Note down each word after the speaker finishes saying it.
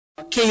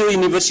KU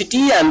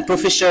University and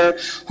Professor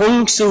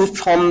Hong Su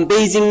from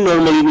Beijing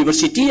Normal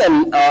University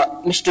and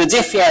Mr.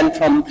 Jeff Yan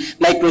from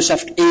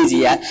Microsoft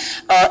Asia.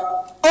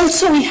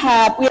 Also we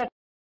are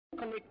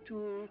connected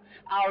to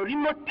our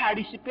remote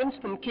participants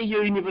from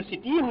KU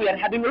University, and we are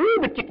having a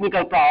little bit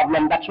technical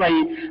problem. That's why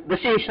the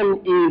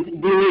session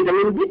is delayed a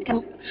little bit.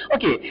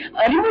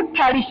 Remote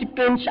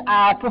participants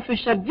are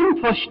Professor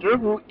Jim Foster,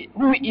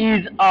 who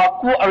is a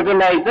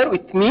co-organizer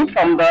with me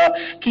from the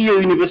KU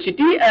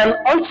University, and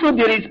also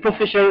there is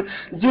Professor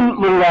Jun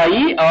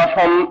Murai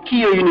from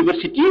KU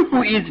University,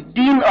 who is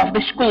Dean of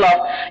the School of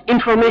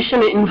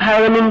Information and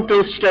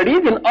Environmental Studies,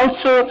 and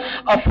also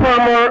a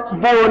former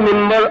board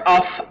member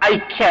of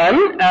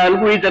ICANN, and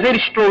who is a very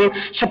strong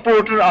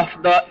supporter of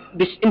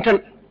this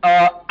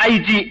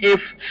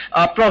IGF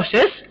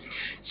process.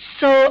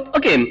 So,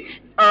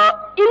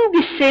 in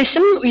this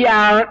session, we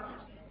are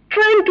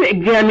trying to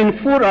examine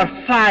 4 or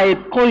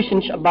 5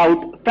 questions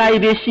about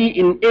privacy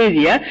in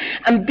Asia,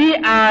 and they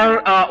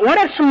are what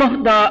are some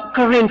of the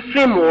current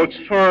frameworks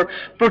for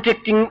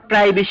protecting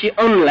privacy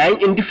online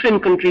in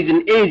different countries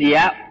in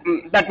Asia.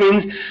 That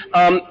means,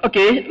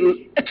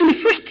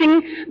 actually first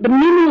thing, the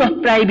meaning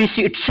of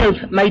privacy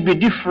itself might be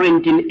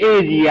different in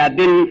Asia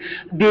than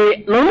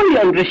they normally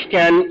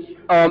understand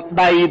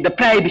by the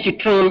privacy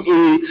term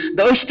in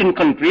the Western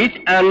countries,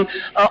 and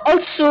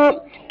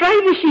also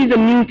privacy is a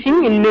new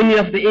thing in many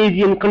of the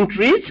Asian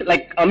countries,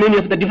 like many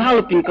of the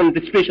developing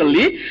countries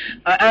especially,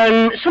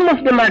 and some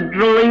of them are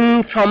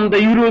drawing from the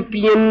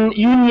European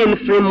Union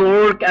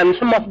framework, and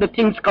some of the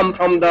things come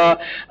from the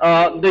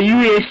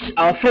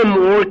US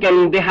framework,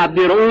 and they have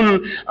their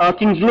own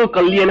things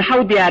locally, and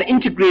how they are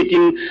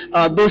integrating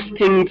those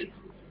things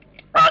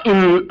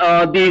in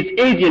these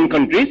Asian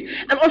countries.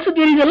 And also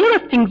there is a lot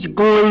of things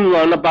going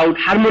on about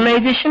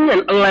harmonization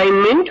and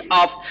alignment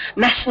of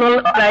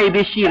national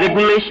privacy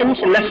regulations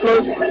and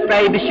national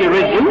privacy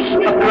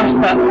regimes across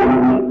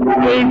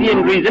the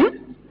Asian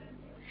region.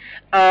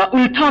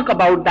 We'll talk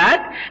about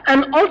that,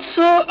 and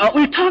also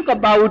we'll talk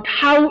about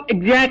how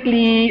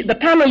exactly, the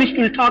panelists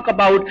will talk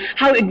about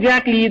how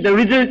exactly the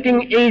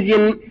resulting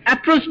Asian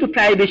approach to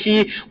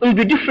privacy will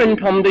be different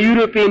from the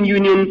European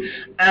Union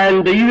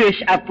and the US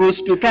approach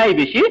to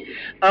privacy.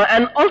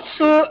 And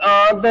also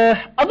the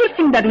other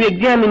thing that we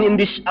examine in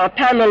this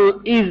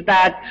panel is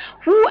that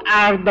who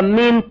are the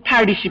main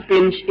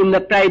participants in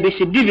the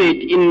privacy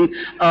debate in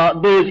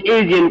those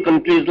Asian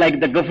countries, like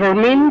the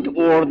government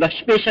or the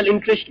special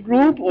interest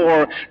group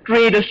or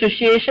trade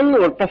association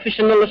or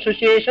professional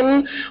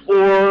association,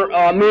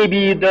 or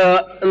maybe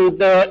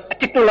the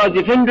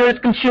technology vendors,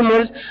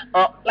 consumers,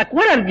 like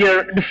what are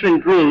their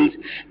different roles.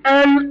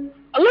 And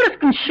a lot of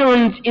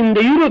concerns in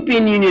the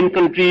European Union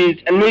countries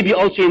and maybe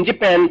also in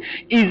Japan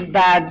is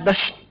that the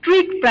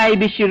strict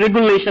privacy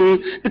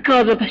regulation,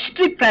 because of the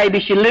strict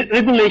privacy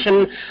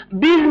regulation,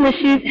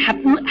 businesses have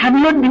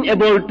not been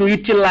able to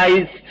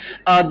utilize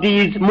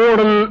these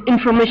modern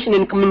information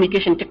and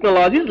communication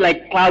technologies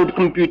like cloud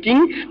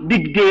computing,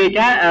 big data,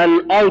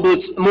 and all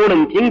those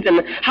modern things,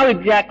 and how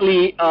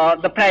exactly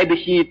the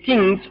privacy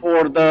things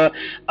or the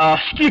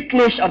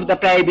strictness of the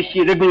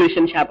privacy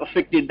regulations have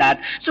affected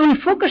that. So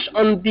we'll focus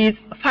on these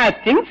 5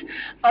 things.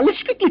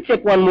 Let's quickly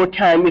check one more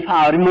time if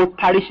our remote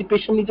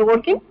participation is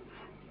working.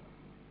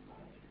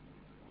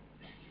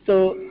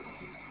 So,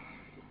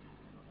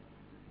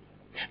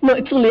 no,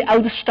 actually,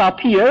 I'll just stop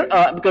here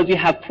because we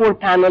have 4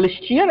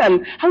 panelists here.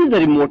 And how is the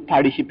remote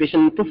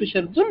participation?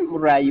 Professor Jun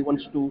Murai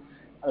wants to,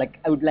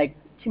 I would like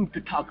him to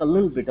talk a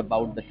little bit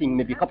about the thing,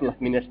 maybe a couple of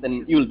minutes,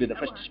 then you will be the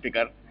first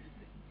speaker.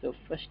 So,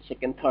 first,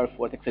 second, third,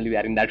 fourth, actually, we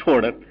are in that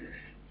order.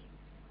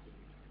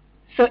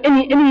 So,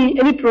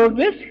 any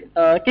progress?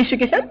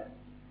 Keishu-san?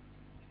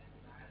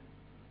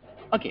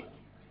 Okay.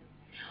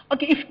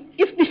 Okay,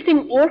 if this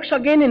thing works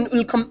again, and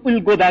we'll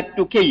go back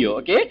to KU,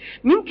 okay?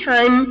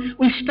 Meantime,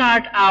 we'll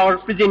start our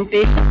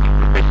presentation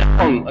with Professor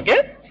Hong,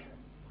 okay?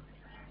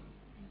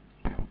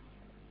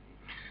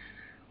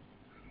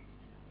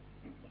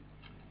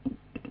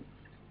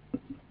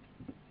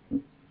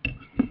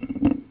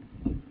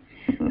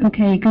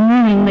 Okay, good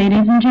morning,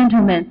 ladies and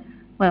gentlemen.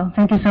 Well,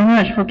 thank you so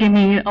much for giving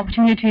me the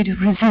opportunity to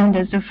present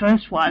as the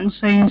first one.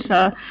 Since,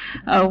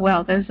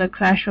 well, there's a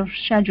clash of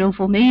schedule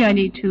for me, I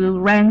need to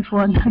run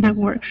for another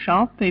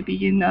workshop, maybe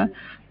in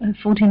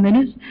 14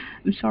 minutes.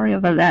 I'm sorry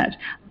about that,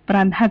 but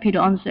I'm happy to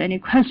answer any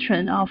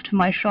question after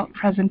my short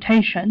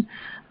presentation.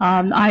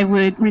 I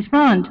would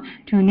respond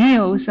to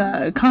Neil's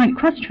kind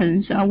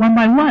questions one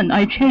by one.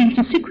 I changed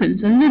the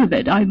sequence a little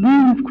bit. I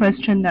moved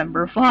question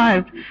number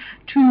 5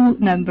 to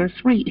number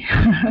 3.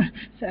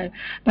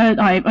 But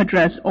I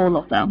address all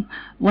of them.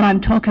 What I'm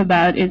talking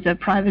about is the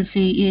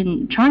privacy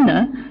in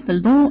China, the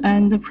law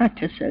and the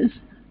practices.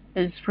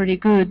 It's pretty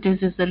good.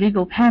 This is the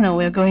legal panel.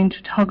 We're going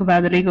to talk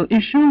about the legal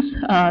issues.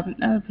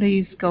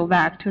 Please go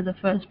back to the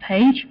first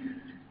page.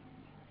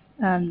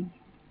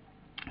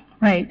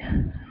 Right.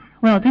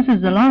 Well, this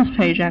is the last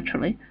page,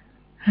 actually.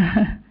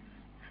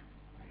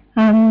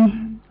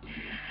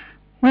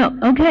 Well,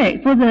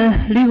 okay, for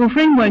the legal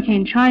framework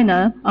in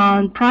China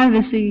on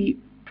privacy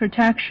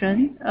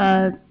protection,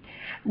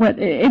 Well,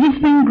 it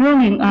has been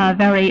growing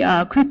very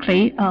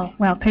quickly.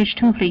 Well, page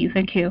 2, please.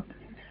 Thank you.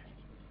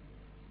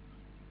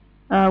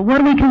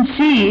 What we can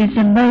see is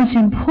the most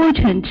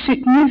important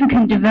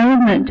significant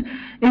development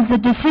is the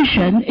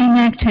decision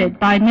enacted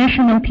by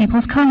National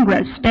People's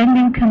Congress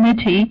Standing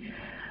Committee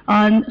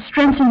on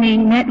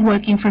strengthening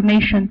network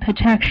information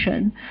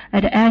protection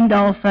at the end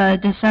of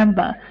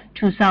December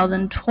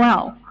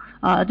 2012.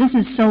 This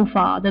is so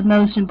far the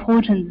most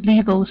important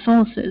legal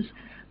sources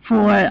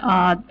for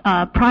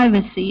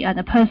privacy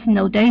and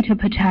personal data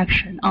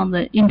protection on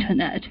the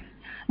Internet.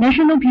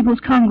 National People's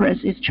Congress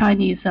is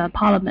Chinese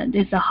parliament,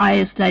 is the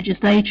highest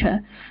legislature.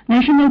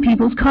 National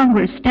People's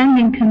Congress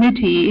Standing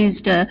Committee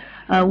is the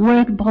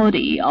work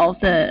body of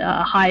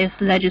the highest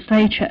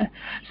legislature.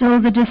 So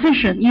the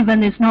decision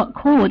even is not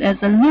called as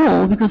a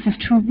law because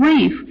it's too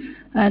brief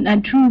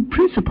and too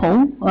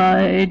principle.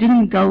 It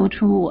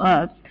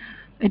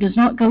does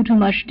not go to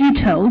much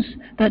details,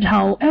 but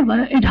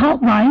however, it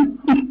outlines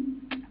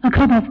a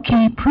couple of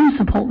key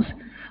principles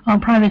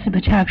on privacy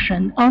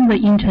protection on the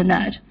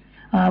Internet.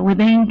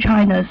 Within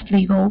China's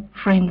legal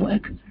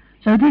framework.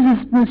 So this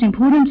is most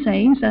important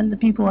things, and the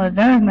people are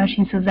very much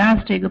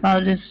enthusiastic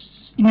about this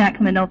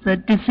enactment of the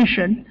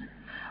decision.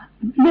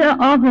 There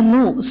are other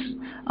laws.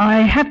 I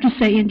have to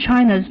say in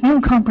China there's no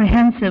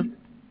comprehensive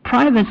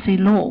privacy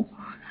law,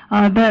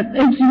 but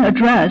it's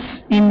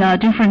addressed in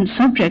different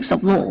subjects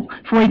of law.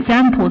 For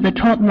example, the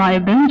tort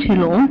liability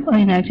law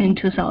enacted in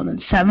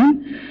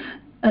 2007.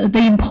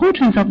 The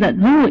importance of that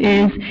law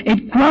is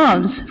it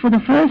grants for the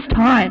first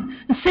time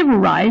civil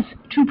rights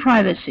to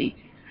privacy.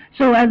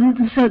 So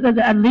that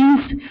at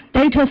least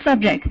data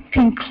subject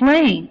can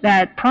claim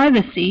that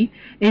privacy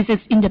is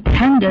its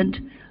independent,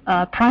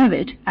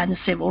 private and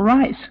civil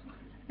rights,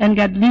 and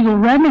get legal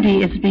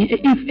remedy if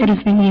it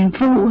is being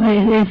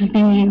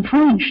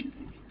infringed.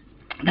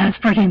 That's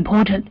pretty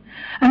important.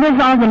 And there's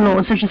other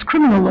laws such as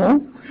criminal law.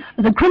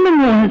 The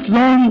criminal law has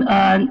long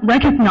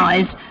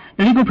recognized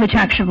legal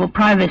protection for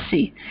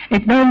privacy.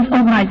 If those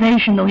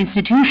organizations or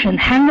institutions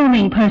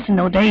handling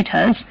personal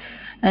data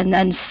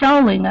and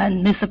selling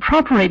and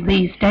misappropriate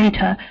these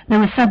data, they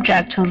were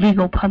subject to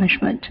legal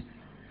punishment.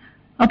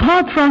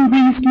 Apart from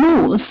these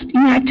laws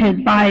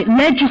enacted by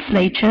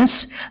legislatures,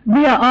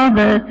 there are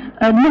other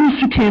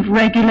administrative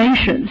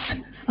regulations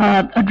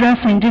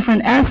addressing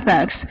different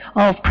aspects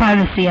of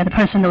privacy and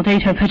personal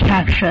data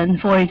protection.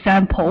 For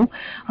example,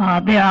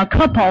 there are a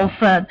couple of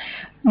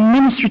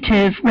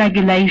administrative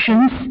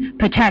regulations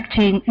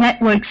protecting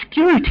network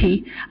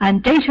security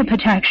and data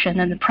protection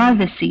and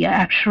privacy are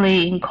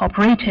actually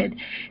incorporated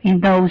in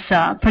those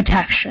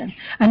protection.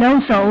 And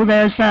also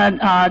there's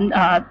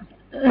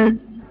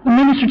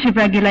administrative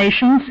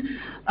regulations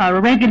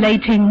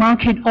regulating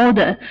market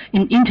order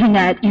in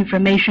Internet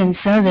information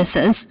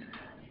services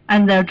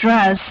and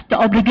address the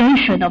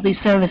obligation of the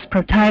service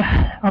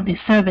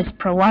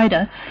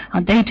provider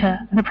on data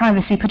and the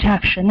privacy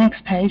protection.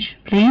 Next page,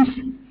 please.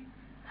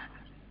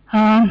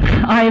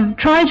 I've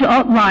tried to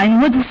outline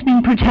what is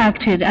being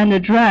protected and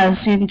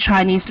addressed in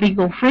Chinese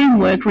legal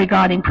framework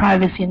regarding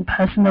privacy and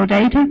personal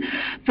data.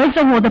 First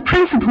of all, the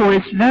principle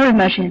is very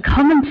much in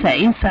common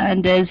sense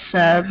and is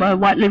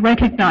widely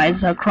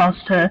recognized across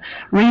the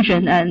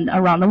region and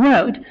around the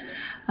world.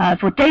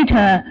 For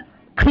data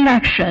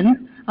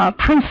collection,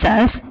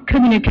 process,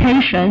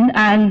 communication,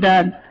 and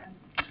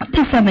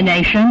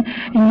dissemination,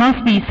 it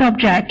must be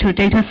subject to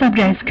data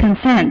subject's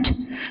consent.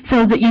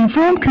 So the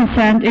informed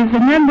consent is the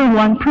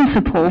 #1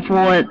 principle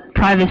for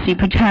privacy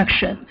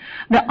protection.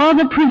 The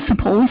other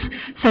principles,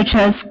 such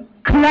as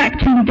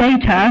collecting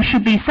data,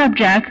 should be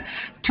subject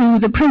to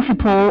the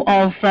principle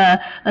of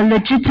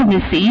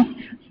legitimacy,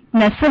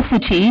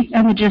 necessity,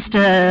 and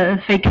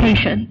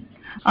justification.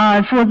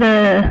 For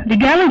the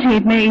legality,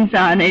 it means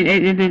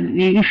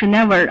you should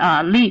never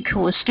leak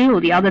or steal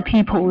the other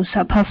people's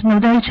personal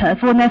data.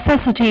 For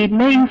necessity, it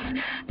means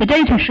the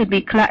data should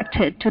be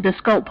collected to the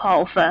scope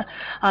of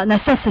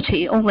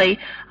necessity. Only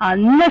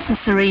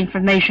necessary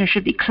information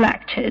should be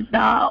collected.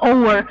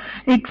 Over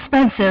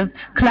expensive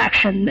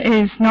collection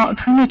is not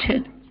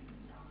permitted.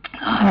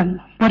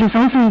 What is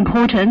also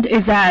important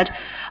is that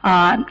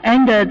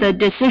under the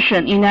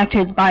decision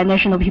enacted by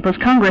National People's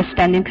Congress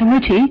Standing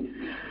Committee,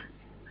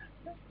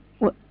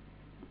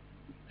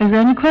 is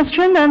there any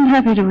question? I'm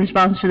happy to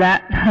respond to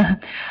that.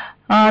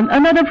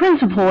 Another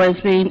principle has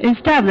been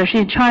established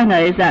in China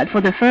is that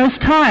for the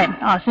first time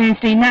since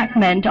the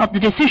enactment of the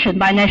decision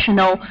by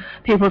National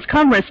People's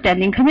Congress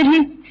Standing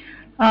Committee,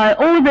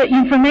 all the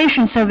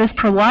information service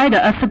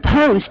providers are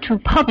supposed to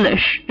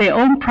publish their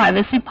own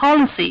privacy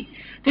policy.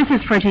 This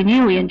is pretty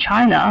new in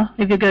China.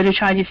 If you go to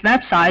Chinese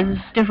websites,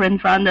 it's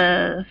different from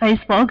the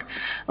Facebook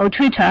or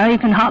Twitter. You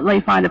can hardly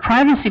find a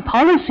privacy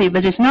policy,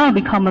 but it's now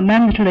become a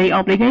mandatory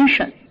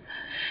obligation.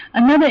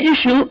 Another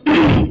issue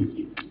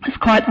is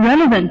quite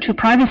relevant to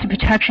privacy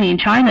protection in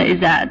China is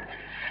that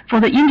for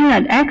the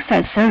Internet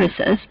access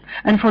services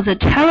and for the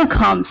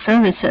telecom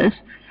services,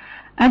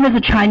 under the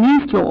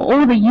Chinese law,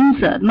 all the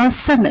users must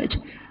submit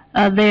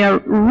their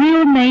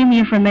real name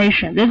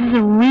information. This is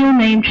a real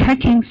name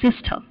checking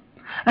system.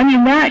 And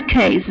in that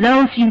case,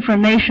 those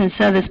information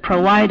service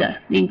provider,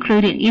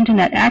 including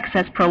internet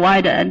access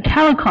provider and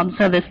telecom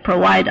service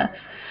provider,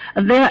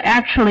 they're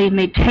actually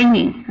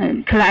maintaining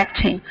and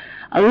collecting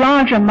a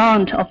large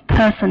amount of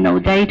personal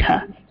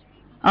data.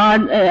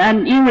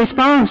 And in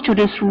response to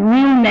this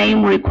real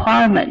name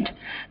requirement,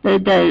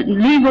 the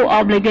legal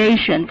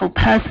obligation for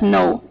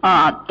personal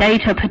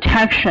data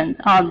protection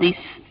on these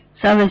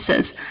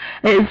services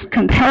is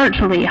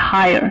comparatively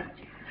higher.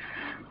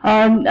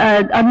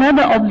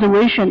 Another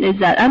observation is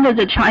that under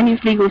the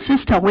Chinese legal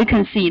system, we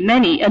can see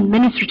many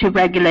administrative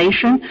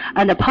regulation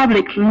and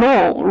public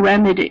law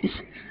remedies.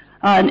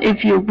 And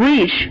if you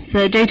breach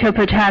the data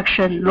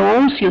protection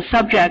laws, you're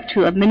subject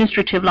to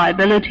administrative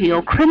liability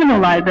or criminal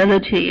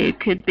liability. It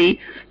could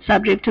be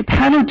subject to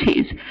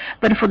penalties.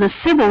 But for the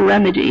civil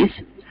remedies,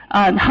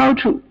 how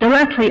to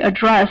directly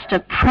address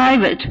the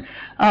private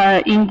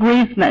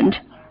engravement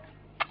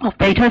of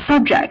data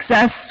subjects,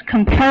 that's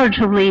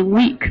comparatively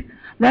weak.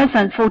 That's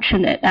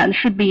unfortunate and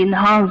should be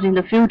enhanced in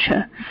the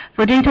future.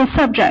 For data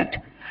subject,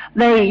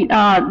 they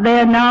are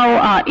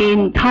now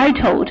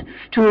entitled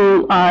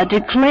to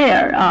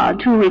declare,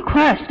 to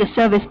request the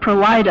service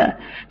provider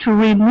to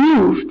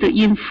remove the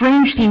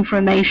infringed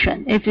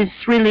information. If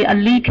it's really a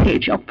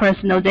leakage of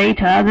personal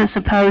data, they're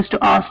supposed to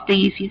ask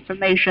these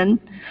information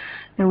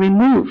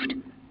removed.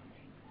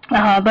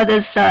 But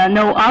there's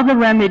no other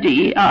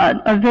remedy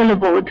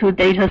available to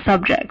data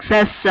subjects.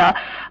 That's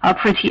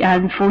pretty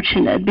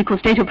unfortunate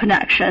because data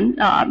protection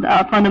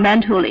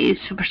fundamentally is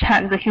to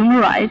protect the human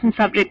rights and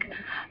subject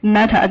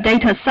matter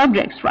data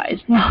subjects'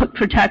 rights, not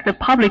protect the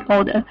public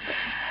order.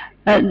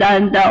 And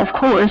of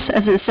course,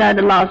 as I said,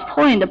 the last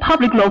point, the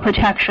public law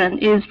protection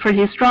is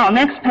pretty strong.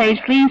 Next page,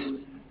 please.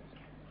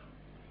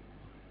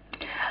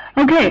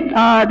 Okay,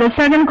 the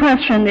second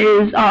question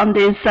is on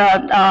this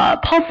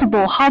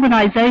possible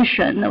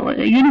harmonization or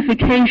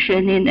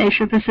unification in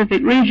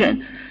Asia-Pacific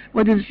region.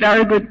 What is a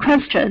very good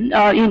question.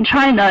 In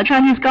China,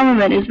 Chinese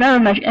government is very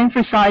much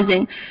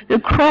emphasizing the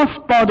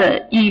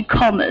cross-border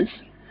e-commerce.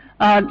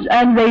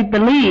 And they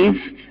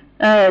believe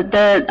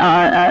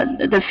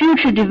the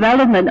future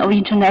development of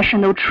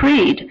international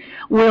trade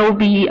will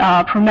be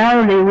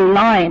primarily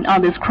relying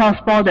on this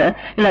cross-border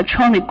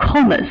electronic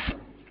commerce.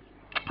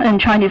 And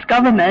Chinese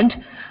government,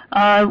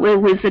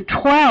 with the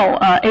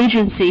 12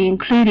 agencies,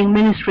 including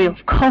Ministry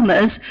of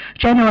Commerce,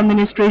 General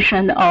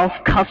Administration of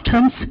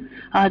Customs,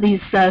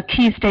 these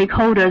key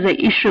stakeholders, they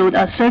issued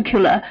a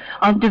circular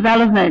on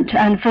development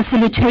and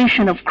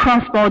facilitation of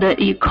cross-border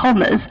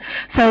e-commerce.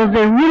 So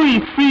they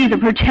really see the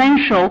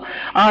potential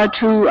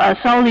to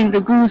selling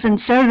the goods and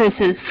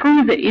services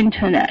through the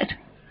internet.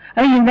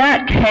 And in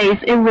that case,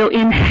 it will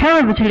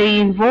inherently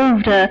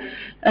involve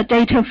a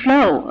data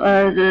flow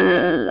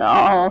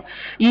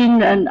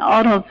in and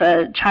out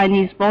of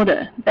Chinese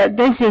border.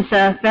 This is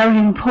a very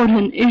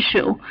important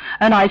issue,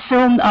 and I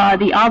assume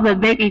the other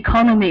big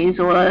economies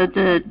or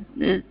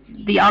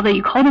the other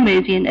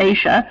economies in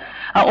Asia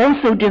are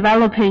also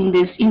developing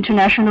this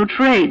international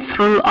trade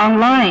through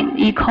online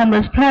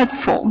e-commerce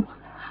platform.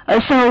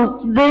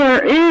 So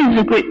there is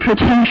a great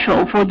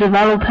potential for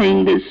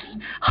developing this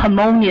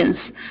harmonious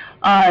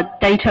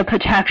data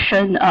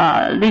protection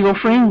legal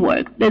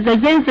framework. There's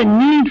a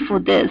need for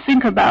this.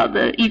 Think about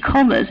the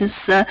e-commerce is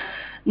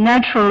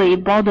naturally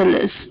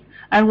borderless,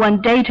 and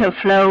when data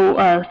flow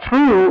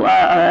through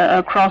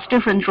across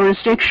different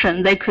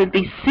jurisdictions, there could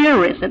be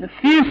serious and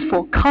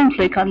fierce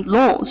conflict on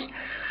laws,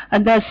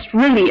 and that's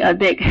really a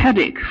big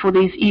headache for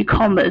these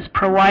e-commerce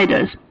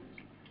providers.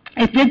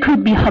 If there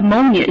could be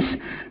harmonious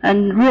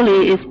and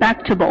really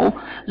respectable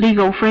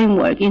legal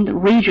framework in the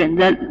region,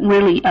 that's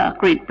really a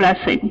great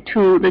blessing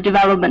to the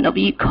development of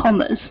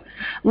e-commerce.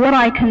 What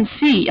I can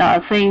see,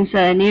 things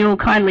Neil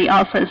kindly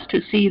asked us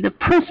to see the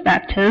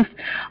perspective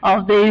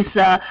of this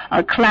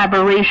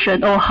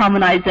collaboration or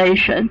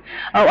harmonization.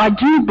 I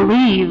do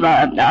believe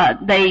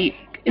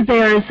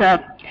there is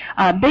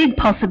a big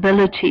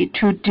possibility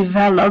to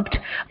develop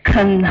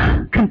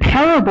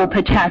comparable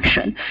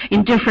protection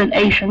in different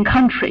Asian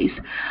countries.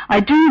 I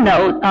do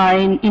know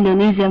in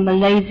Indonesia,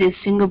 Malaysia,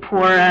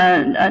 Singapore,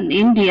 and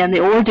India,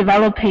 they're all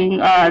developing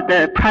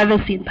the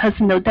privacy and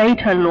personal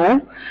data law,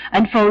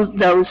 and for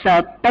those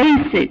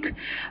basic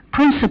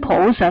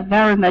principles are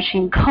very much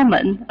in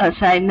common. As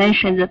I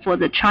mentioned, for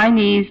the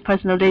Chinese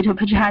personal data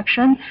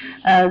protection,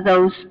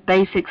 those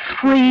basic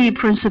three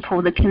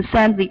principles, the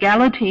consent,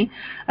 legality,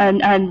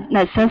 and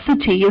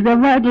necessity, they're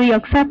widely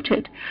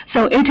accepted.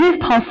 So it is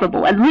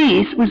possible, at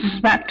least with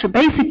respect to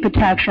basic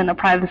protection of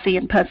privacy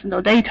and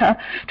personal data,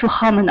 to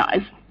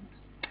harmonize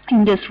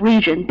in this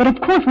region. But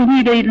of course, we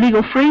need a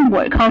legal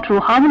framework how to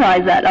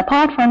harmonize that.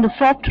 Apart from the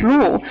soft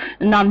law,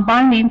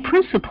 non-binding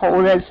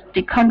principle that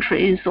the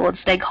countries or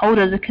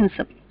stakeholders can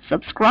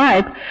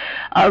subscribe.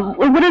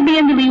 Would it be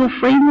in the legal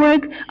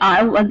framework?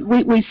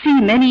 We see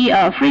many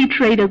free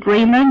trade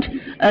agreement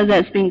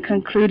that's been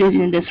concluded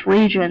in this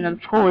region.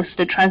 Of course,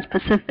 the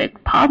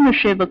Trans-Pacific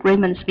Partnership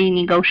Agreement is being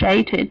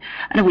negotiated,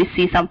 and we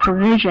see some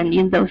provision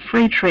in those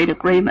free trade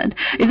agreement.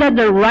 Is that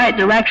the right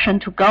direction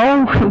to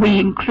go? We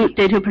include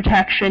data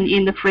protection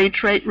in the free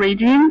trade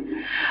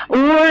regime,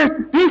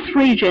 or this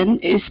region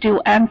is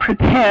still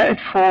unprepared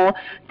for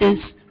this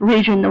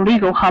regional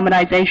legal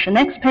harmonization?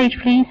 Next page,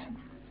 please.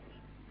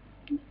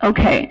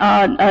 Okay,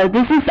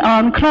 this is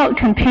on cloud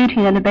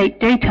computing and big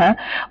data.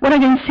 What I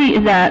can see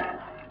is that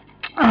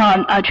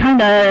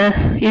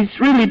China is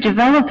really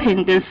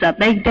developing this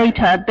big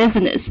data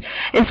business.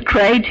 It's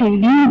creating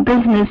new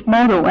business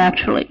model,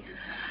 actually.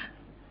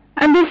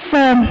 And this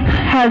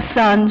has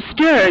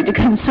stirred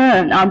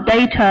concern on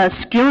data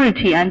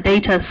security and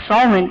data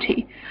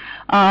sovereignty.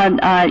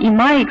 In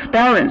my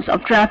experience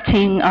of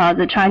drafting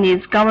the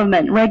Chinese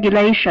government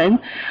regulation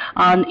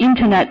on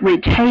internet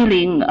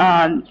retailing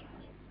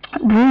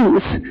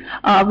rules,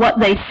 what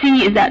they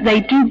see is that they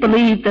do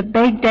believe the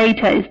big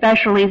data,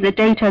 especially the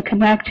data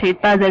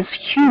connected by this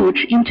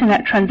huge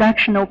internet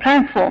transactional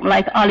platform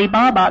like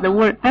Alibaba, the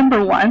world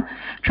 #1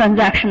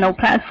 transactional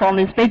platform,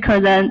 is bigger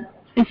than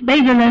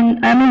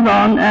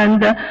Amazon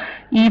and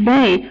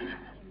eBay.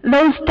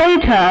 Those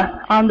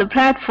data on the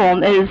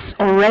platform is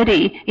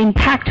already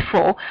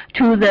impactful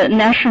to the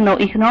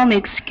national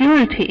economic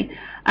security,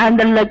 and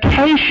the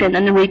location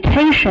and the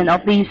retention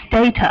of these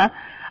data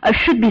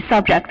should be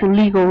subject to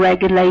legal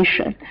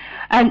regulation.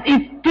 And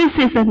if this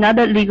is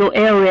another legal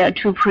area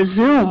to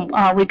presume,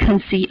 we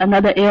can see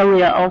another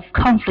area of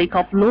conflict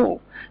of law.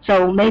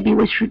 So maybe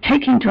we should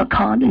take into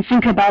account and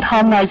think about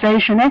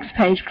harmonization. Next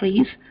page,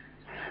 please.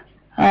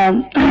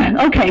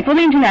 Okay, for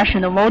the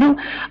international model,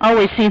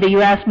 we see the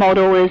U.S.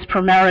 model is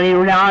primarily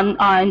run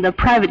on the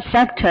private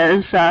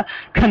sector's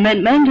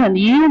commitment, and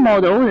the EU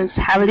model is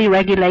heavily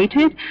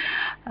regulated.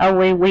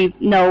 We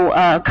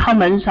know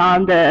comments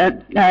on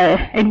the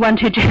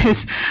advantages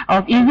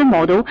of either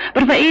model,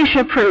 but for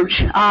Asia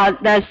approach,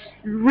 that's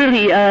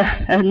really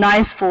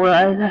nice for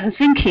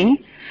thinking.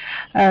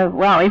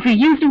 Well, if you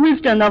use the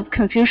wisdom of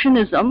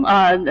Confucianism,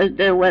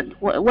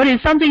 what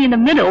is something in the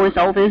middle is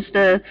always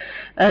the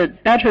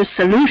better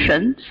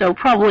solution. So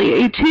probably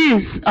it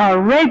is a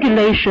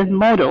regulation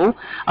model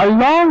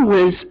along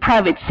with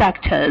private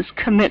sector's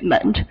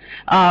commitment.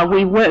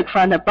 We work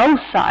from both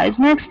sides.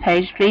 Next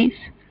page, please.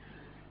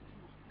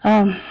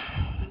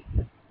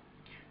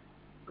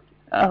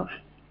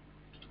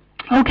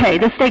 Okay,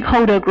 the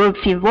stakeholder groups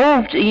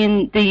involved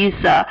in these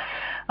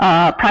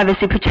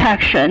privacy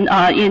protection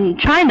in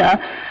China.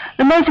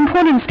 The most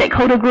important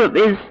stakeholder group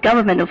is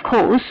government, of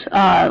course.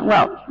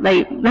 Well,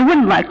 they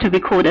wouldn't like to be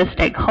called a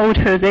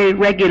stakeholder, they're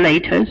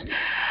regulators.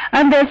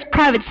 And there's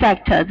private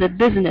sector, the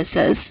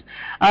businesses.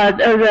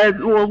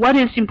 What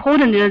is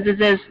important is that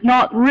there's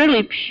not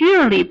really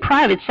purely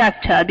private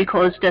sector,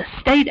 because the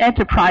state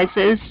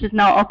enterprises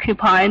now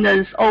occupying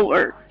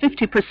over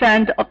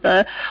 50% of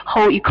the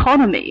whole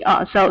economy.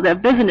 So the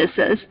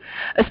businesses,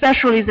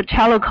 especially the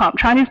telecom,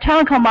 Chinese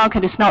telecom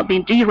market is not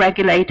being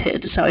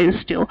deregulated, so it's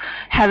still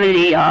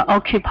heavily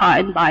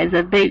occupied by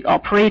the big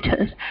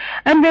operators.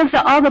 And there's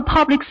the other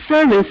public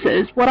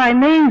services. What I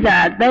mean is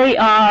that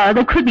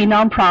they could be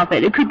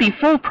non-profit, it could be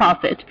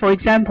for-profit. For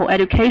example,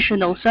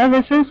 educational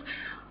services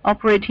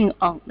operating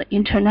on the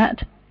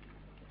internet.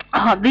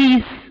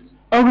 These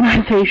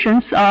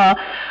organizations are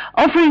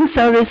offering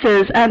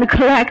services and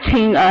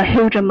collecting a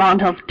huge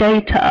amount of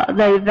data.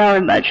 They're very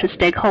much a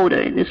stakeholder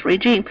in this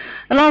regime.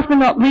 And last but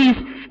not least,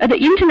 the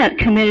internet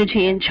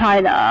community in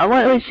China.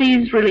 What we see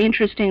is really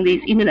interesting,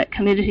 these internet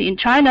community in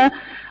China.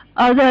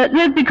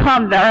 They've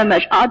become very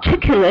much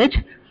articulate.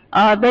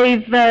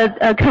 They've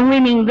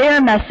convening their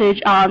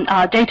message on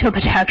data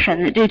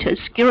protection and data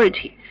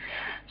security.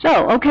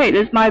 So, okay,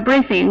 this is my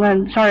briefing.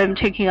 I'm sorry I'm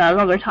taking a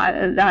longer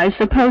time than I'm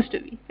supposed to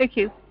be. Thank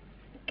you.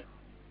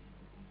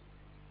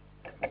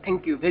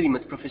 Thank you very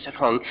much, Professor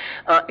Hong.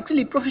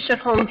 Actually, Professor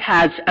Hong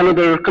has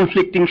another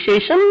conflicting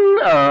session,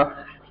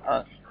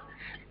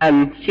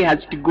 and she has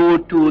to go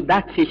to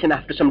that session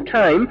after some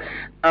time.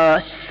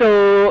 She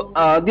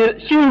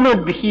will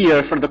not be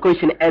here for the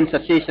question and answer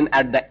session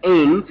at the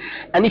end.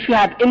 And if you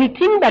have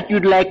anything that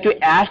you'd like to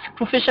ask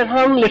Professor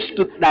Hong, let's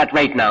do that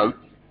right now.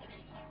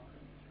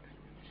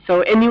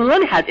 So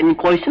anyone has any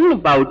question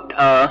about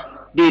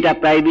data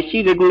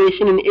privacy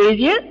regulation in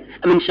Asia?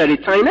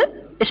 China?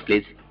 Yes,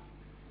 please.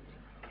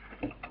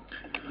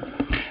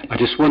 I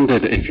just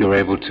wondered if you're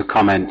able to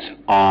comment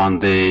on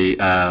the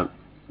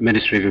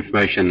Ministry of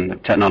Information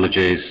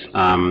Technology's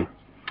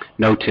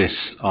notice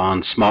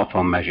on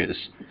smartphone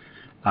measures,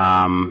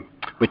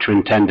 which are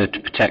intended to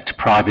protect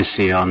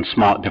privacy on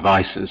smart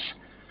devices.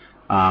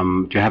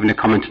 Do you have any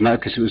comment on that?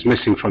 Because it was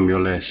missing from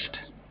your list.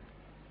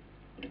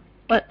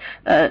 But,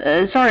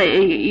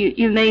 sorry,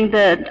 you mean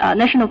the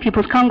National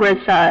People's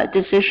Congress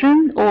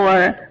decision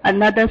or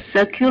another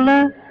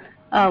circular?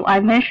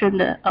 I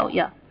mentioned, oh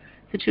yeah,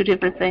 the two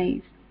different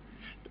things.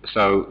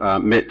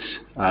 MIT,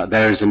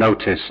 there is a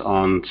notice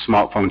on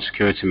smartphone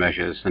security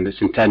measures, and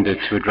it's intended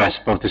to address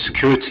both the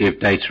security of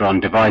data on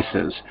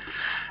devices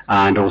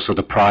and also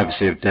the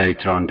privacy of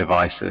data on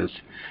devices,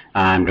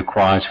 and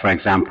requires, for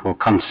example,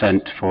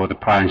 consent for the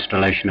prior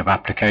installation of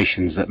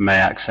applications that may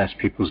access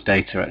people's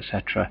data,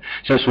 etc.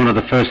 So it's one of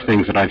the first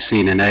things that I've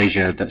seen in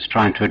Asia that's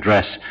trying to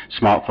address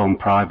smartphone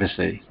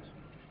privacy.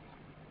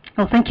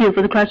 Well, thank you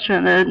for the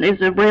question.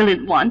 It's a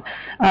brilliant one.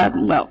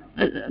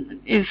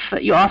 If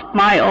you ask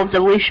my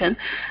observation,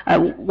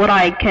 what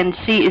I can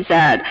see is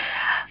that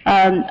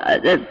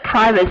the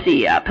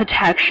privacy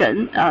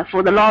protection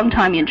for the long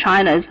time in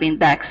China has been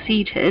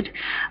backseated,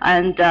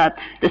 and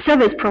the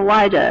service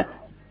provider's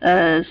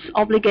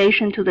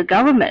obligation to the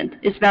government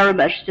is very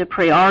much the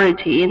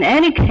priority. In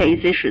any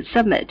case, they should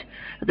submit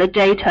the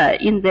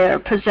data in their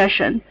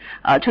possession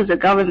to the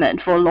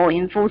government for law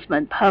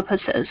enforcement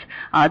purposes.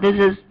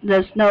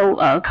 There's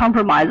no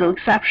compromise or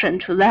exception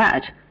to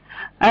that.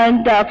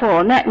 And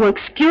for network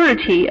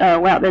security,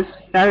 there's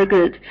very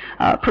good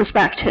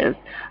perspective.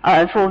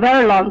 For a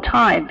very long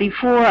time,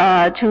 before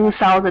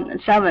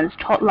 2007's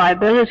tort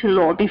liability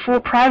law, before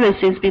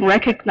privacy has been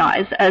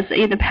recognized as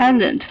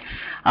independent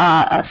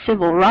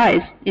civil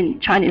rights in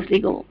Chinese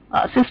legal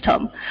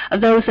system,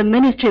 those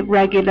administrative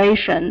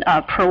regulation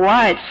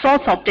provide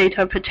sorts of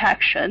data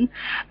protection,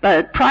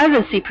 but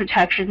privacy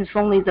protection is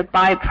only the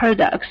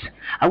byproducts.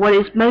 What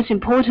is most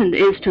important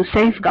is to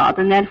safeguard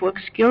the network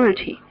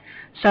security.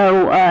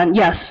 So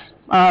yes,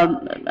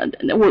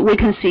 we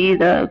can see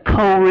the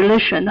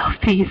correlation of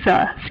these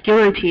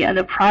security and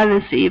the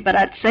privacy, but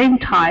at the same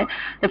time,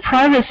 the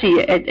privacy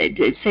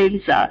it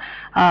seems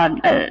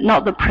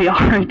not the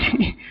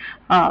priority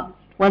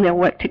when they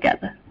work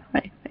together.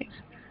 Right? Thanks.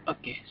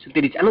 Okay, so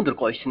there is another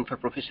question for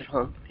Professor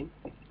Hong.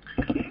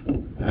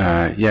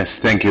 Yes,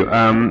 thank you.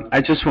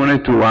 I just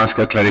wanted to ask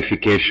a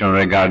clarification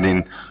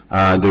regarding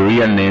the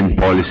real name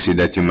policy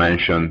that you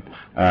mentioned.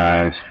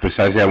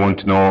 Precisely, I want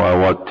to know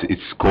what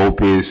its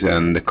scope is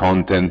and the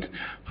content.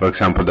 For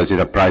example, does it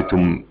apply to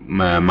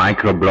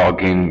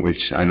microblogging,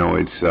 which I know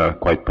it's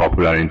quite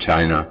popular in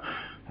China?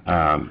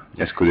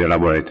 Yes, could you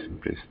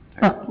elaborate, please?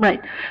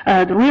 Right.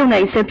 The real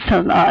name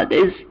system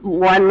is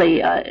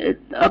widely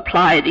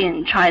applied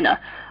in China.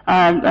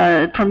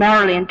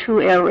 Primarily in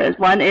two areas.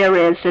 One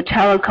area is the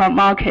telecom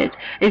market.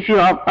 If you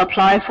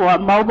apply for a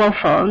mobile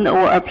phone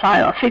or apply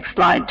a fixed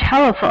line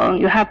telephone,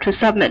 you have to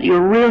submit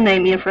your real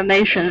name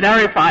information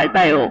verified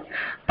by your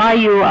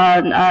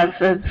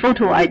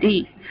photo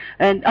ID.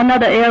 And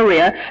another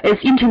area is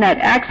internet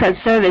access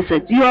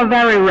services. You are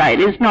very right.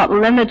 It's not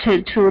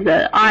limited to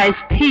the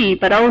ISP,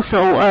 but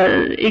also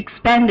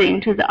expanding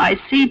to the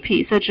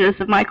ICP, such as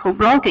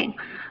microblogging.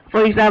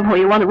 For example,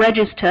 you want to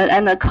register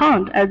an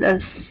account as a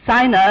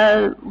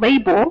Sina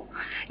Weibo,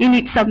 you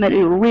need to submit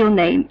your real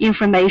name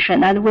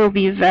information and it will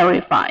be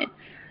verified.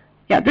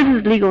 Yeah, this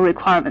is legal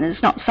requirement.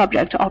 It's not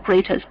subject to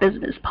operator's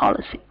business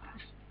policy.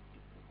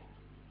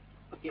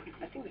 Okay,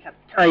 I think we have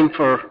time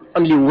for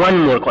only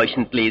one more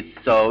question, please.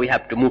 So we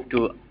have to move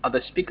to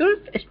other speakers.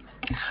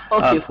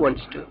 Okay, who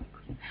wants to?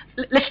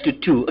 Let's do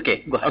two.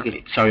 Okay, go ahead.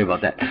 Okay, sorry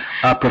about that.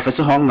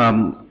 Professor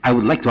Hong, I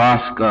would like to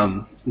ask,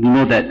 we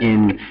know that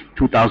in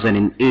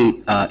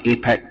 2008,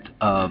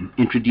 APEC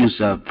introduced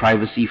a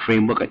privacy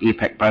framework, an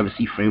APEC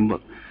privacy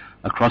framework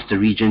across the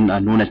region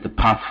known as the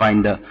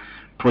Pathfinder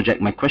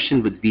project. My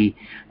question would be,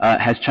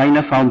 has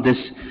China found this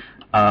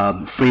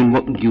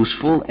framework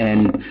useful,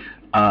 and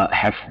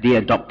have they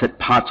adopted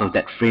parts of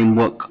that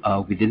framework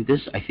within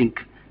this? I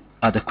think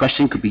the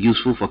question could be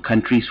useful for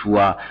countries who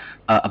are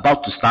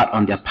about to start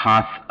on their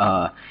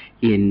path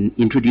in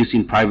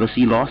introducing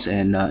privacy laws,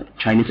 and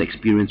China's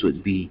experience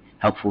would be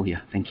helpful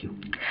here. Thank you.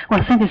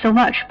 Well, thank you so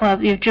much.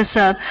 Well, you just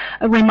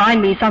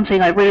remind me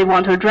something I really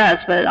want to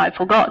address, but I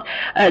forgot.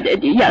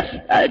 Yes,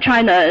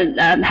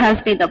 China has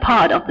been a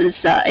part of this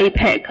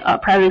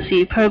APEC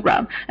privacy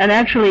program, and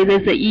actually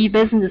there's the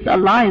e-business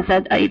alliance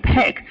at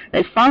APEC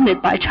that's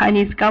funded by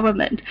Chinese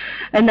government.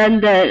 And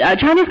then the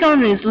Chinese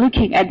government is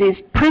looking at these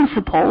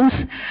principles,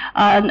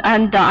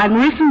 and I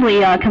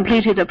recently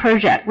completed a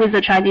project with the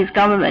Chinese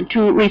government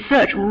to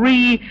research,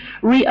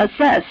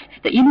 reassess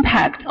the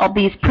impact of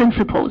these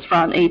principles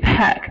from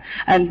APEC,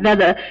 and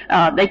whether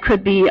they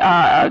could be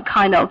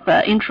kind of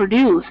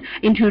introduced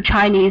into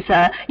Chinese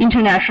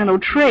international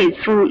trade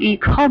through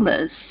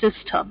e-commerce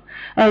system.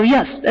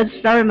 Yes, that's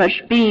very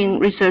much being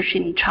researched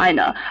in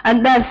China,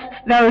 and that's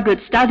a very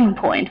good starting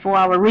point for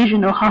our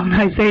regional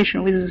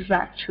harmonization with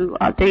respect to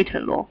data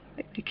law.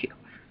 Thank you.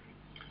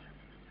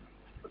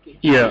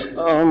 Yeah,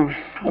 I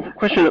have a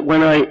question.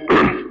 When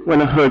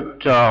I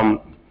heard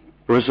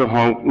Professor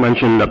Hong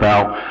mentioned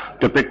about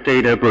the big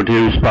data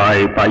produced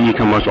by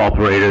e-commerce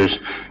operators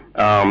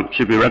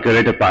should be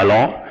regulated by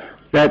law,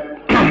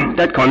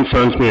 that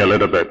concerns me a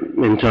little bit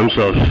in terms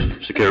of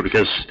security,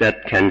 because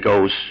that can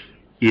go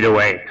either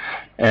way.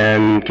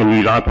 And can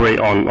you elaborate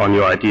on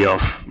your idea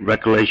of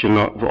regulation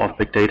of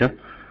big data?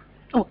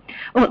 Oh,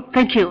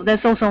 thank you.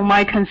 That's also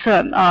my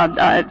concern.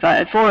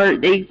 For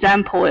the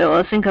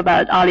example, think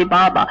about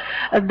Alibaba.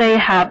 They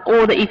have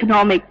all the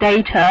economic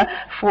data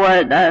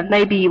for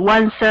maybe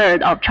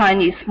 1/3 of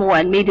Chinese small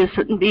and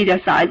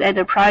medium-sized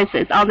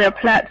enterprises on their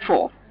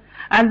platform.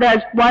 And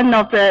that's one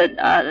of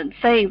the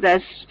things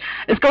that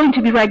is going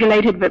to be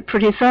regulated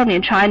pretty soon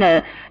in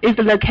China is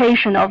the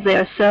location of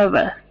their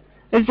server.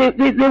 If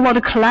they want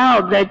to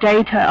cloud their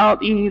data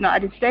out in the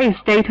United States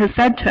data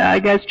center, I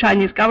guess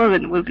Chinese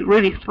government will be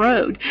really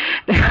thrilled.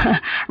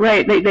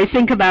 Right? They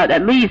think about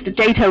at least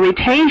data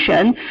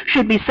retention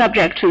should be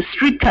subject to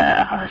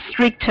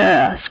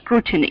stricter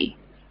scrutiny.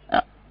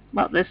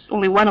 Well, that's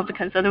only one of the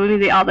concerns. Maybe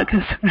the other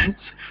concerns.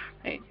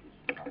 Right.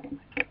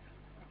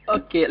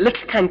 Okay, let's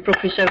thank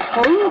Professor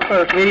Hong for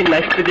a very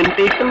nice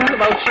presentation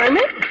about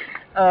China.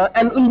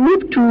 And we'll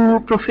move to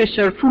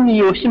Professor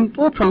Fumio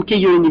Shimpo from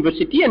Keio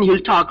University, and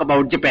he'll talk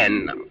about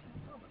Japan.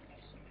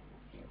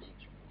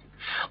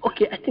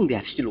 Okay, I think they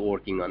are still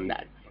working on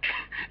that.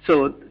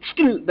 So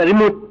still the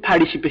remote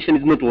participation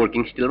is not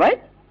working still,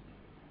 right?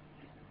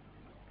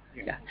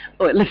 Yeah.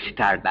 Oh, let's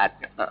start that.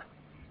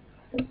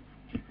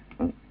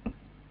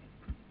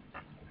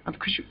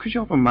 Could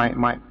you open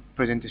my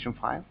presentation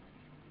file?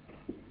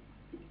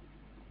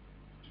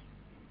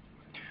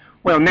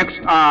 Well, next,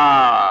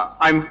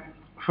 I'm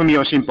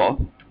Fumio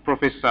Shimpo,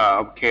 Professor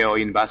of Keio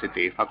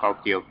University,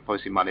 Faculty of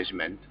Policy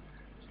Management.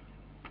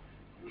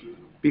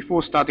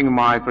 Before starting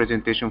my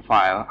presentation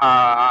file,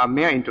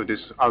 may I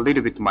introduce a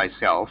little bit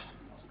myself?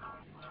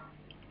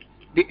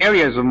 The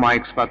areas of my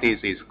expertise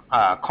is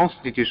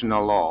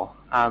constitutional law,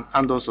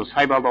 and also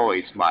cyber law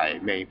is my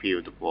main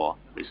field for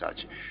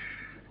research.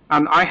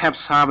 And I have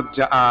served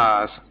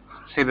as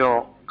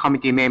civil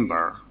committee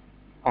member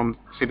on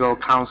civil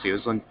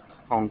councils on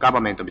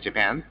government of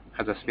Japan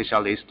as a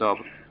specialist of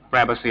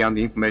privacy and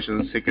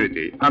information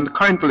security. And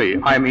currently,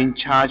 I'm in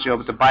charge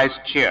of the vice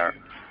chair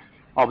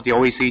of the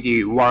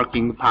OECD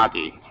Working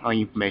Party on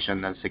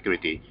Information and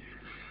Security.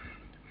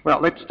 Well,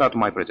 let's start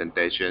my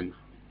presentation.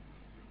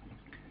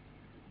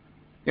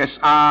 Yes,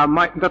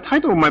 the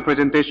title of my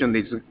presentation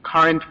is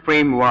Current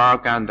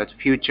Framework and the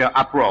Future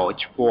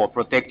Approach for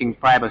Protecting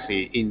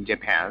Privacy in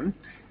Japan.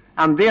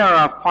 And there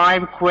are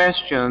 5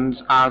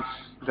 questions as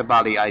the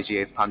Bali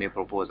IGF panel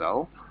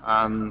proposal.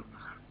 And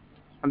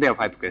there are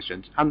 5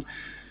 questions. And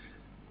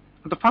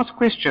the first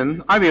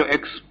question, I will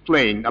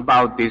explain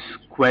about this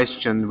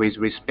question with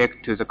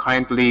respect to the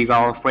current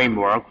legal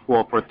framework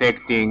for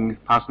protecting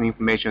personal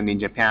information in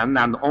Japan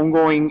and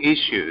ongoing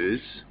issues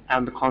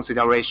and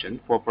consideration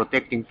for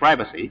protecting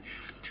privacy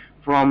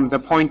from the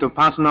point of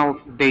personal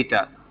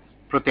data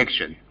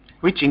protection,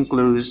 which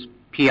includes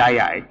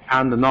PII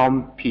and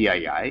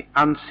non-PII.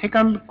 And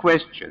second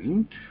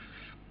question,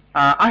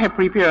 I have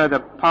prepared a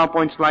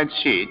PowerPoint slide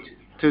sheet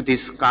to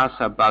discuss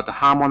about the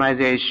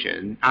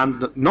harmonization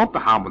and not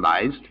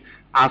harmonized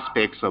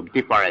aspects of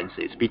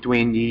differences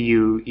between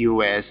EU,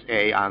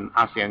 USA, and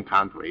ASEAN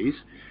countries.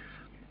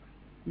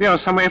 There are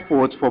some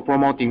efforts for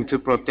promoting to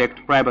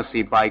protect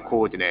privacy by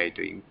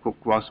coordinating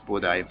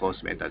cross-border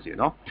enforcement, as you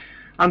know.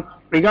 And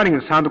regarding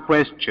the third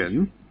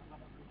question,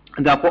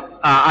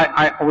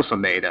 I also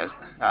made a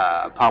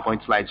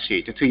PowerPoint slide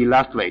sheet to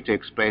illustrate, to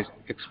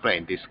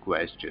explain this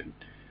question.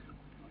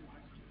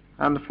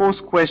 And the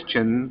fourth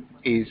question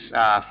is,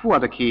 who are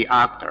the key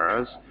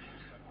actors?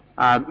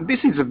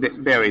 This is a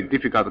very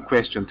difficult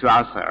question to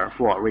answer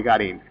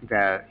regarding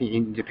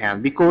in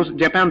Japan, because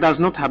Japan does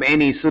not have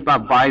any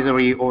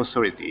supervisory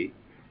authority.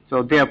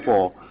 So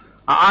therefore,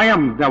 I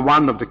am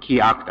one of the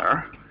key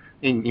actors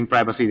in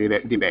privacy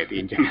debate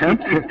in Japan.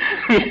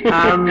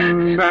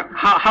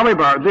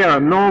 However, there are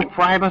no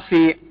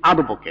privacy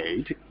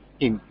advocate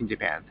in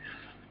Japan.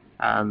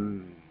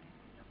 And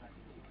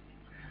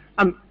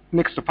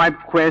next 5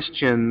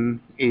 question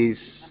is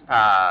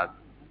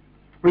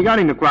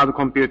regarding the cloud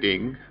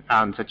computing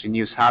and such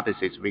new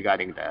services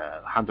regarding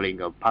the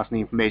handling of personal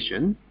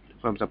information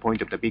from the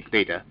point of the big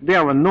data.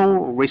 There are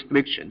no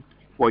restriction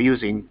for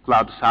using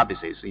cloud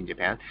services in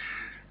Japan.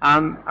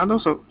 And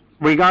also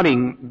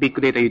regarding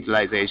big data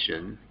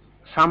utilization,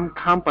 some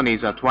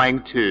companies are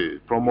trying to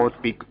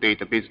promote big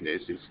data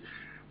businesses.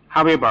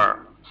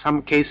 However,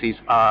 some cases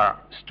are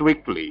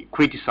strictly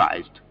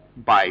criticized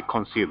by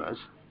consumers.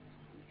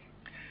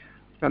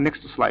 The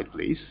next slide,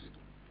 please.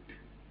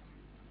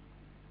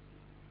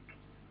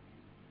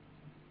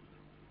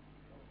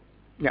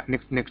 Yeah,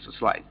 next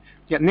slide.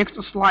 Yeah, next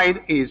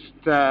slide is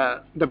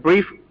the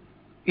brief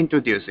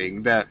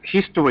introducing the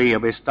history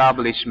of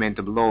establishment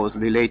of laws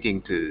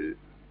relating to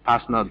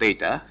personal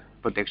data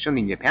protection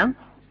in Japan.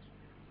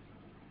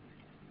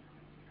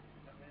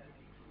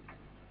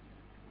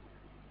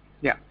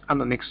 Yeah,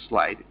 and the next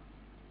slide.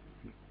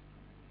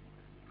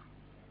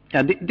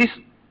 Yeah, this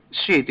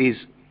sheet is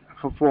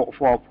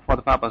for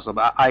the purpose of,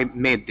 I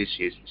made this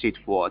sheet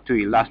to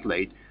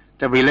illustrate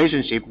the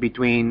relationship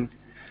between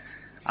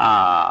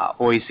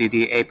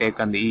OECD, APEC,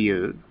 and the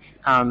EU,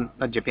 and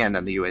Japan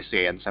and the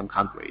USA and some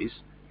countries.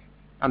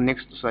 And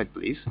next slide,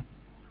 please.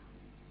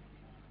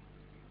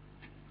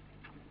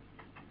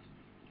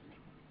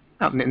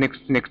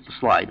 Next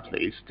slide,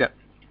 please.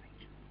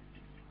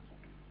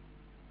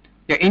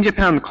 In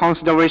Japan,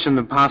 consideration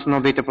of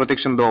personal data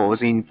protection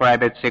laws in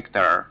private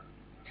sector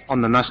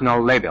on the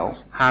national level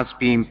has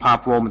been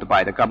performed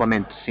by the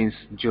government since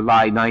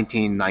July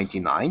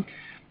 1999.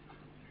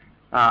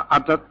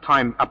 At that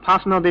time, a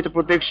personal data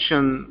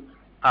protection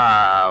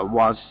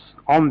was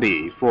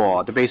only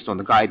based on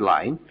the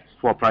guideline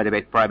for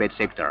private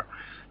sector.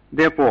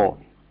 Therefore,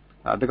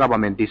 the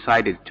government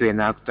decided to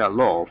enact a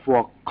law for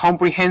a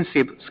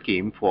comprehensive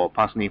scheme for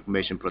personal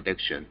information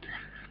protection.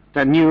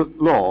 The new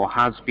law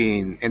has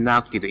been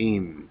enacted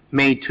in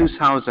May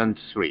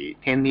 2003.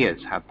 10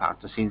 years have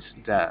passed since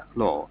the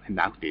law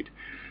enacted.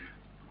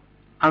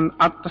 And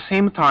at the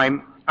same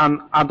time,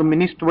 an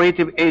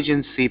administrative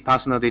agency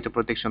personal data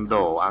protection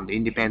law and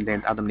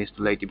independent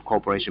administrative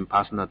corporation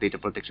personal data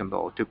protection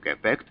law took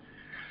effect.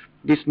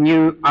 This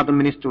new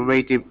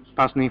administrative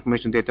personal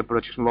information data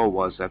protection law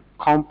was a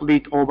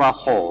complete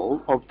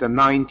overhaul of the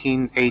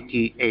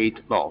 1988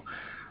 law.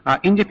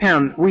 In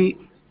Japan, we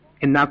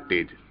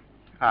enacted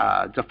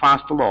the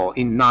first law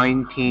in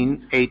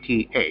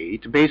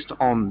 1988 based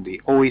on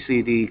the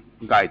OECD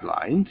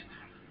guidelines.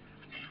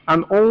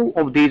 And all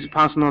of these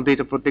personal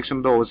data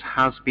protection laws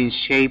has been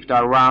shaped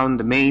around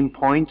the main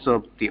points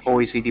of the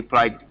OECD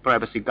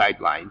privacy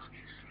guidelines,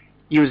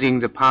 using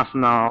the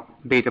personal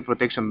data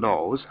protection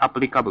laws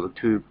applicable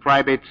to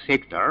private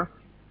sector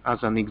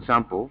as an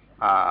example.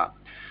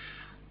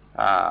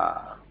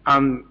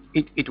 And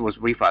it was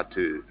referred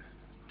to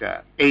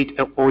the 8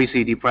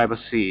 OECD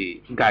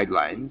privacy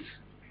guidelines.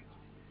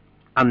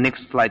 And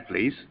next slide,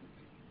 please.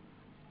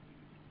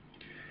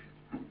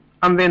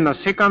 And then the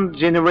second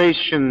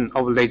generation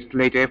of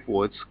legislative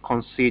efforts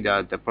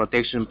consider the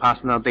protection of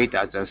personal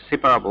data as a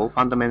separable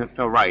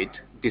fundamental right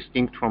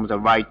distinct from the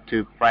right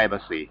to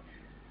privacy.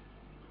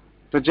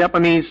 The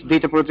Japanese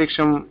data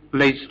protection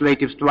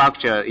legislative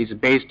structure is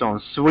based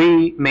on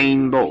 3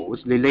 main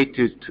laws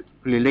related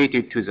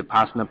to the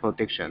personal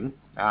protection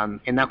and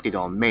enacted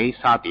on May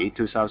 30,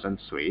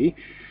 2003.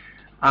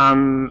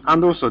 And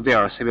also there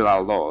are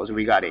several laws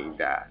regarding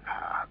the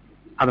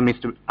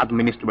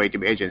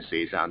administrative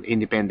agencies and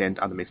independent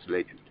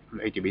administrative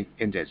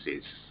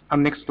agencies.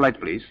 And next slide,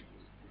 please.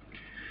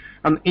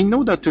 And in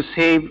order to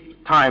save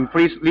time,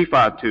 please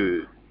refer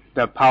to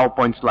the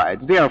PowerPoint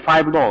slide. There are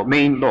 5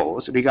 main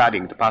laws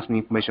regarding the personal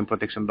information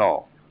protection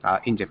law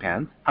in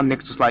Japan. And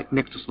next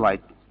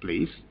slide,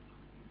 please.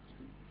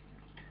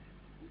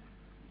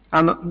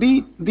 And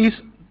this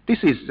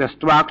is the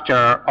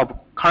structure of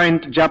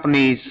current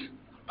Japanese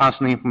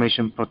personal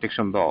information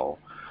protection law.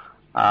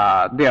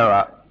 There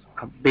are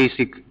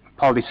basic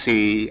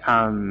policy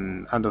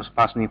and also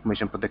personal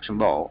information protection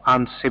law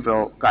and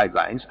several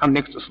guidelines. And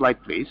next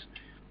slide, please.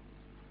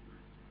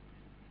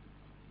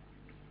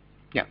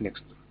 Yeah,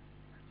 next.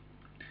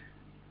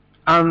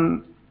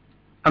 And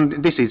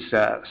this is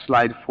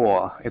slide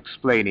 4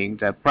 explaining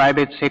the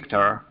private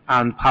sector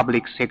and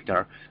public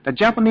sector. The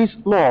Japanese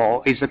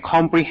law is a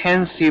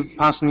comprehensive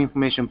personal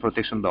information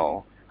protection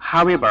law.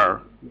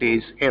 However,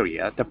 this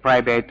area, the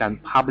private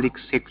and public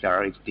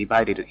sector, is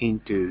divided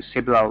into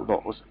several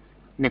laws.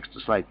 Next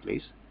slide,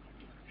 please.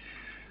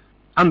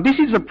 And this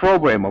is a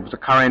problem of the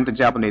current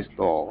Japanese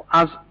law.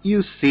 As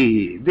you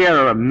see,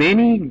 there are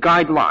many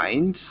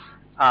guidelines.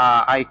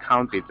 I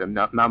counted the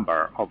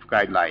number of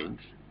guidelines.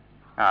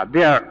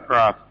 There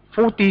are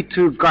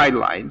 42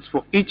 guidelines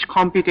for each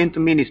competent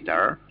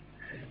minister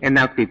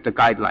enacted the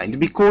guidelines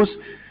because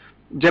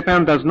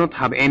Japan does not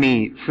have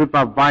any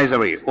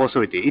supervisory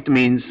authority. It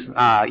means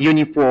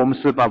uniform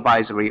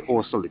supervisory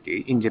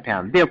authority in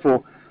Japan.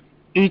 Therefore,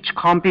 each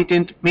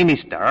competent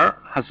minister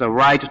has a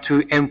right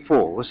to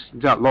enforce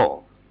the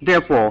law.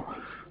 Therefore,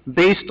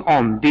 based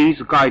on these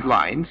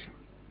guidelines,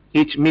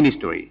 each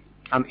ministry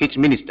and each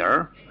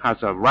minister has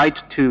a right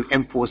to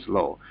enforce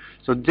law.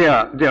 So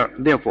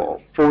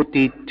therefore,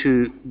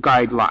 42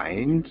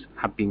 guidelines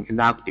have been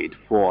enacted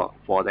for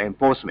the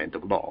enforcement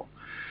of law.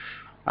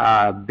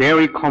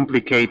 Very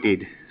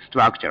complicated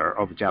structure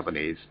of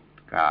Japanese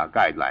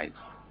guidelines.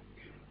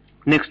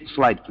 Next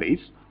slide, please.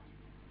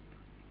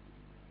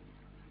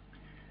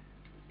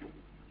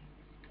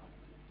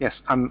 Yes,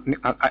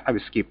 I will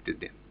skip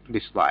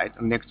this slide.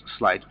 Next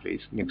slide,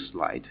 please. Next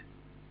slide.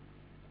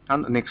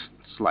 And next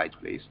slide,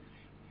 please.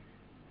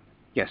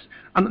 Yes.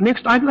 And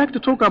next, I'd like to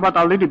talk about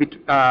a little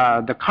bit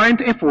the current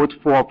effort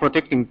for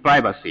protecting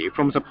privacy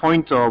from the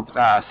point of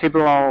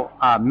several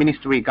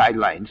ministry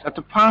guidelines.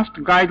 The first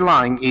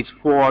guideline is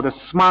for the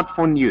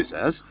smartphone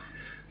users.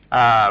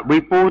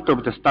 Report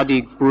of the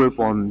study group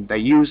on the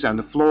use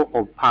and flow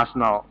of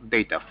personal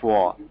data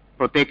for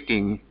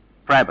protecting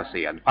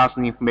privacy and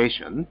personal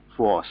information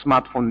for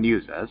smartphone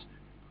users.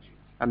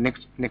 And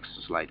next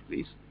slide,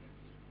 please.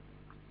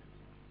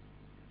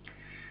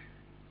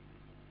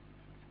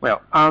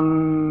 Well,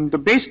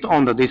 based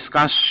on the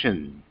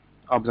discussion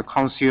of the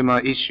consumer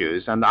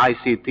issues and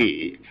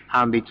ICT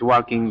and its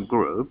working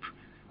group,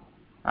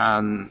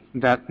 and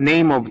the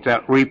name of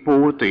the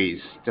report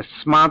is the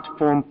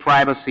Smartphone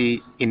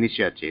Privacy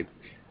Initiative.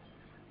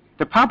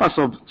 The purpose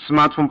of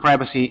smartphone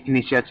privacy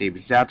initiative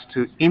is that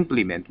to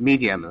implement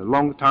medium and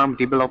long-term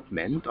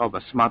development of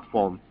a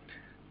smartphone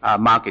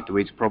market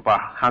with proper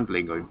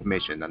handling of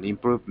information and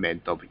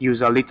improvement of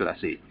user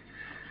literacy.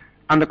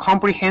 And the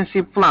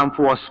comprehensive plan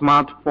for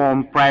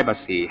smartphone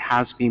privacy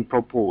has been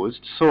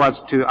proposed so as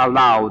to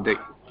allow the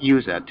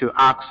user to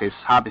access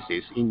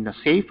services in a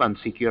safe and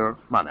secure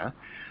manner.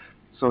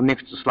 So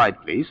next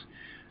slide, please.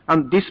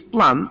 And this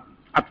plan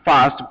at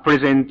first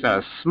presents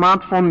a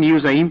smartphone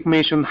user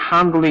information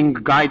handling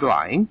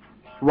guideline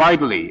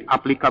widely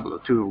applicable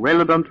to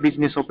relevant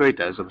business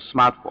operators of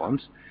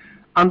smartphones.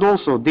 And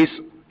also this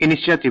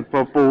initiative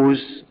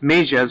proposes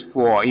measures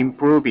for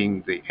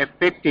improving the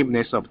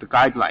effectiveness of the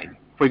guideline.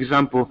 For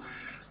example,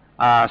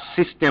 a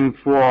system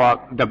for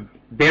the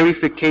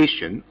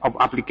verification of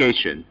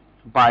application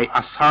by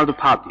a third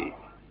party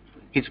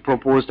is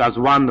proposed as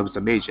one of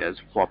the measures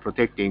for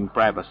protecting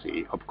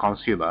privacy of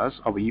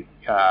consumers of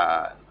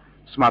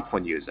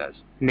smartphone users.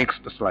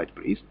 Next slide,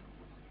 please.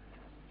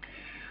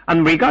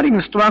 And regarding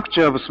the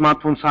structure of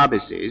smartphone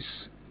services,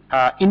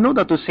 in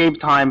order to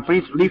save time,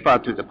 please refer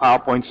to the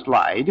PowerPoint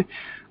slide.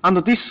 And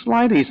this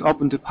slide is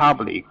open to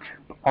public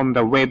on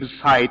the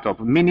website of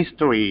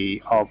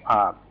Ministry of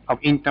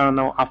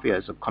Internal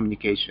Affairs of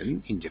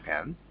Communication in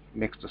Japan.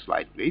 Next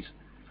slide, please.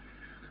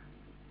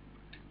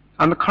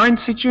 And the current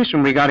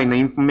situation regarding the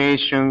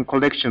information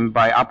collection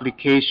by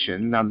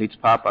application and its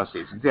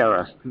purposes, there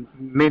are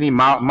many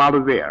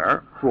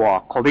malware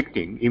for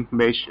collecting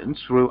information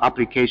through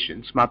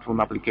application, smartphone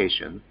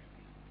application.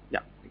 Yeah,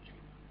 thank you.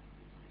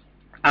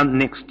 And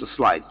next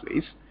slide,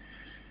 please.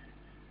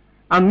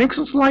 And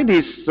next slide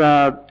is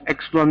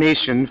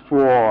explanation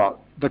for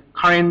the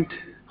current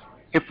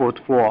effort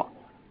for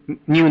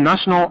new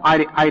national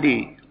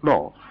ID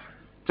law.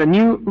 The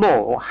new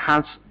law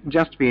has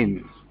just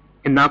been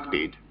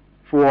enacted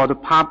for the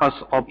purpose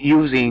of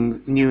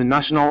using new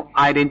national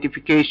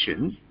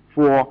identification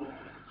for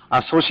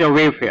social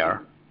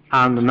welfare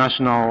and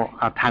national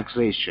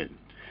taxation.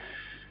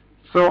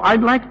 So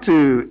I'd like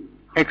to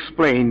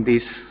explain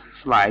this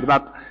slide,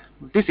 but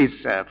this is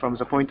from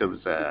the point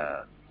of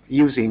the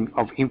using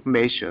of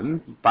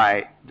information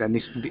by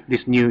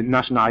this new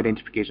national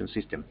identification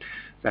system.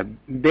 That's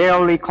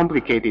very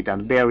complicated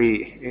and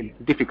very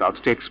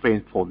difficult to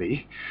explain for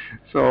me.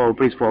 So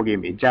please forgive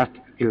me. Just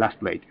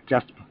illustrate.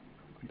 Just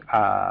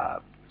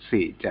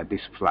see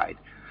this slide.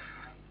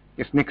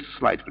 Yes, next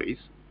slide, please.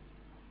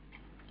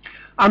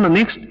 And the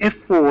next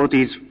effort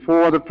is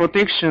for the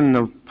protection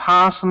of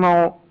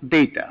personal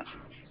data.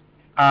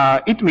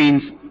 It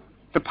means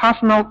the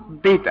personal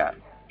data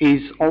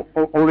is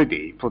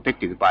already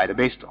protected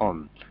based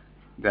on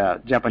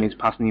the Japanese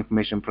Personal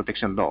Information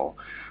Protection Law.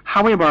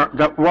 However,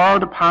 the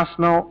word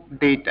personal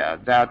data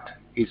that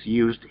is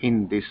used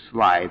in this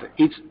slide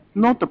is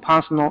not the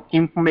personal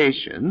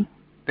information.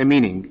 The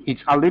meaning is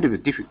a little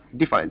bit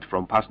different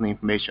from personal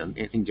information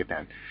in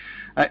Japan.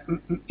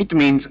 It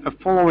means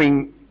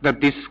following the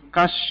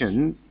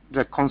discussion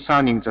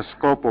concerning the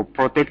scope of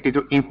protected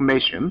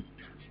information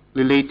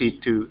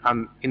related to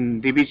an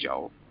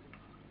individual.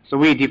 So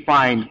we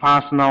define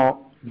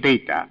personal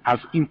data as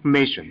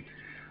information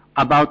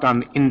about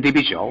an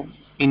individual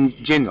in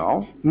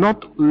general,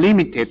 not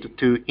limited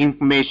to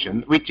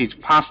information which is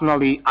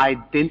personally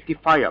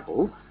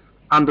identifiable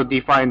and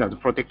defined as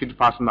protected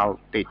personal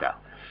data.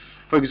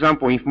 For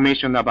example,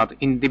 information about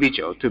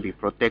individual to be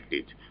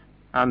protected.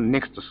 And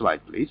next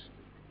slide, please.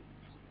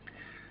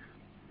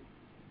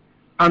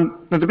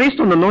 And based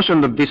on the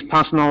notion of this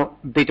personal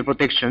data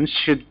protection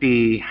should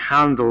be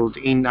handled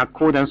in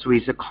accordance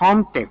with the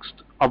context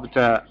of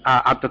the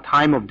at the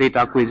time of data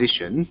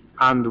acquisition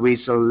and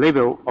with the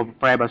level of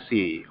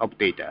privacy of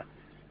data.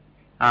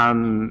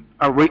 And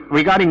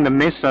regarding the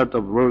method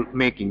of rule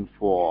making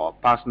for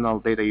personal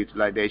data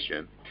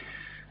utilization,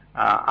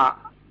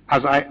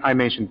 as I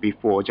mentioned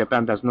before,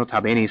 Japan does not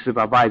have any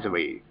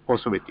supervisory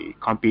authority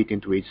competing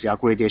with the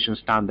accreditation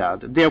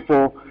standard.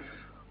 Therefore,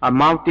 a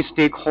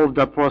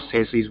multi-stakeholder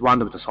process is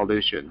one of the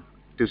solutions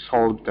to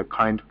solve the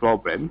current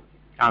problem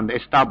and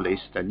establish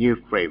the new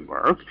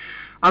framework.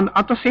 And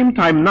at the same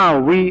time now,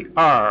 we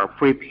are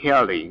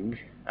preparing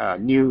a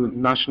new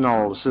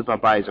national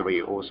supervisory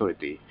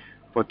authority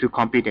to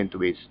compete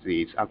with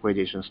this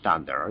accreditation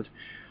standard.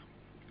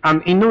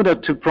 And in order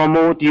to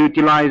promote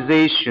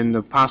utilization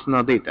of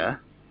personal data,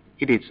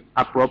 it is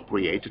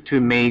appropriate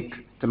to make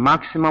the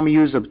maximum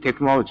use of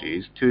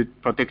technologies to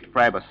protect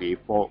privacy,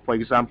 for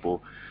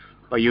example,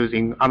 by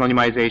using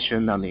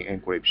anonymization and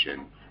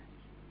encryption.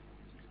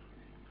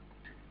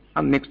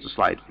 And next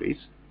slide, please.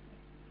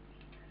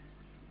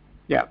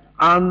 Yeah,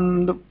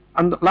 and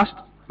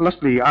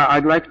lastly,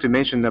 I'd like to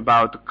mention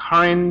about the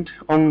current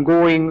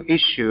ongoing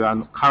issue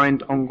and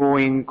current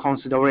ongoing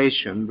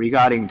consideration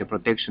regarding the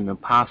protection of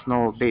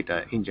personal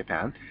data in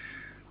Japan.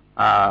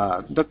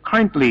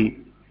 Currently,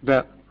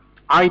 the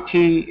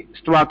IT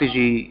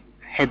Strategy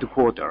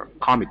Headquarter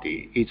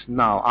Committee is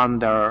now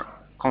under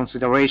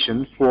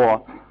consideration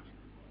for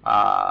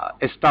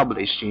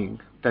establishing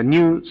the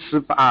new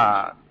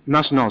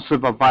National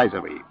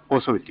Supervisory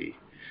Authority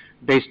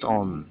based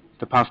on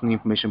the personal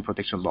information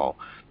protection law.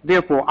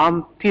 Therefore,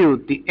 until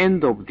the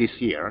end of this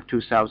year,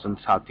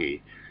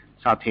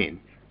 2013,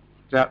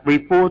 the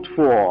report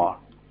for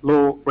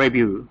law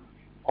review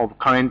of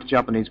current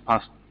Japanese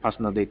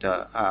personal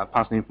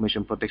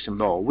information protection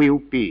law will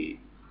be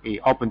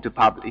open to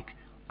public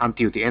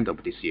until the end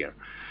of this year.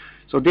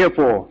 So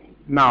therefore,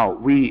 now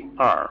we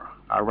are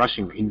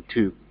rushing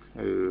into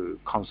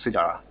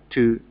consider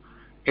to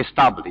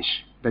establish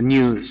the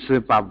new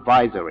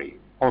supervisory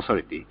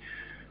authority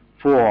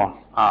for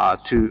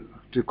to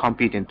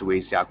competent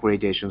with the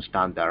accreditation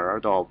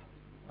standard of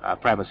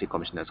Privacy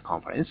Commissioners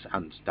Conference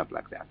and stuff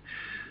like that.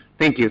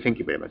 Thank you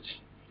very much.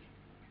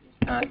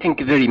 Thank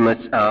you very much,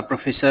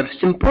 Professor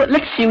Simpo.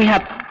 Let's see, we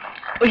have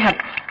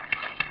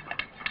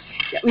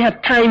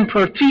time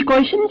for 3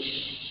 questions.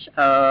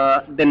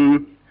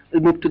 Then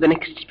we'll move to the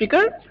next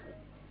speaker.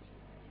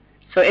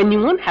 So,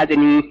 anyone has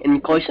any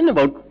question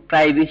about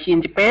privacy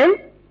in Japan?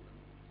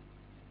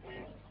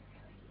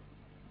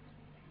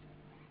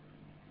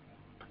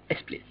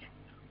 Yes, please.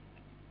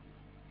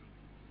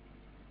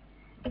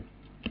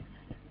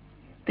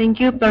 Thank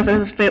you,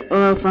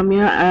 Professor, from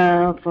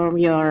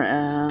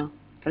your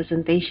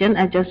presentation.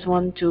 I just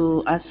want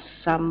to ask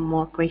some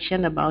more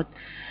question about.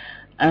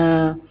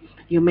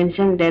 You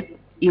mentioned that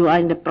you are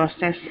in the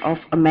process of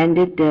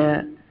amending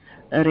the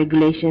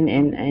regulation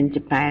in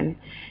Japan,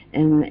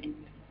 and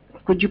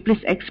could you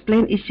please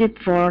explain? Is it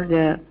for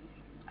the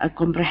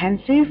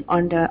comprehensive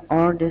or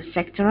the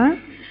sectoral?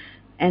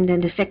 And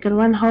then the second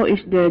one, how is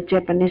the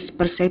Japanese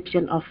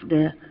perception of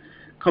the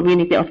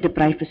community of the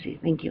privacy?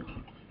 Thank you.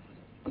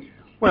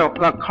 Well,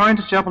 the current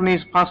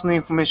Japanese personal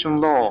information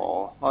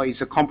law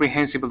is a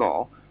comprehensive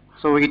law,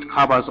 so it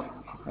covers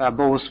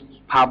both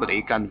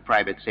public and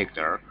private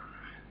sector.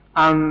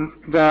 And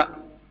the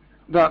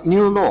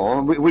new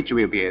law, which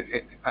will be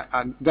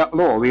the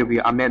law will be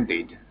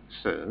amended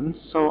soon.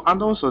 So,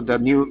 and also the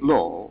new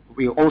law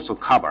will also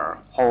cover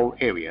whole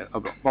area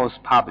of both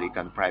public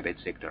and private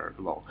sector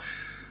law.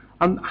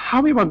 And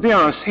however, there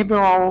are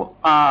several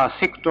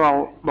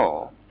sectoral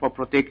law for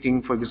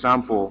protecting, for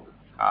example,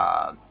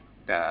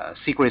 the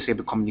secrecy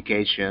of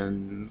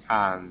communication,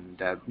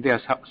 and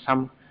there's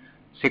some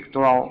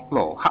sectoral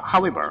law.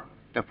 However,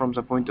 from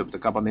the point of the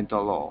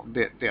governmental law,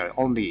 there are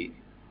only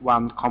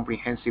one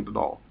comprehensive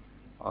law.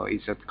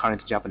 Is the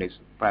current Japanese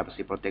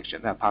privacy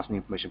protection, personal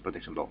information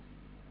protection law.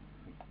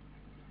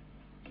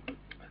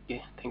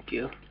 Okay, thank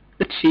you.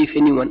 Let's see if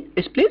anyone.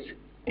 Yes, please.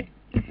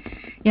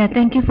 Yeah,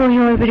 thank you for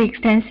your very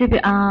extensive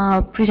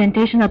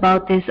presentation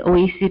about this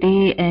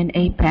OECD and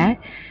APEC,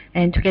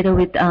 and together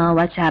with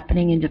what's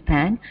happening in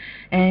Japan.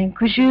 And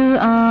could you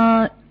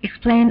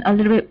explain a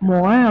little bit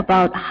more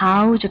about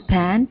how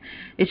Japan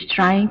is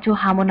trying to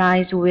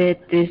harmonize with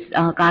these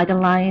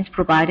guidelines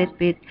provided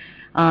with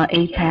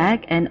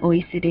APEC and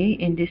OECD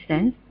in this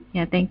sense?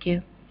 Yeah, thank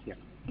you. Yeah.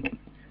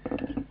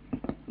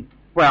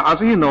 Well,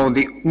 as you know,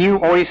 the new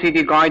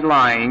OECD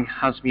guideline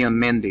has been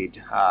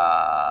amended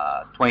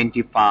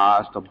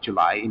 21st of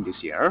July in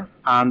this year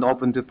and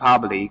opened to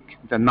public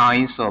the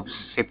 9th of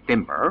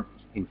September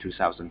in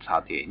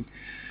 2013.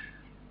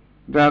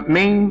 The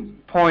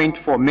main point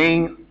for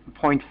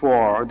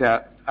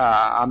the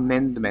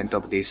amendment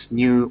of this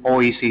new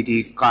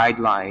OECD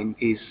guideline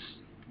is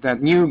the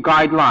new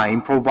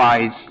guideline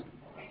provides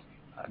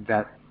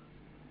the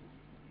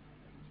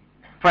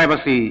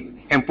Privacy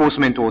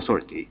Enforcement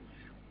Authority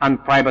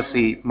and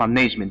Privacy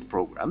Management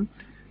Program,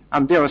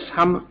 and there are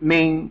some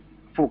main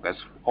focus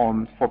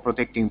for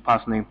protecting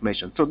personal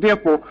information. So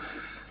therefore,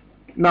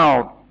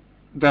 now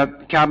the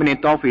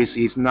Cabinet Office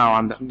is now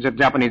under the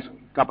Japanese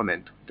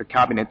government. The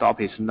Cabinet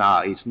Office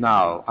is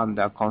now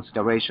under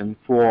consideration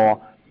for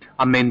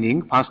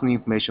amending personal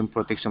information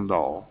protection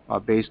law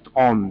based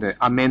on the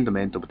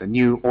amendment of the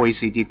new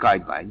OECD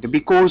guideline.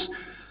 Because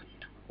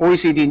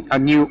a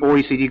new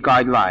OECD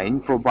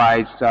guideline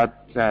provides that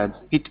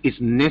it is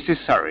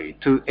necessary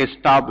to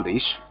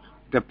establish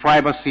the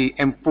Privacy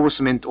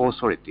Enforcement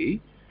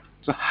Authority.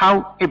 So,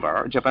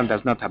 however, Japan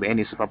does not have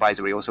any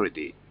supervisory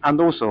authority,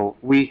 and also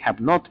we have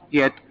not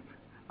yet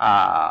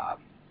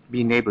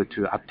been able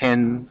to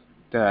attend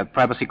the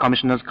Privacy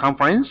Commissioners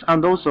Conference,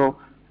 and also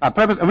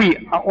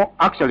we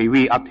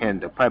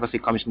attend the Privacy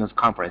Commissioners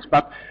Conference,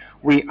 but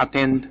we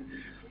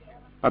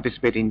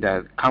participate in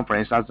the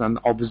conference as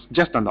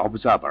just an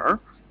observer,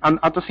 and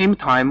at the same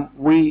time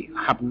we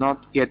have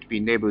not yet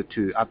been able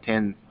to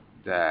attend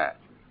the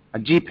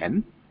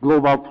GPEN,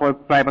 Global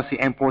Privacy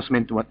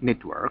Enforcement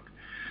Network.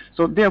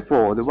 So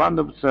therefore, one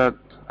of the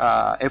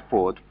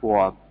effort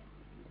for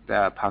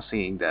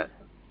passing the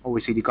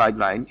OECD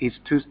guideline is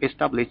to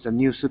establish a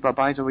new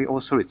supervisory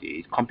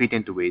authority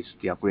competent with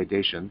the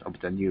accreditation of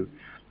the new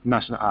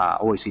national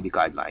OECD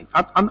guideline.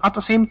 At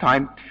the same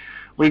time,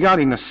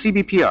 regarding the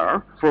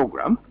CBPR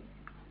program,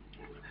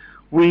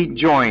 we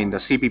joined the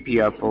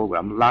CBPR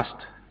program last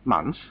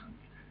month.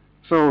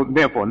 So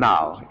therefore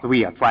now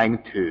we are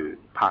trying to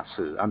pass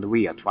and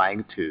we are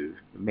trying to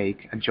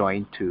make a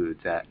join to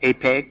the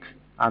APEC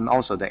and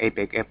also the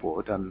APEC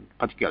effort, and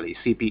particularly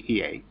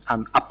CPEA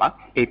and APEC,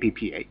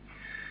 APPA.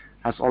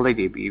 has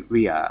already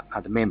we are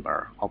the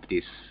member of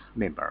this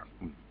member.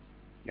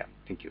 Yeah,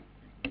 thank you.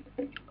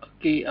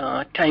 Okay,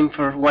 time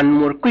for one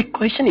more quick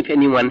question. If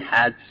anyone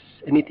has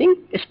anything,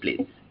 yes,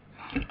 please.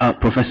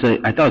 Professor,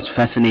 I thought it's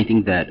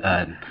fascinating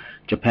that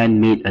Japan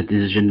made a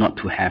decision not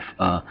to have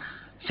a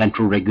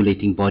central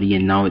regulating body,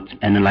 and now it's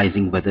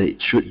analyzing whether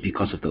it should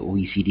because of the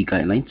OECD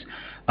guidelines.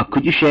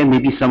 Could you share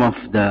maybe some of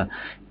the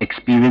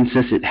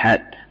experiences it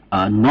had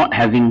not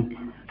having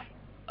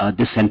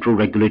this central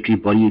regulatory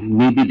body?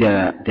 Maybe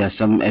there are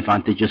some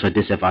advantages or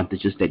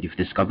disadvantages that you've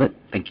discovered.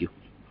 Thank you.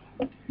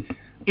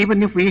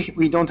 Even if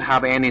we don't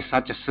have any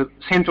such a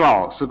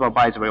central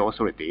supervisory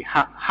authority,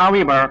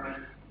 however,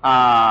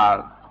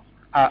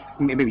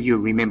 maybe you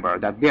remember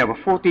that there were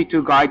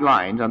 42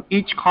 guidelines, and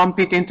each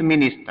competent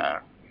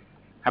minister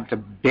have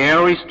the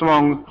very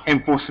strong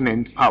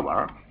enforcement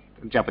power.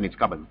 The Japanese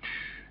government,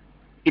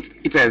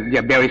 it's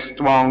a very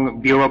strong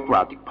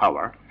bureaucratic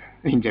power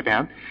in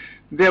Japan.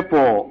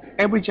 Therefore,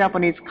 every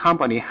Japanese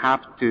company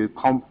have to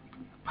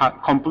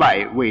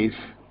comply with,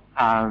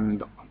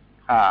 and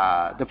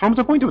from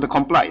the point of the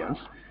compliance,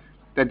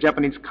 the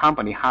Japanese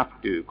company have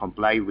to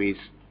comply with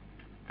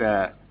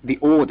the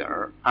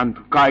order and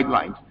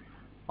guidelines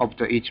of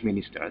each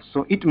minister.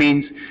 So it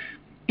means,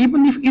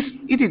 even if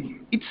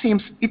it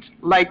seems it's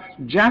like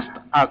just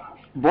a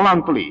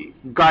voluntary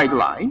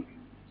guideline.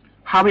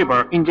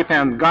 However, in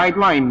Japan,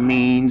 guideline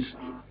means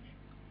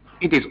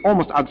it is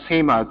almost the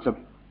same as the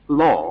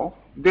law.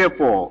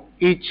 Therefore,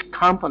 each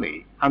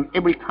company and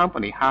every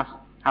company have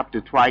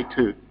to try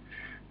to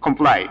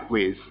comply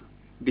with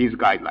these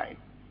guidelines.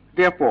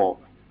 Therefore,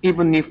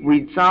 even if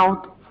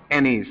without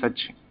any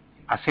such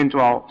a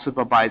central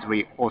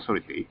supervisory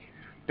authority,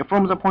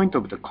 from the point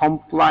of the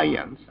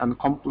compliance and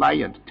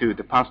compliance to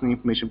the personal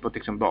information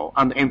protection law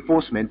and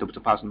enforcement of the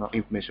personal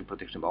information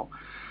protection law,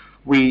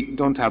 we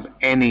don't have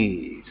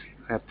any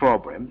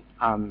problem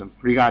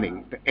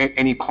regarding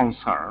any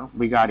concern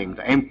regarding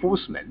the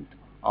enforcement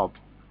of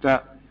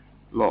the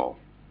law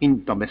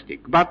in domestic.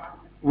 But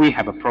we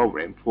have a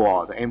problem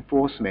for the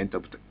enforcement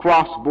of the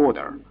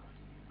cross-border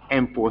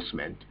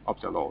enforcement of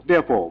the law.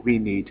 Therefore, we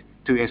need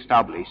to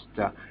establish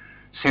the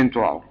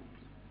central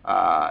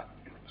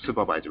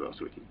supervisory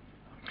authority.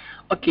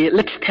 Okay,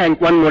 let's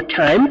thank one more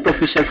time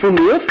Professor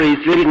Fumio for his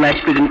very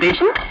nice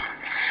presentation.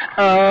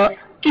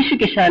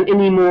 Kishike-san,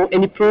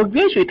 any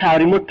progress with our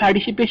remote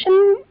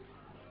participation?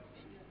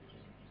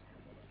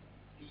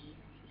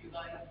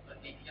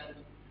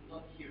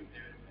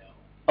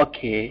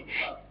 Okay.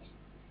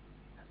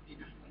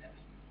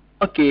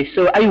 Okay,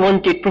 so I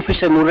wanted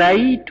Professor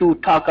Murai to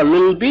talk a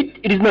little bit.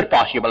 It is not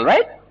possible,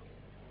 right?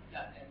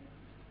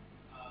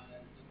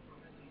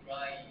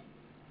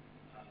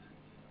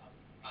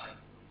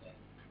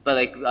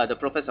 But the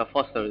Professor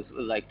Foster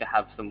would like to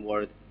have some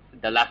words,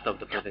 the last of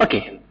the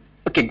presentation. Okay.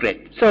 Okay,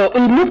 great. So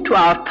we'll move to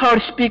our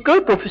third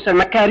speaker, Professor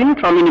Makarim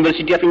from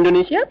University of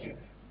Indonesia.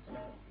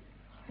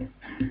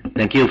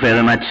 Thank you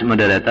very much,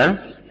 moderator.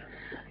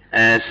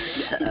 As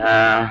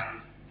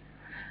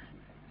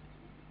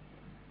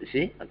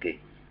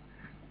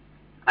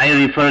I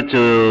refer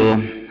to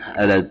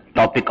the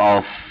topic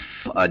of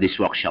this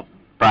workshop,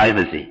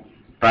 privacy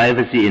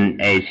in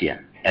Asia,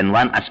 and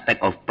one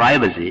aspect of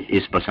privacy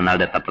is personal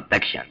data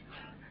protection.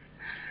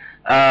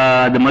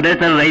 The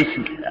moderator raised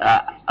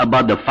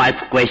about the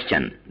 5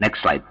 questions.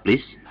 Next slide,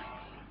 please.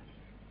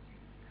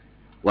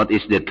 What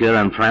is the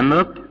current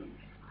framework?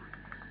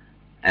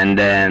 And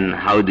then,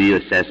 how do you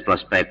assess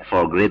prospect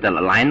for greater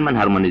alignment,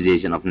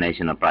 harmonization of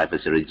national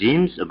privacy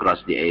regimes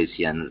across the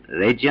Asian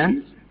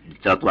region? The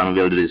third one,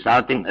 will the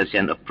resulting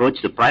Asian approach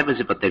to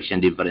privacy protection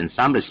differ in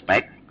some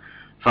respect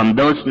from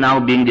those now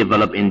being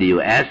developed in the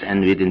US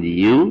and within the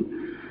EU?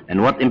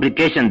 And what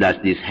implication does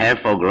this have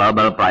for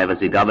global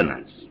privacy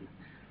governance?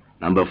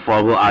 Number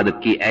 4, who are the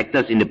key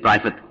actors in the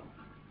privacy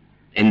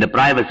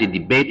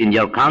debate in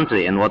your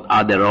country, and what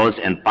are their roles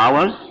and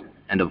powers?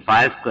 And the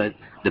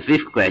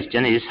 5th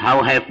question is,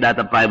 how have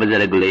data privacy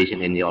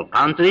regulation in your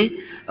country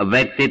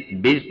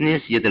affected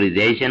business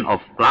utilization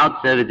of cloud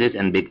services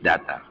and big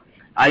data?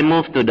 I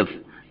move to the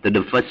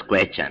first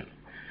question.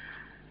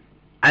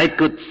 I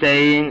could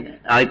say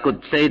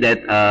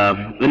that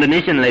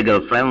Indonesian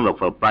legal framework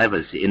for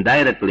privacy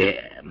indirectly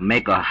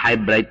make a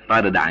hybrid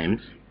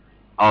paradigms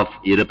of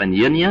European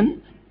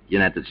Union,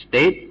 United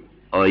States,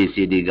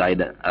 OECD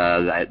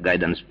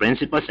guidance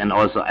principles, and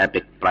also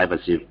APEC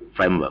privacy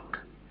framework.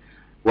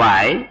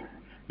 Why?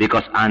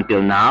 Because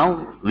until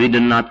now, we do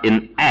not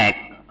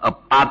enact a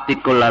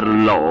particular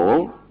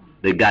law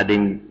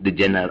regarding the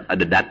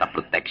data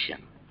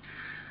protection.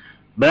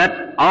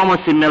 But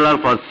almost similar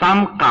for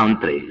some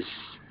countries,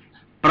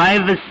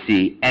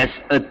 privacy as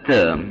a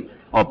term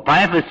or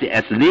privacy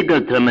as legal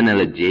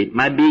terminology,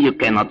 maybe you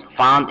cannot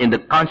find in the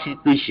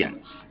constitutions.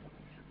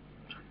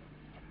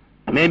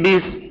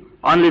 Maybe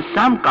only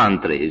some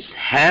countries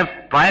have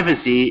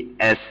privacy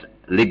as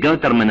legal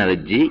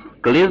terminology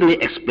clearly,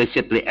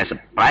 explicitly as a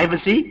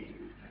privacy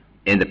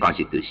in the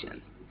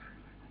Constitution.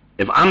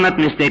 If I'm not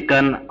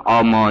mistaken,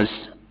 almost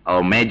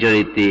a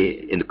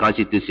majority in the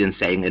Constitution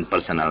saying in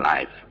personal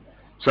life.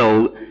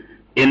 So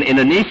in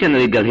Indonesian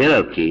legal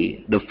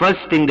hierarchy, the first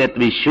thing that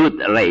we should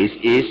raise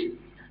is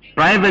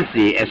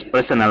privacy as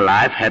personal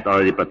life had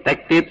already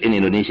protected in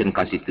Indonesian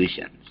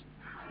constitutions.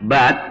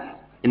 But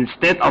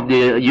instead of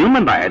the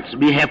human rights,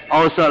 we have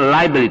also a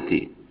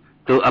liability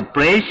to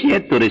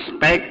appreciate, to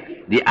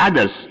respect the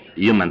others'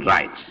 human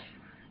rights.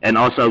 And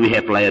also we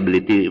have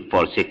liability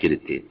for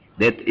security.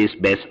 That is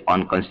based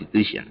on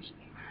constitutions.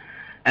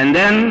 And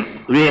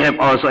then we have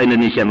also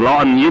Indonesian law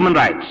on human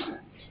rights.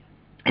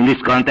 In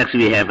this context,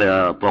 we have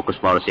a focus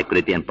for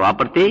security and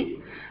property.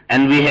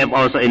 And we have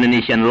also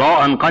Indonesian law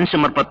on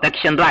consumer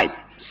protection rights,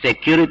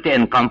 security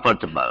and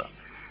comfortable.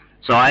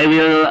 So I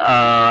will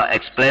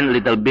explain a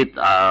little bit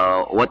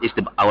what is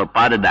our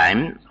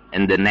paradigm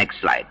in the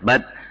next slide.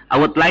 But I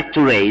would like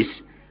to raise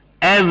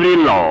every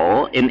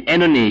law in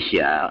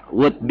Indonesia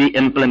would be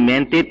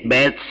implemented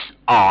based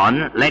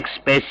on lex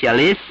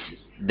specialis,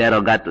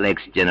 derogat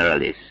lex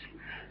generalis.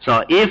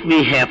 So if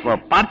we have a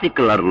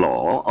particular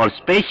law or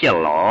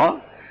special law,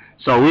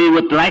 so we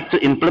would like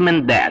to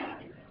implement that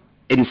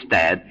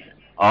instead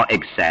or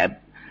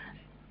except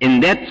in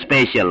that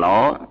special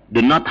law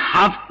do not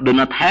have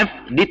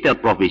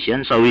detailed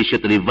provision, so we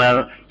should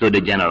revert to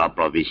the general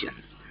provision.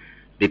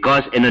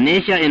 Because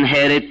Indonesia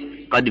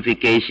inherits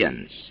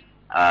codifications,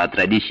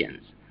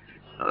 traditions,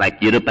 like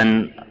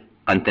European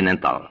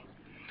continental.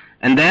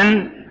 And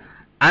then,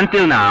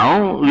 until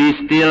now, we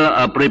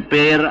still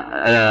prepare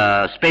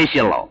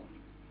special law.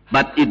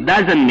 But it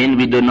doesn't mean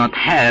we do not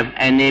have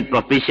any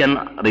provision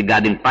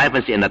regarding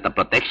privacy and data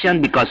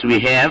protection, because we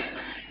have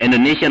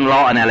Indonesian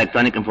law on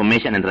electronic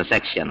information and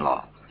transaction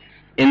law.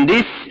 In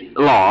this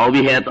law,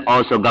 we had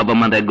also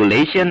government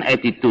regulation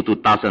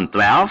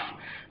 82/2012.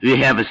 We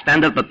have a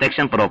standard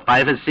protection for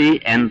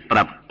privacy and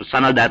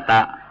personal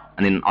data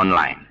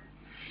online.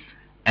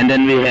 And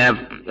then we have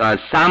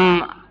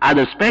some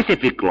other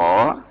specific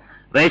law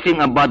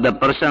raising about the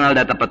personal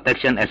data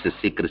protection as a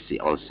secrecy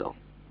also.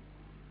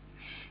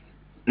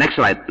 Next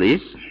slide,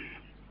 please.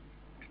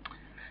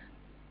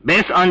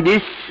 Based on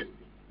this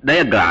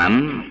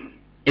diagram,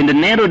 in the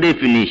narrow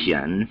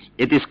definitions,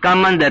 it is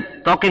common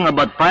that talking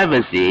about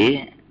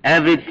privacy,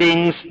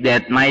 everything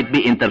that might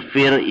be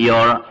interfere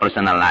your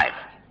personal life,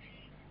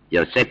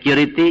 your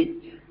security,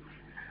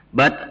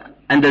 but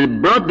under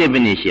broad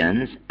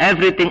definitions,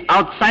 everything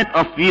outside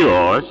of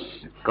yours,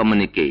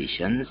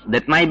 communications,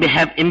 that might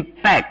have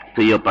impact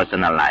to your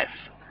personal life.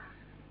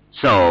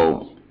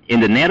 So,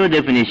 in the narrow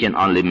definition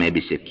only may be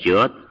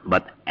secured,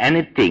 but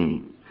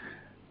anything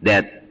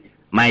that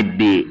might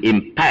be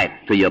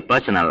impact to your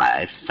personal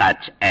life,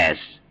 such as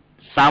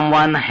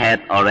someone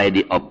had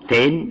already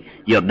obtained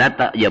your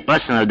data, your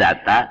personal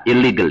data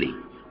illegally,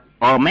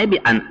 or maybe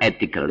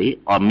unethically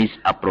or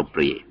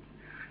misappropriate.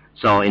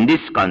 So in this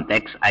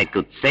context, I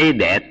could say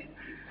that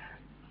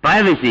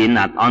privacy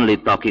not only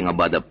talking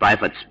about the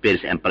private space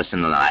and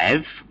personal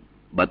life,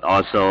 but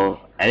also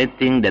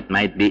anything that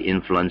might be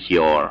influence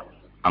your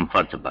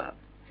comfortable.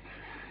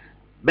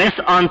 Based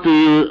on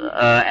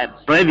to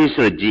previous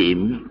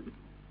regime,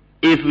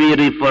 if we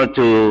refer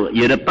to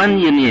European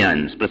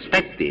Union's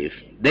perspective,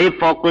 they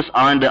focus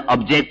on the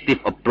objective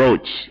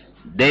approach.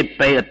 They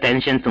pay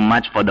attention too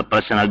much for the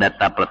personal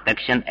data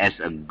protection as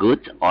a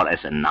good or as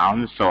a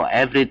noun, so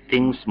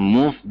everything's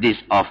move this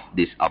off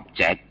this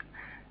object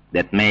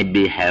that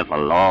maybe have a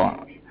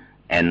law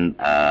and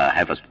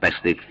have a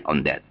perspective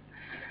on that.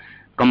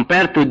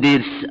 Compared to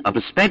this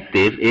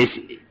perspective is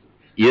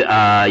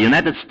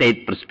United States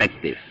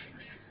perspective.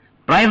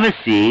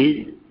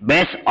 Privacy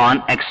based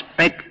on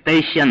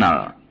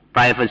expectational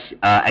privacy,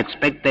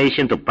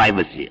 expectation to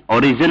privacy, or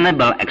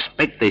reasonable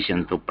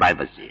expectation to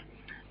privacy.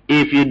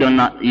 If you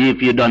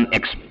don't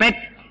expect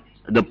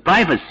the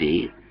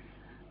privacy,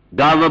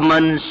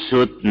 government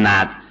should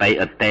not pay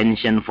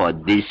attention for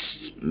these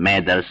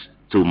matters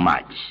too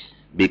much,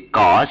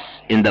 because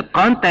in the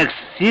context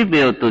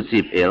civil to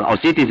civil or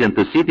citizen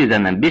to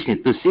citizen and business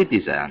to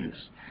citizens,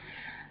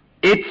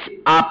 it's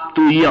up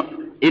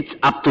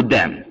to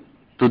them,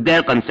 to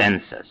their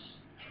consensus.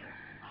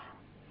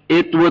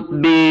 It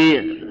would be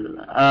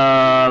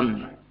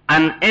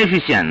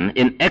inefficient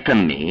in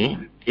economy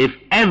if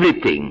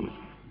everything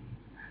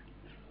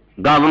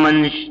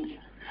governments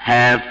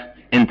have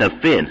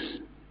interference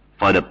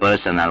for the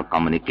personal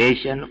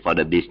communication, for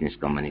the business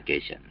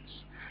communications.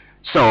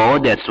 So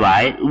that's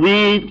why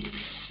we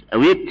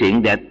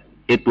think that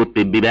it would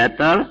be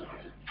better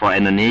for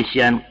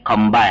Indonesian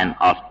combine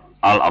of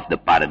all of the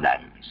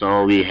paradigm.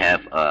 So we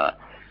have a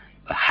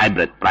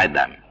hybrid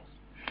paradigm.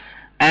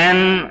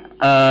 And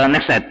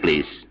next slide,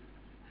 please.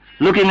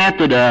 Looking at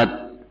to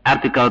the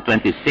Article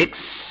 26,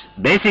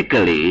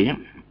 basically,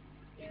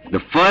 the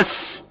first,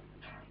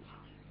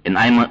 in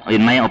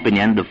my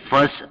opinion, the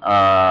first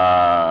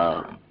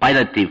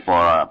priority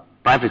for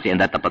privacy and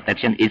data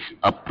protection is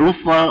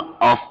approval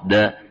of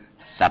the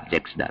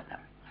subject's data.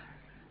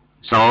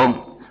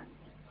 So,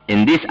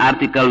 in this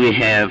article, we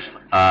have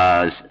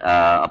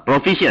a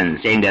provision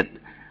saying that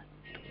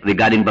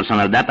regarding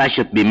personal data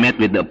should be met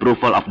with the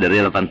approval of the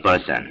relevant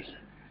persons.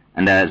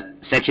 And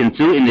Section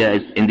 2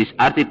 in this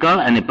article,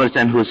 any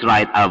person whose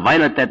rights are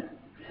violated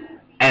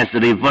as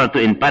referred to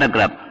in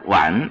paragraph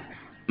 1,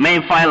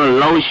 may file a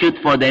lawsuit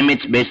for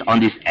damage based on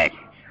this act.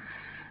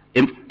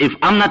 If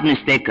I'm not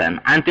mistaken,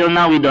 until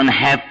now we don't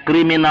have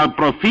criminal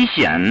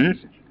provisions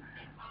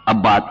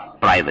about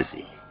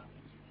privacy.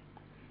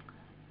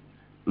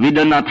 We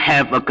do not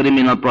have a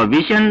criminal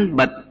provision,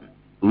 but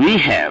we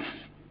have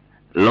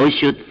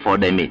lawsuit for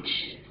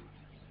damage.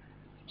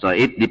 So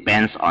it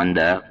depends on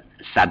the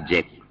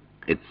subject,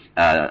 it's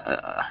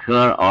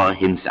her or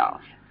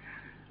himself.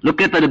 Look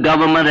at the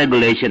Government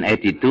Regulation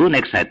 82.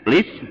 Next slide,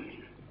 please.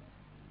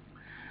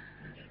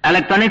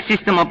 Electronic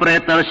system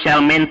operators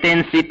shall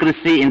maintain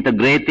secrecy,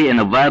 integrity, and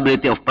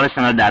availability of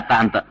personal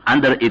data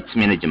under its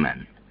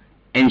management.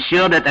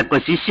 Ensure that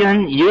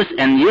acquisition, use,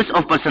 and use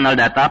of personal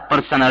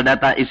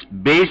data is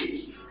based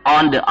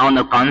on the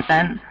owner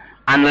consent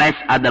unless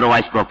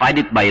otherwise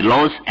provided by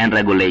laws and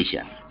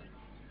regulation.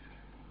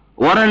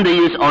 Warrant the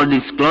use or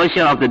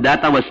disclosure of the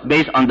data was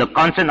based on the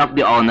consent of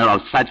the owner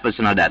of such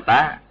personal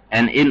data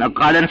and in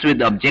accordance with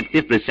the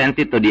objective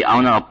presented to the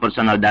owner of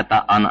personal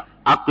data on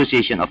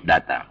acquisition of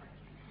data.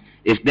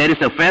 If there is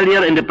a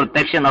failure in the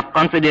protection of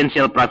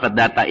confidential private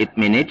data it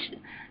managed,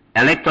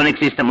 electronic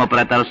system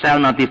operator shall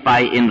notify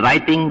in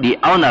writing the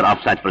owner of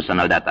such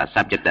personal data,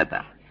 subject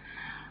data.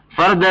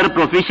 Further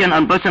provision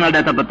on personal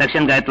data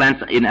protection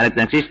guidelines in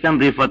electronic system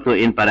referred to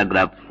in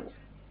paragraph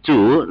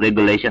 2,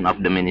 regulation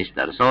of the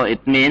minister. So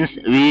it means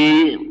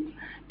we,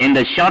 in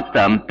the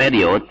short-term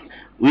period,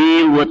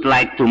 we would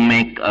like to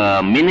make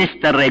a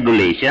minister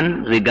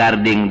regulation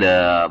regarding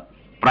the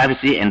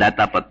privacy and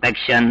data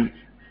protection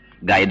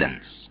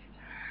guidance.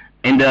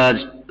 In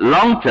the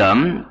long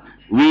term,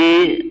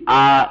 we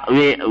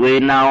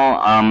now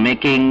are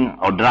making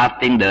or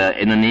drafting the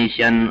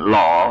Indonesian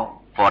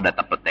law for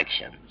data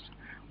protections.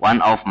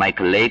 One of my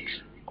colleagues,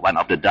 one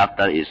of the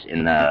drafter is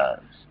in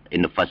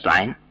the first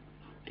line,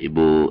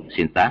 Ibu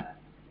Sinta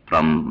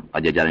from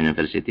Pajajaran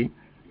University.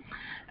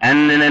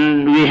 And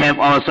then we have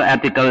also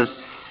articles,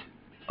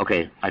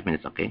 okay, 5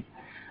 minutes, okay.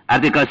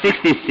 Article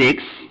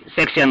 66,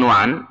 section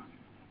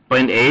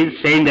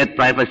 1.8, saying that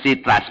privacy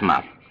trust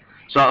mark.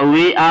 So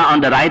we are on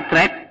the right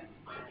track,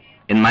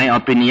 in my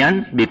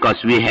opinion, because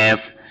we have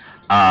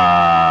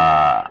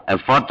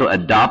effort to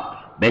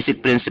adopt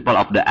basic principle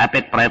of the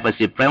APEC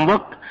privacy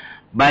framework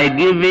by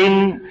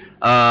giving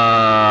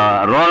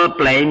role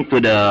playing to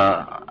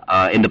the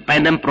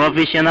independent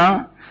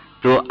professional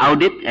to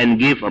audit and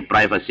give a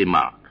privacy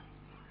mark.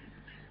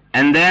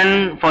 And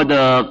then for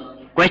the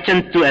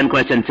question 2 and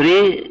question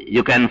 3,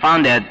 you can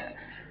find that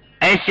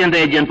Asian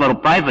region for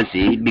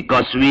privacy,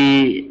 because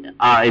we,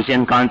 our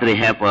Asian country,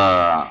 have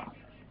a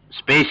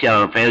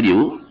special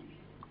value,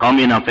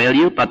 communal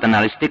value,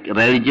 paternalistic,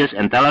 religious,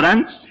 and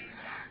tolerance.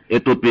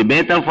 It would be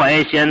better for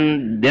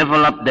Asian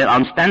develop their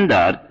own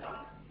standard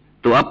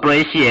to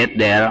appreciate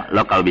their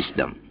local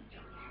wisdom.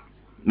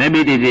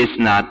 Maybe this is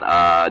not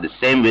the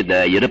same with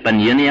the European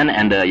Union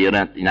and the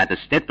United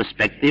States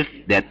perspective,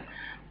 that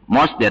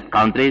most that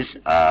countries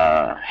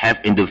have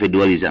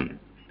individualism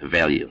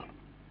value.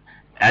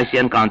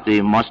 Asian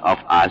country, most of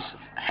us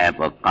have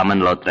a common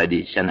law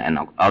tradition and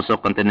also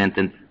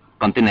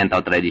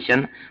continental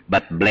tradition,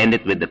 but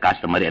blended with the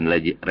customary and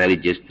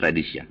religious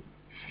tradition.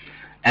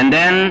 And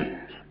then,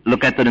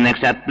 look at to the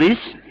next slide, please.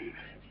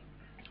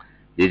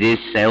 This is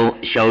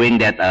showing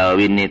that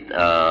we need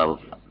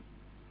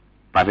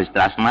privacy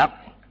trust mark.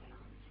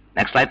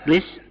 Next slide,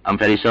 please. I'm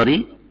very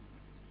sorry.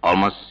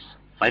 Almost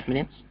 5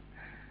 minutes.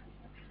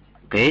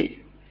 Okay.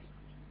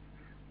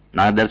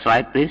 Another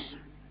slide, please.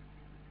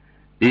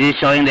 This is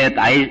showing that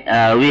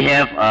we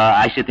have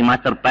ICT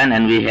master plan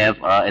and we have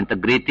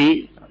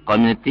integrity,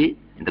 community,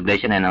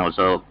 integration and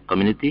also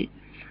community.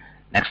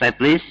 Next slide,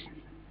 please.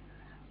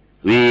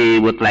 We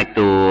would like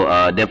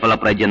to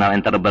develop regional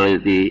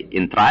interoperability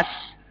in trust.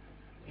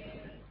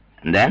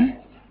 And then,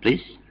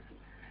 please.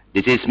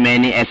 This is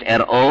many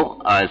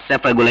SRO,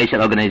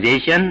 self-regulation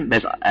organization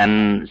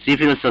and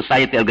civil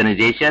society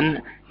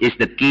organization is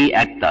the key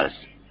actors,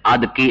 are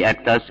the key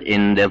actors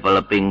in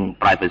developing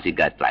privacy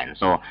guidelines.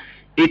 So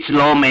each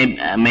law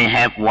may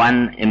have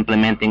one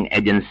implementing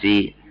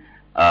agency,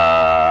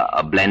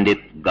 a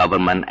blended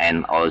government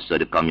and also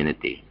the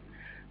community.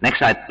 Next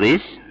slide,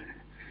 please.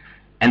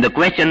 And the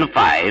question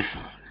 5,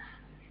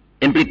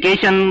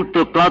 implication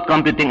to cloud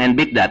computing and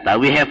big data.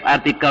 We have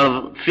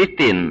Article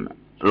 15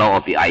 Law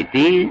of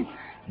EIT.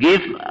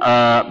 Give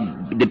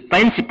the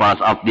principles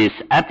of this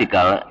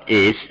article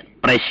is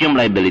presumed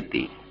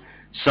liability.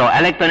 So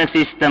electronic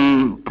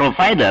system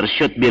providers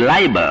should be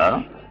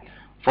liable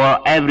for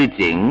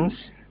everything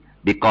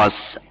because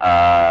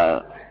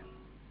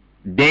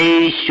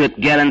they should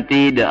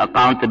guarantee the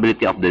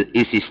accountability of the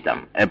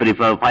e-system. Every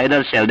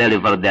provider shall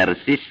deliver their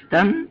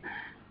system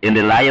in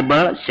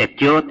reliable,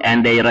 secure,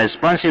 and they are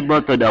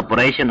responsible to the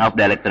operation of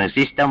the electronic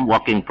system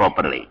working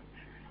properly,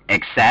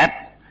 except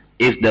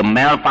if the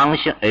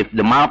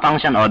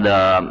malfunction or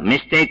the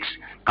mistakes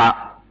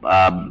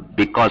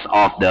because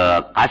of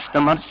the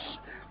customers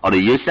or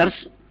the users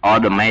or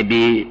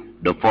maybe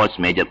the force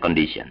major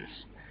conditions.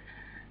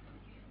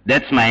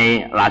 That's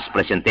my last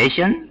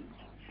presentation.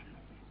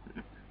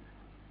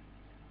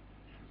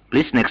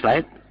 Please, next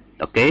slide.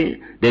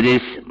 Okay, there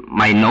is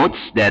my notes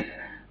that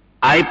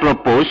I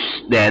propose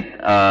that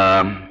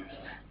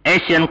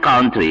Asian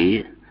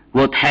country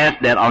would have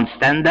their own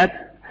standard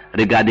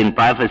regarding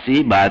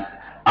privacy, but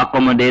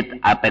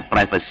accommodate APEC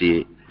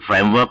privacy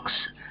frameworks,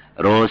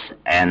 rules,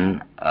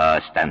 and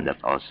standards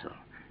also.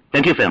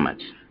 Thank you very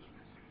much.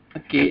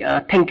 Okay,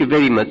 thank you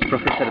very much,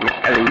 Professor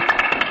McCarron.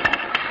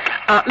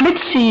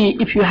 Let's see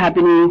if you have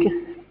any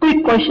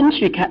quick questions.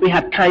 We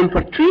have time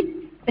for 3.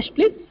 Yes,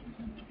 please.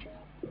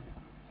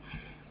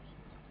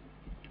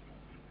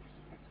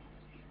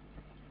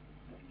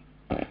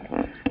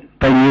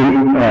 Thank you.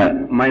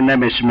 My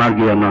name is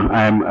Margiano.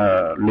 I am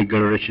a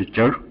legal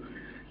researcher.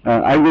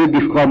 I will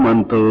give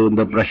comment to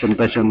the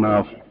presentation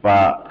of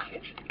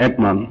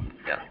Edmund.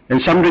 In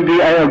some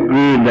degree, I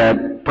agree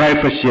that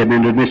privacy in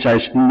Indonesia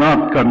is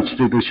not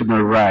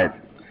constitutional right,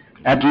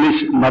 at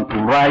least not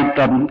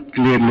written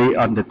clearly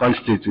on the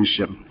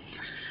Constitution.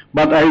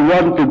 But I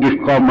want to give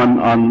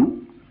comment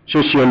on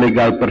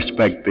socio-legal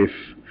perspective.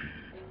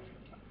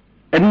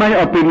 In my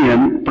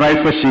opinion,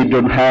 privacy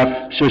don't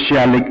have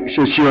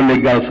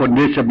socio-legal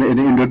foundation in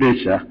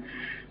Indonesia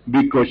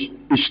because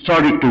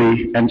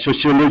historically and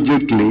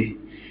sociologically,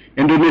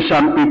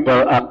 Indonesian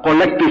people are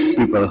collective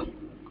people,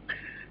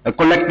 a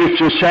collective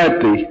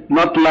society,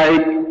 not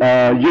like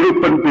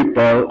European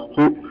people,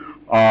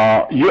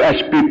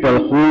 US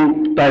people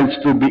who tends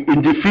to be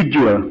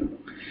individual.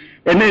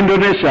 In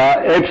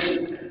Indonesia, it's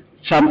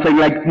something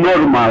like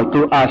normal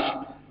to ask,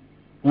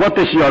 what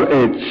is your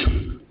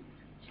age?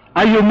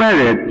 Are you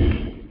married?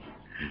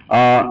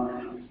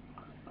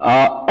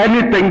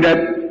 Anything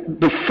that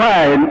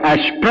defined as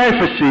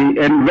privacy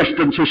in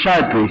Western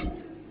society.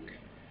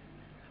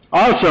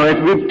 Also, if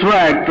we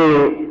try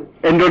to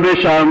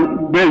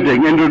Indonesian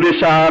building,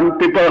 Indonesian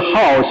people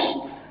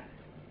house,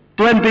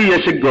 20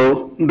 years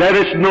ago, there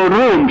is no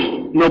rooms,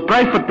 no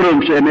private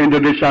rooms in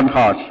Indonesian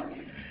house.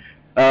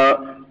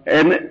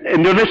 And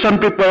Indonesian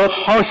people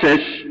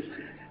houses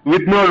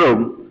with no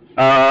room.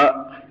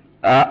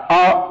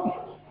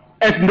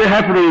 If they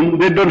have room,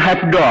 they don't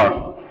have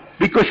door.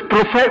 Because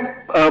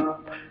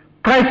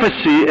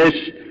privacy is,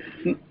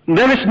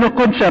 there is no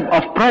concept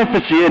of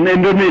privacy in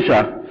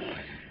Indonesia.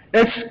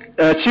 It's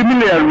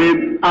similar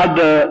with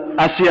other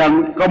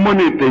ASEAN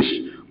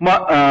communities.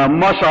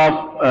 Most of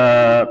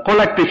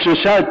collective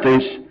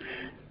societies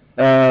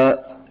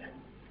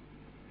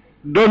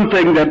don't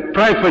think that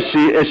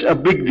privacy is a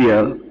big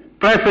deal.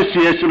 Privacy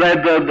is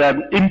rather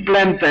than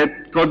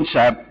implanted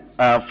concept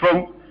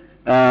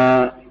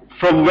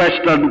from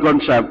Western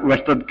concept,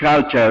 Western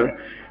culture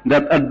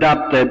that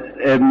adapted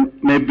in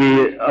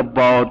maybe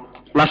about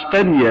last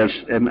 10 years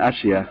in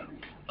Asia.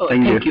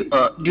 Thank you.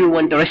 Do you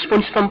want a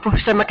response from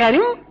Professor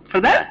Makarim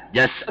for that?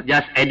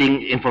 Just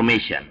adding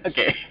information.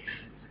 Okay.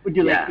 Would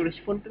you like to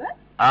respond to that?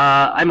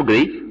 I'm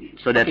agree.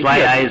 So that's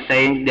why I'm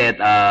saying that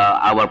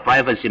our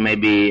privacy may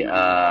be, to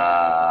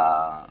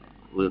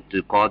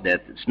call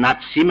that, it's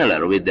not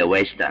similar with the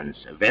Western's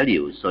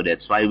values. So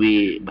that's why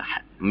we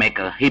make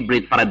a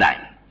hybrid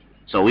paradigm.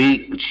 So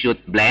we should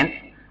blend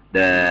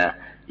the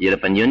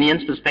European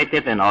Union's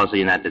perspective and also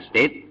United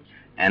States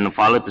and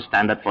follow the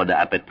standard for the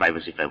APEC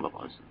privacy framework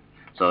also.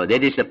 So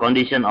that is the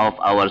condition of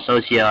our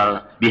social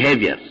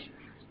behaviors.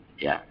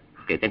 Yeah.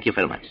 Okay, thank you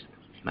very much.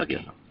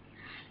 Okay.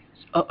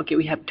 Okay,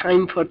 we have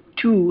time for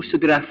 2, so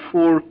there are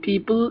 4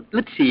 people.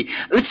 Let's see.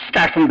 Let's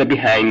start from the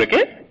behind,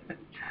 okay?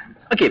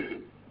 Okay.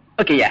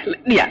 Okay, yeah.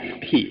 Yeah,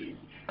 he.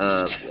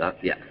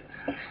 Yeah.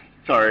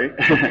 Sorry.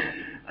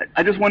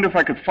 I just wonder if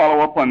I could follow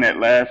up on that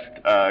last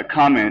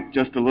comment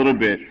just a little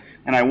bit,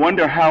 and I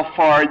wonder how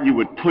far you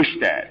would push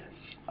that.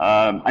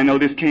 I know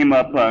this came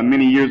up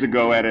many years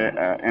ago at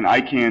an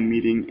ICANN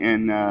meeting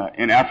in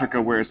Africa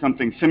where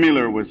something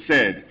similar was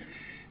said,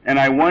 and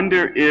I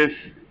wonder if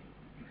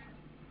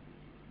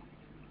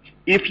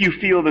you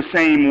feel the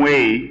same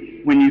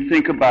way when you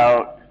think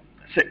about,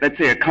 let's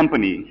say, a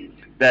company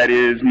that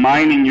is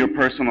mining your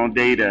personal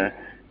data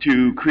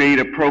to create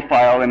a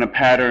profile and a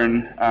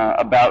pattern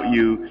about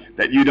you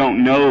that you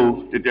don't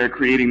know that they're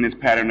creating this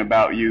pattern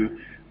about you,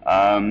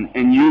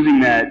 and using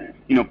that,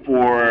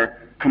 for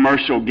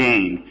commercial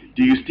gain.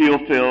 Do you still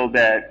feel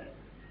that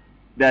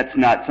that's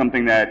not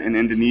something that an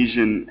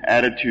Indonesian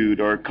attitude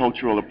or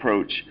cultural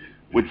approach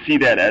would see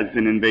that as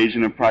an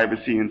invasion of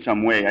privacy in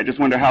some way? I just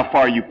wonder how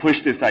far you push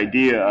this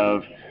idea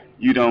of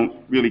you don't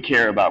really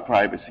care about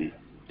privacy.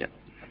 Yeah.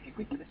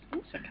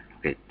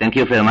 Okay, thank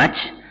you very much.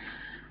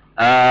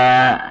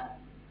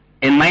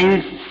 In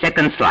my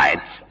second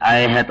slide,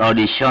 I had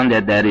already shown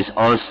that there is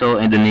also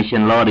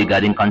Indonesian law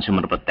regarding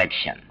consumer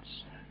protections.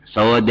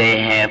 So they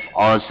have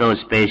also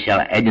special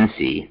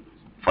agency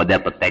for their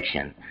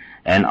protection.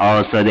 And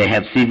also they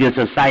have civil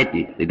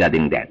society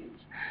regarding that.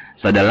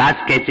 So the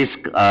last cases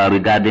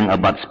regarding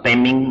about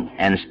spamming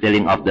and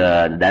stealing of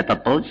the data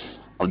posts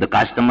of the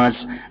customers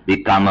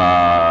become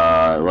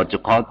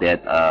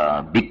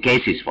big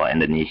cases for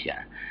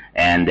Indonesia.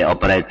 And the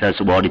operators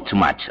worry too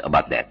much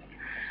about that.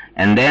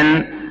 And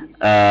then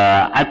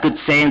I could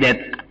say that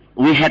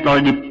we had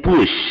already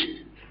pushed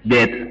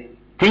that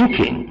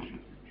thinking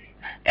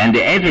And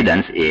the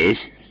evidence is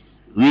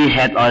we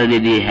had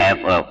already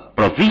have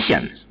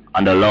provisions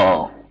on the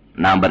law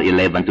number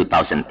 11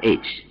 2008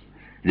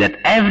 that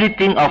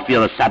everything of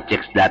your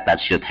subject's data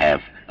should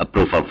have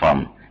approval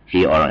from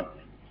he or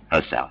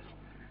herself.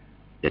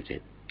 That's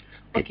it.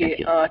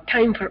 Okay,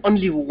 time for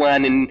only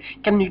one, and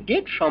can we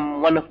get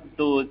from one of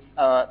those,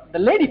 the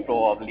lady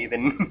probably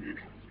then?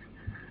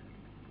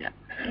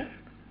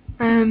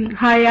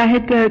 Hi, I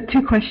had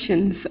two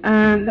questions.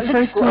 The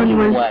first one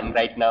was one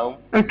right now.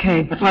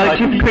 Okay, well,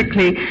 just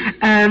quickly.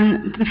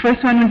 The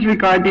first one was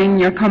regarding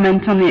your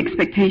comments on the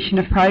expectation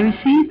of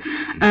privacy,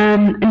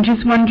 and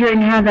just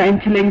wondering how that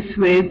interlinks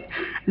with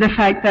the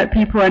fact that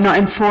people are not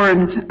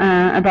informed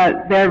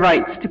about their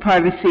rights to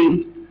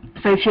privacy.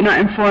 So if you're not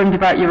informed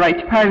about your right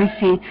to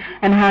privacy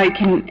and how it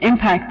can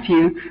impact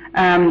you,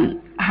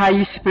 how are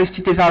you supposed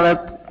to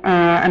develop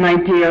an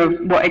idea of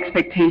what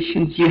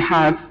expectations you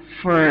have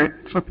for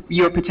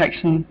your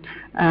protection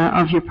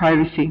of your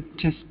privacy?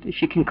 Just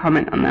if you can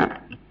comment on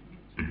that.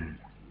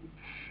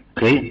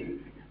 Okay.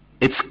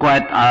 It's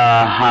quite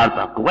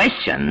hard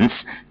questions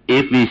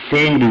if we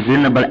say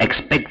reasonable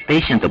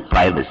expectation to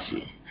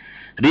privacy.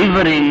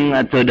 Referring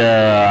to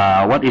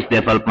the what is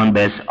development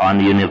based on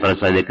the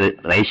Universal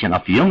Declaration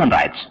of Human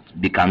Rights,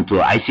 become to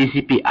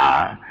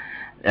ICCPR,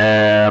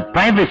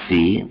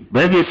 privacy,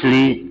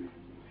 previously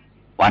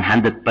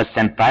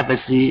 100%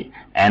 privacy,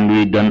 and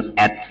we don't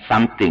add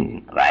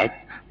something, right?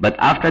 But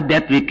after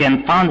that, we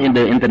can find in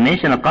the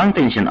International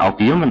Convention of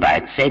Human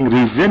Rights saying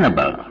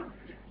reasonable,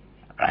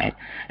 right?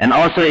 And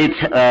also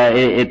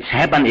it's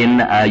happened in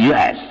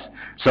US.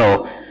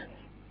 So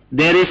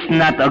there is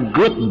not a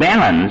good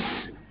balance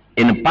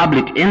in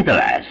public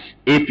interest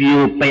if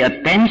you pay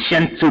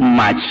attention too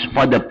much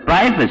for the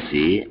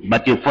privacy,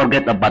 but you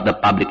forget about the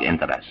public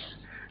interest.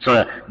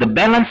 So the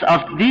balance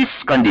of this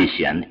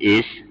condition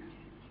is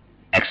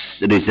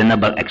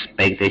reasonable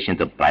expectation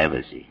to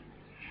privacy.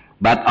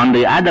 But on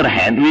the other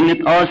hand, we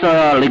need also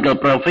a legal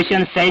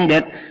provision saying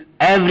that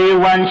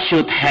everyone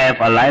should have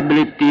a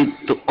liability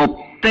to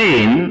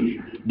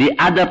obtain the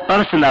other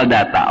personal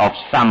data of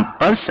some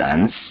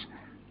persons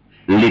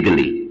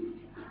legally.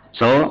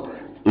 So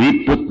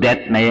we put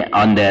that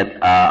on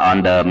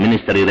the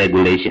ministry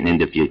regulation in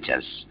the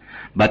futures.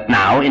 But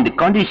now in the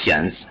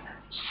conditions,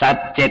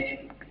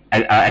 subject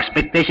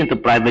expectation to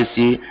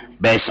privacy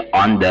based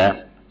on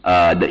the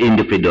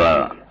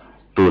individual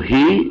to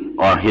he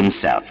or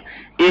himself.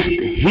 If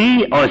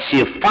he or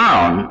she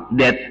found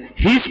that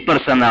his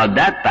personal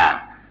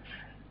data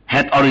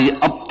had already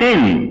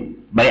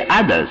obtained by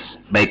others,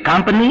 by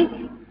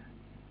company,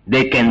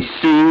 they can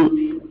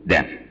sue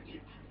them.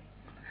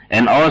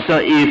 And also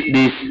if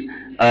this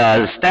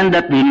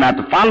standard will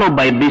not followed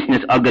by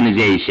business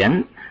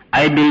organization,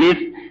 I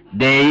believe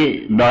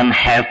they don't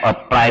have a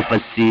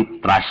privacy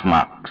trust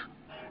mark.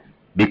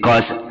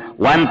 Because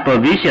one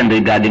provision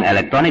regarding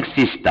electronic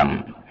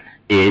system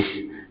is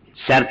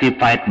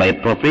certified by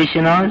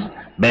professionals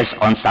based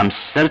on some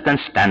certain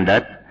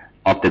standard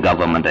of the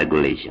government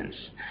regulations.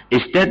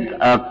 Is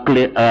that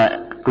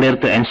clear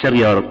to answer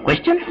your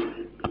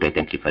question? Okay,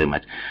 thank you very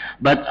much.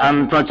 But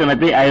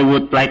unfortunately, I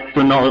would like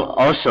to know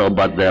also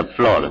about the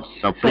floor.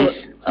 So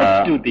please.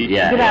 Let's do this.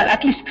 There are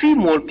at least 3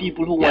 more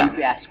people who want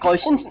to ask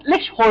questions.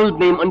 Let's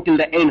hold them until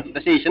the end of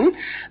the session.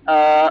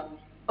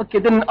 Okay,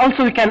 then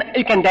also you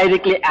can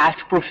directly ask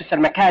Professor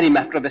Makarim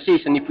after the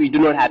session if we do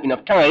not have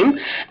enough time.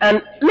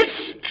 And let's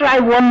try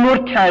one more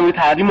time with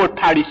our remote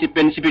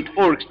participants. If it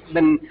works,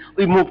 then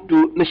we move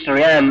to Mr.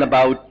 Ryan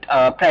about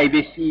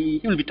privacy.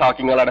 He will be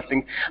talking a lot of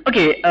things.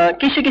 Okay,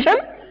 Kishan,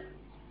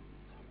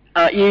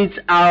 is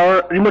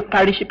our remote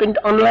participant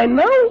online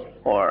now,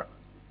 or?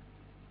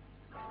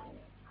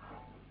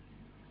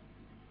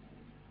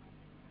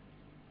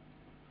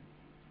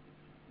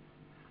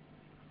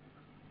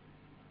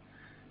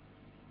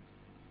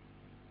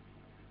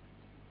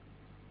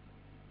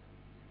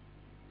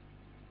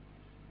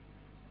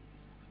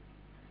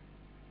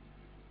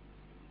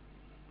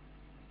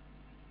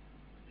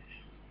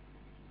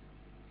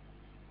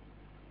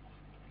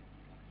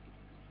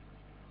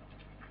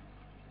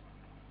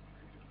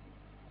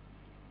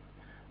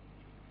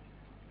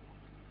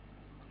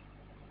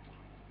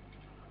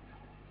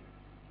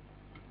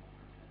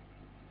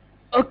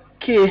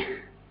 Okay,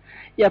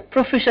 yeah,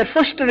 Professor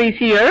Foster is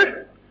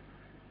here.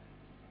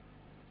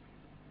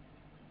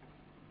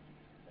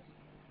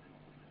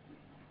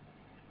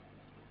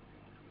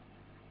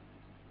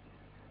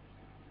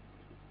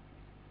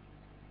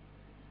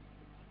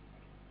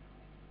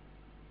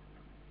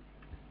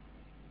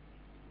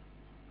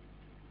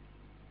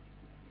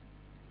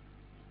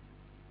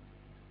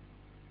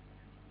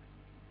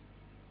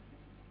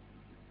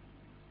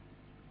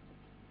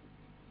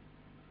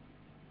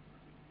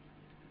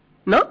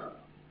 No?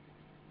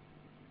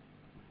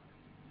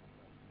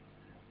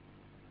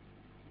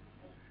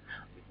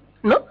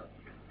 No?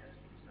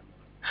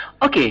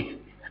 Okay.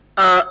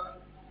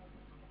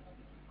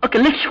 Okay,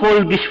 let's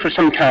hold this for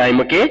some time,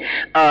 okay?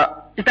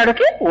 Is that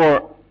okay,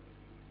 or?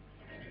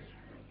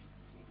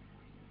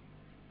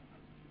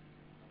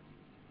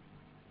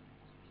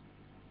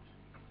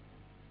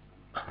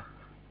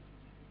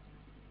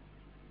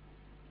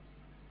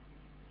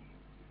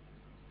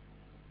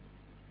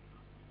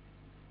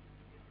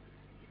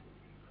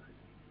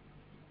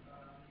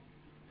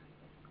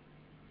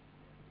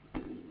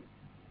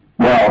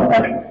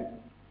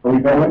 Are we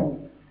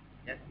going?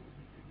 Yes.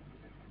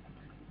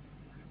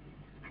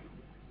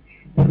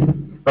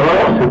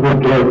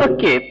 Hello?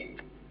 Okay.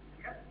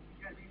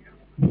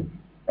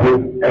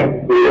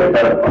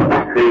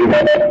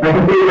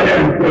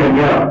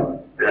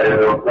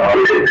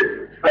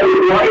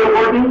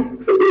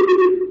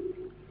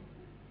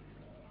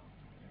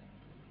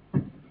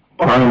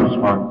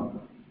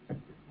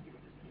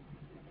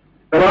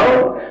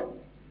 Hello?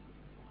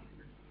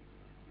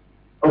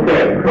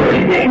 Okay, good.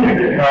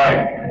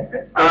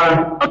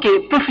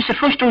 Okay, Professor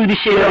Foster will be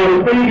So,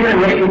 sharing. sitting here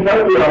in Lake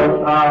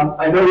Tokyo,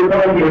 I know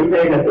some of you are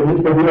saying that the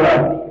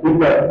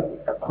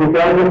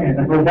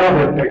hotel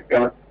district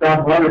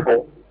sounds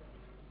wonderful.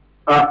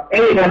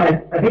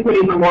 Anyhow, I think we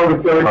need some more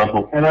research,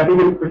 and I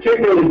think it's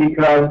particularly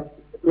because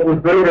it was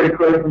very, very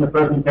clear from the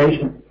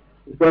presentation,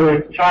 whether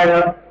it's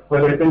China,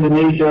 whether it's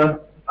Indonesia,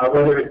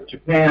 whether it's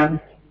Japan,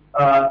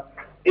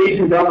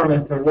 Asian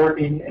governments are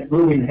working and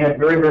moving ahead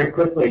very, very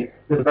quickly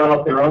to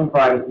develop their own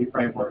privacy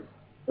frameworks.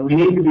 And we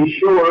need to be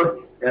sure,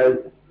 as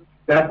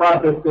that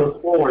process goes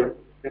forward,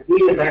 that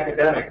we as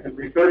academics and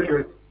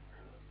researchers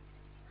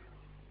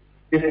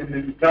get it in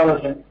an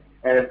intelligent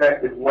and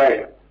effective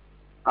way.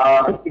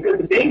 Because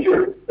the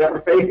danger that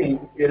we're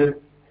facing is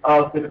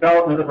of the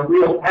development of a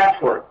real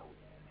patchwork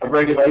of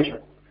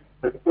regulations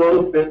that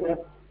slows business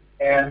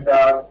and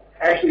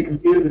actually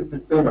confuses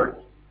consumers.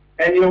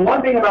 And you know,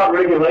 one thing about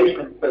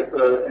regulations that's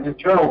an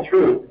internal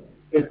truth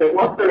is that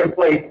once they're in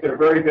place, they're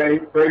very, very,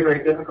 very,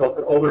 very difficult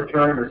to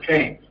overturn or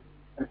change.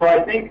 And so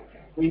I think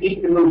we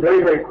need to move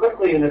very, very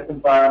quickly in this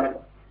environment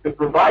to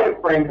provide a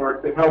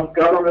framework that helps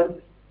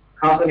governments,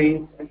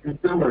 companies, and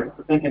consumers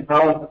to think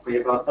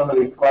intelligently about some of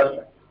these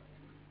questions.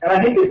 And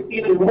I think it's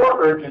even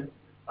more urgent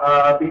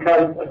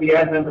because of the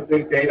advent of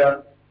big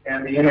data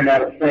and the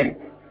Internet of Things.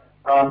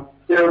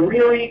 They're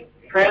really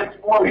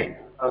transforming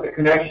the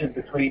connection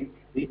between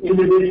the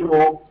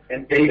individual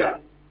and data.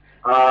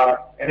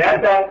 And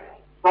as that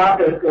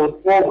process goes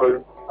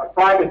forward,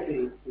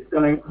 privacy is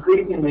going to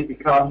increasingly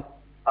become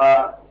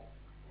a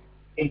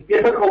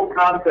difficult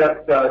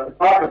concept to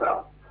talk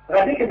about. And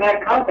I think in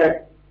that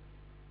context,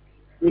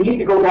 we need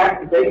to go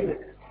back to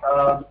basics.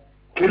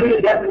 We need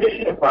a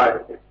definition of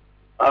privacy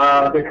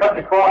that cuts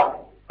across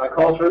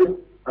cultures,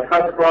 that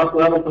cuts across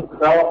levels of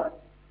development.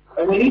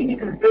 And we need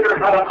to consider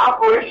how to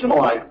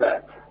operationalize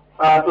that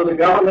so the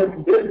governments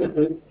and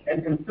businesses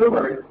and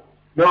consumers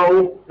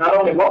know not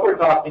only what we're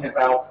talking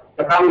about,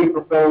 but how we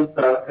propose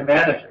to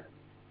manage it.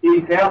 The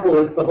example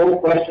is the whole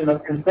question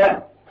of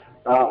consent,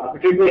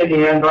 particularly in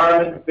the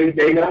environment of big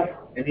data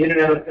and the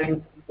Internet of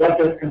Things. What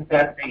does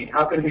consent mean?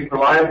 How can we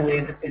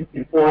reliably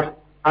enforce?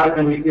 How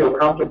can we feel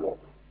comfortable?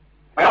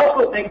 I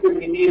also think that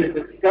we need a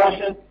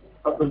discussion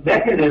of the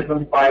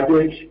mechanism by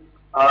which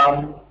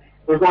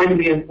we're going to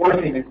be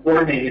enforcing and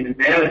coordinating and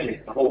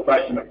managing the whole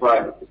question of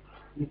privacy.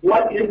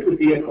 What is the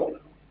vehicle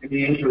in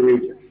the Asia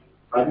region?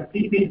 The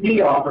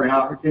TPP offer an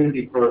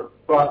opportunity for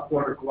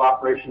cross-border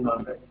cooperation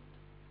on this.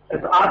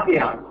 Is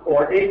ASEAN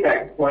or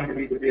APEC going to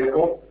be the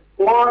vehicle?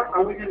 Or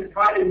are we going to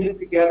try to knit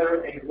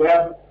together a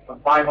web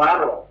of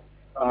bilateral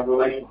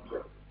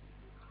relationships?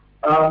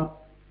 And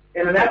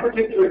in that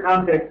particular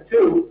context,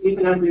 too,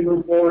 even as we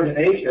move forward in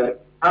Asia,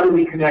 how do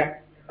we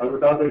connect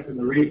with others in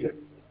the region?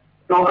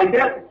 So I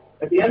guess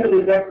at the end of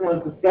this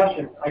excellent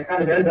discussion, I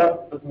kind of end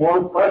up with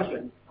more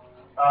questions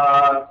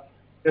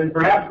than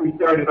perhaps we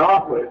started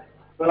off with.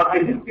 But I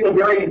do feel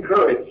very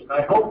encouraged.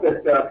 I hope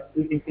that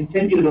we can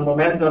continue the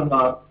momentum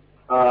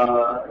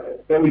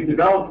that we've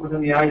developed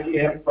within the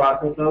IGF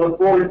process. And I look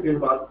forward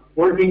to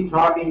working,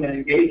 talking, and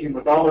engaging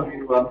with all of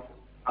you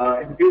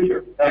in the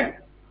future. Thanks.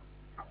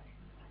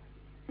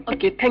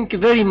 Okay, thank you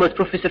very much,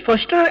 Professor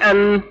Foster.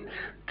 And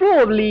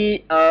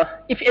probably,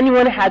 if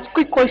anyone has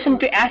quick question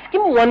to ask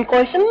him, one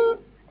question,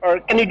 or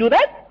can you do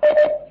that?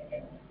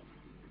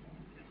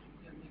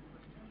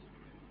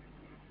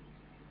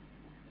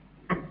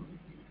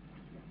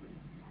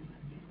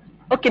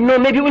 Okay, no,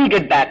 maybe we'll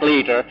get back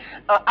later.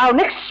 Our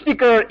next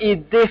speaker is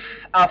Jeff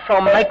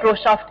from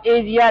Microsoft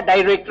Asia,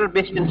 director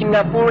based in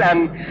Singapore,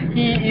 and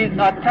he is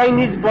a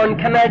Chinese-born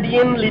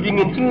Canadian living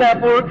in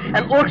Singapore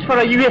and works for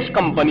a US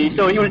company.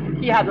 So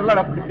he has a lot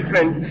of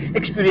different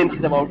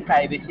experiences about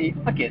privacy.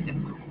 Okay, Jeff.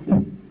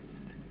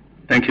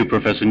 Thank you,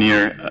 Professor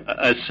Neer.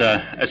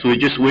 As we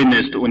just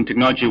witnessed, when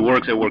technology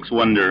works, it works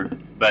wonder.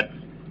 But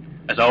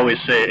as I always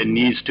say, it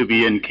needs to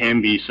be and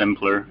can be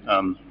simpler.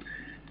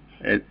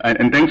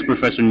 And thanks,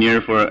 Professor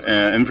Neer, for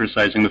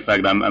emphasizing the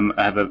fact that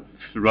I have a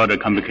rather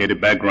complicated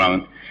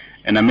background.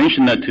 And I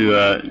mentioned that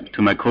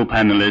to my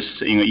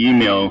co-panelists in an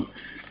email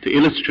to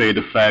illustrate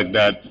the fact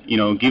that, you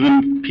know,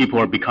 given people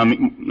are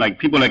becoming, like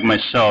people like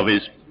myself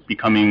is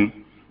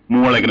becoming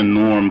more like a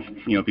norm,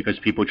 you know, because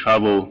people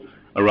travel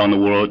around the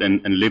world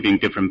and live in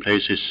different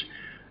places.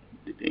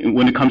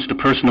 When it comes to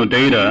personal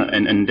data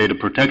and data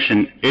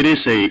protection, it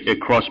is a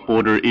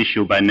cross-border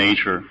issue by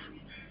nature.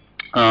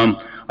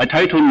 I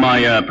titled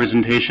my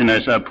presentation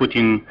as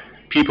putting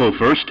people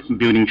first,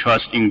 building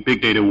trust in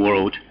big data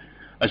world.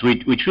 as we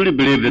truly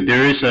believe that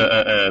there is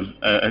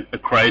a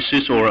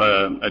crisis or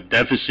a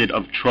deficit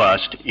of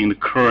trust in the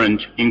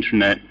current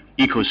internet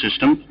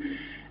ecosystem.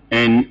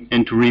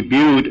 And to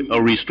rebuild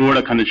or restore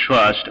that kind of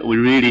trust, we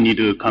really need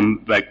to come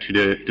back to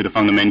the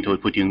fundamental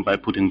by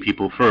putting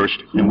people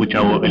first, and which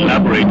I will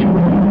elaborate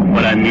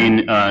what I mean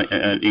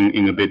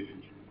in a bit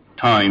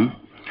time.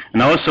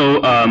 And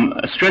also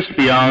stress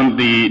beyond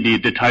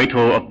the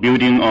title of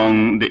building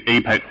on the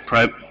APEC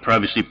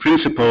privacy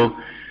principle,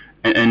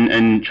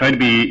 and try to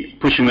be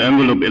pushing the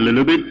envelope a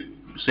little bit,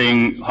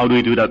 saying how do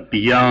we do that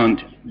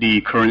beyond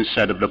the current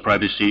set of the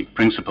privacy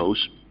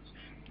principles.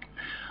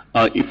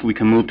 If we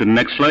can move to the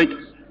next slide.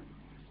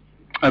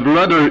 I have a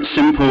rather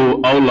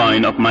simple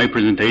outline of my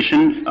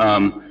presentation,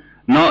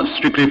 not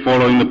strictly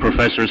following the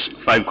professor's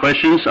 5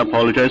 questions. I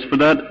apologize for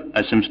that.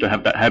 I seem to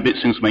have that habit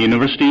since my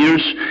university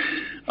years.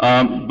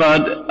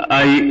 But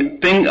I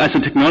think as a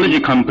technology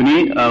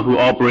company who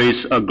operates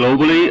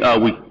globally,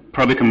 we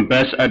probably can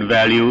best add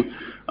value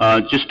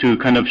just to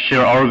kind of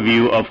share our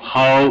view of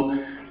how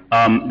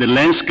the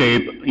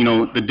landscape,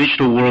 the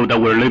digital world that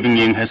we're living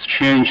in has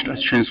changed,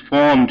 has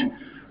transformed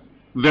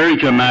very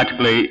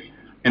dramatically,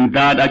 and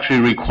that actually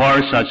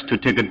requires us to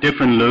take a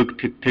different look,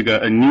 to take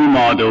a new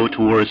model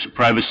towards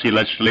privacy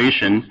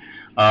legislation,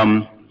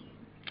 and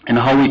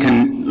how we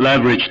can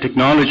leverage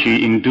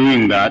technology in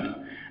doing that.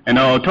 And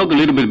I'll talk a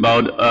little bit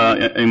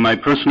about, in my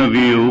personal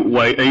view,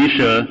 why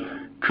Asia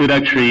could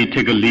actually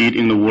take a lead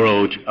in the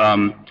world,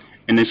 and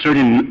it's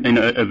certainly in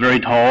a very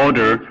tall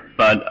order,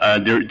 but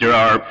there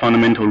are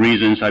fundamental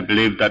reasons I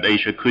believe that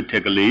Asia could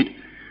take a lead.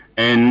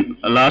 And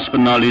last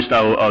but not least,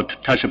 I'll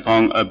touch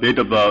upon a bit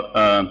about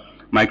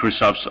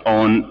Microsoft's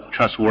own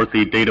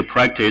trustworthy data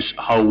practice,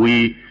 how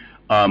we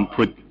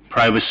put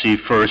privacy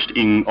first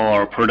in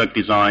our product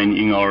design,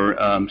 in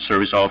our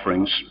service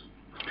offerings.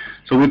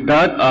 So with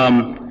that,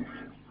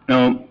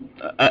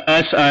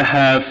 as I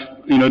have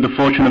the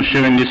fortune of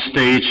sharing this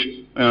stage,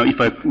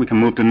 we can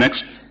move to the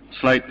next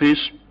slide, please.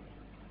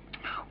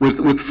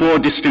 With 4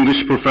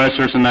 distinguished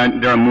professors, and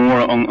there are more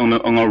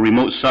on our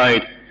remote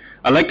side,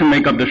 I'd like to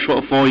make up the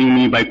shortfall in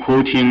me by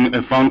quoting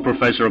a found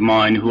professor of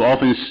mine who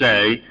often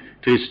say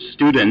to his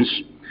students,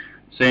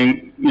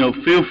 saying,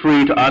 feel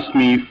free to ask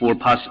me for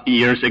past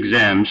year's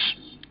exams.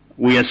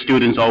 We as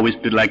students always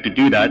would like to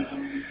do that.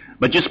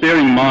 But just bear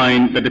in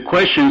mind that the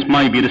questions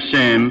might be the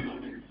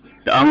same,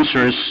 the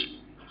answers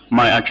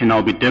might actually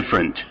now be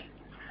different.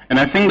 And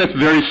I think that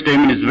very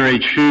statement is very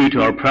true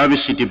to our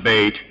privacy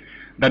debate,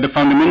 that the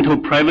fundamental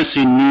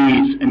privacy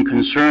needs and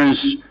concerns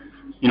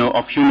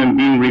of human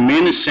beings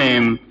remain the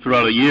same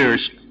throughout the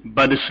years,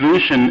 but the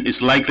solution is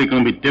likely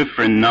going to be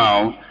different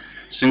now,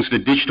 since the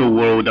digital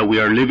world that we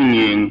are living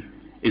in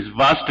is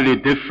vastly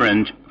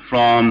different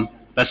from,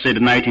 let's say, the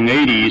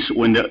 1980s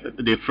when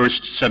the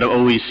first set of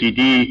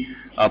OECD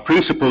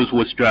principles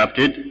was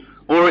drafted,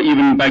 or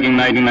even back in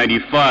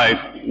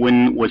 1995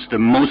 when was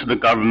most of the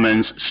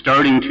governments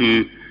starting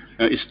to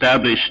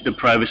establish the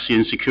privacy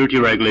and security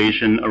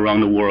regulation around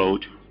the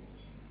world.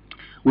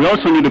 We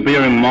also need to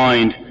bear in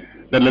mind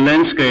that the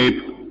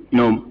landscape,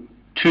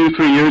 2-3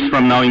 years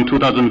from now in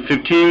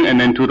 2015 and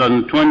then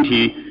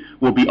 2020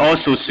 will be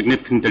also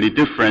significantly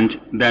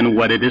different than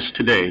what it is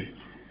today.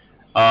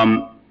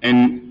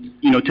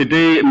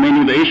 Today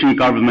many of the Asian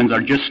governments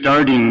are just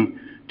starting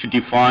to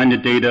define the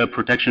data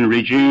protection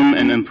regime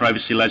and then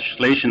privacy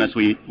legislation, as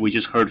we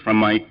just heard from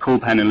my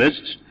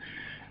co-panelists.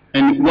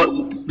 And what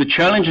the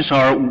challenges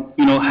are,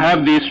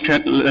 have these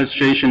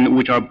legislation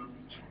which are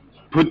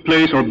put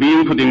place or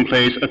being put in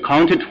place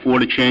accounted for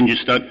the changes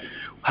that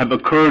have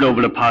occurred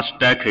over the past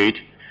decade,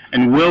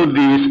 and will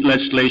these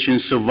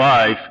legislations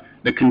survive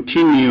the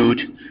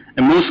continued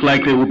and most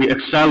likely will be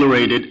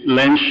accelerated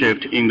land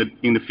shift in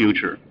the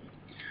future?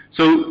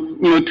 So,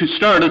 to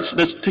start,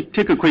 let's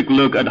take a quick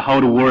look at how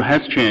the world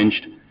has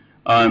changed,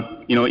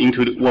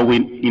 into what we,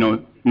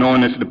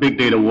 known as the big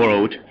data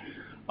world.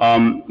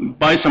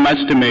 By some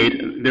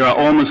estimate, there are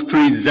almost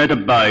 3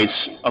 zettabytes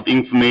of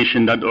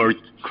information that are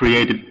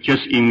created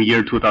just in the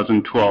year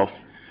 2012.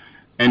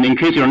 And in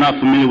case you're not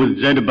familiar with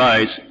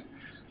zettabytes,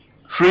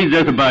 3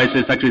 zettabytes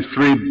is actually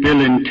 3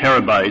 billion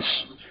terabytes.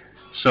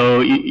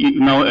 So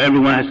now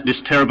everyone has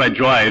these terabyte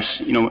drives.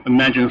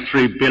 Imagine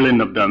 3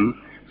 billion of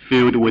them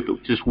filled with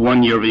just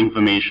 1 year of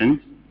information.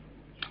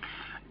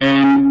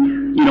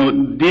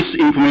 And this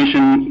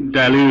information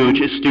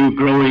deluge is still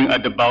growing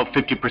at about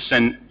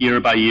 50% year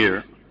by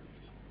year.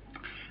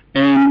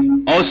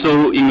 And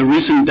also in the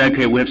recent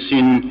decade, we have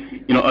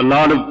seen a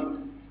lot of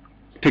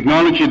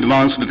technology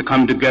advances that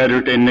come together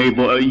to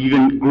enable an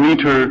even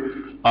greater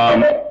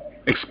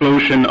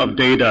explosion of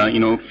data,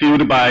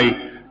 fueled by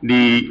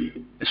the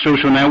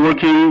social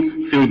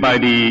networking, fueled by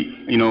the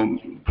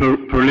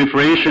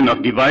proliferation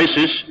of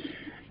devices,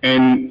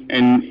 and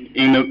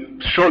in a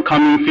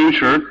short-coming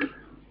future,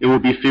 it will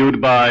be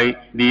fueled by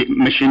the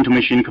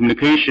machine-to-machine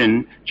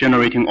communication,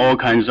 generating all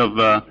kinds of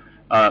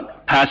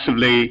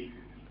passively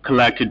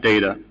collected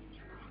data.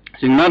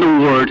 So in other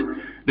words,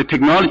 the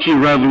technology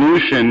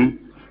revolution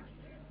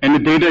and the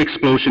data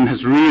explosion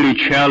has really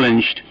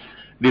challenged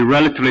the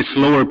relatively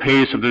slower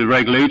pace of the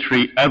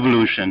regulatory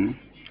evolution.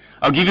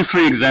 I'll give you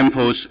 3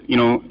 examples,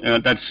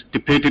 that's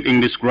depicted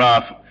in this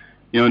graph.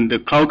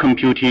 The cloud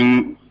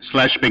computing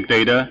 / big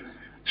data,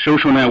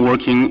 social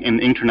networking, and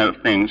Internet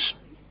of Things.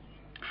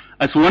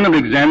 As one of the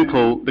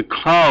examples,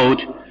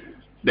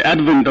 the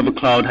advent of the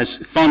cloud has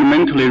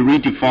fundamentally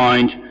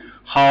redefined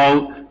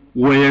how,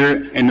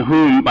 where,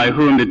 and by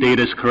whom the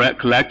data is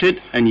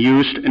collected and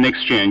used and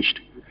exchanged.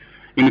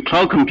 In the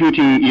cloud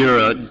computing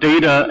era,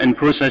 data and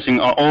processing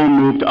are all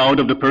moved out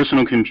of the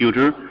personal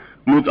computer,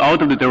 moved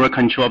out of the direct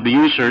control of the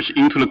users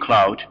into the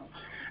cloud.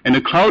 And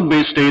the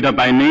cloud-based data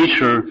by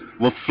nature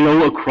will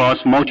flow across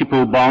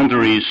multiple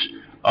boundaries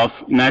of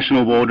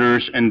national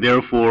borders and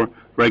therefore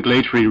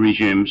regulatory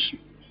regimes.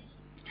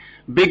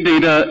 Big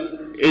data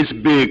is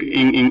big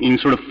in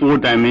sort of 4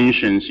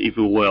 dimensions, if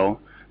you will.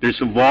 There's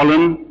a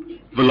volume,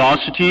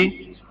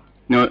 velocity,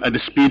 at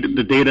the speed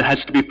the data has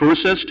to be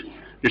processed.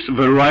 There's a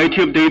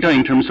variety of data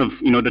in terms of,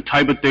 the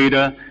type of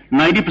data.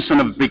 90%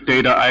 of big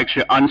data are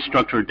actually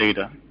unstructured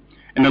data.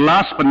 And the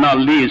last but not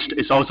least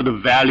is also the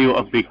value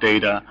of big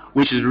data,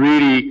 which is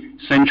really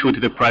central to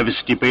the privacy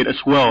debate as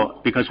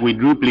well, because we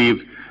do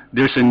believe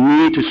there's a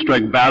need to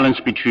strike balance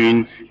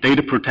between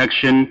data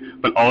protection,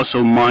 but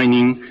also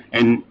mining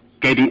and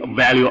getting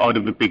value out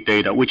of the big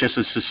data, which has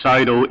a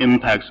societal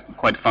impact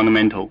quite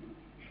fundamental.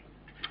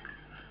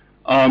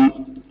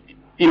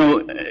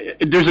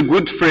 There's a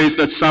good phrase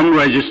that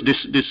summarizes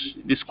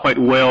this quite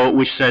well,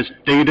 which says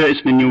data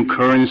is the new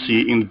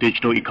currency in the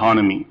digital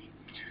economy.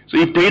 So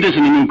if data is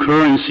the new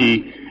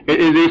currency, it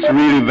is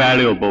really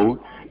valuable,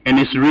 and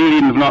it's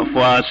really not for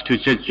us to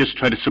just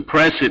try to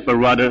suppress it, but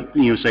rather,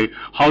 say,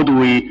 how do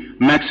we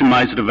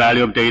maximize the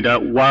value of data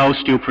while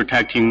still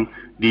protecting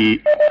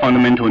the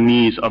fundamental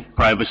needs of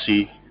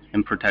privacy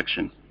and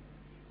protection.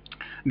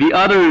 The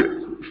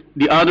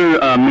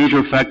other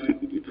major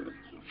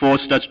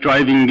force that's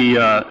driving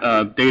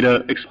the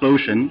data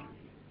explosion,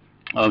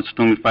 it's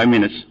only 5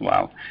 minutes,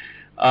 wow.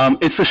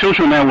 It's the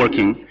social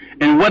networking.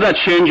 And what that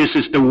changes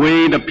is the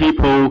way that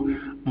people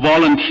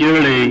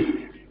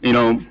voluntarily,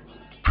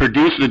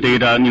 produce the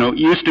data.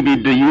 Used to be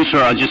the user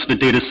are just the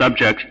data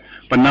subject,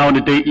 but now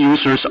the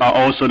users are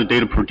also the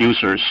data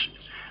producers.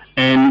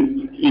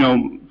 And,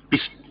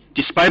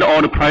 despite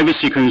all the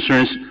privacy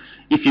concerns,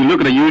 if you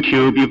look at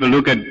YouTube, if you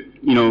look at,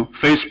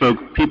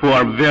 Facebook, people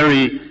are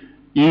very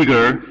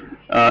eager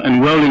and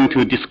willing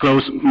to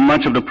disclose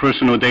much of the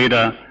personal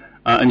data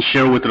and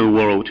share with the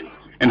world.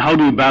 And how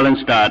do we balance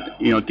that,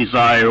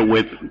 desire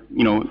with,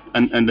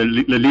 and the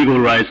legal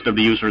rights that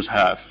the users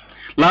have?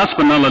 Last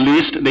but not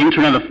least, the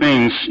Internet of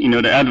Things,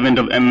 the advent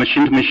of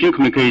machine-to-machine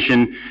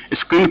communication is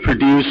going to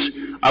produce,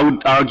 I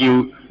would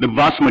argue, the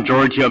vast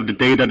majority of the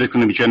data that's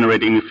going to be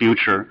generated in the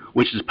future,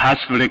 which is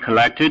passively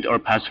collected or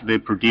passively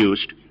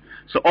produced.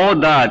 So all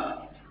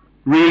that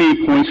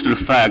really points to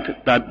the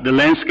fact that the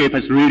landscape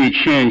has really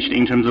changed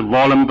in terms of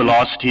volume,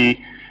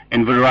 velocity,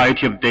 and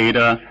variety of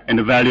data, and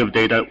the value of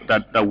data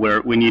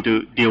that we need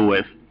to deal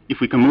with. If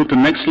we can move to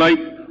the next slide.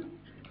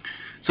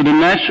 So the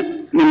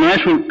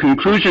natural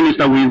conclusion is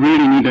that we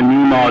really need a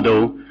new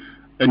model,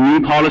 a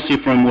new policy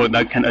framework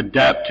that can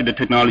adapt to the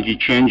technology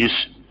changes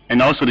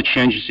and also the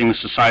changes in the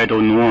societal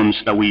norms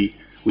that we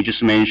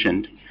just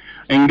mentioned.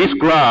 In this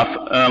graph,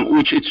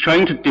 which is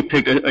trying to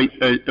depict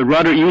a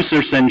rather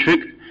user-centric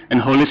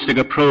and holistic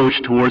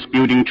approach towards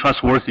building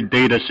trustworthy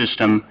data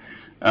system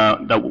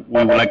that we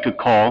would like to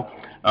call,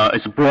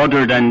 it's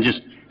broader than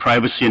just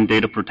privacy and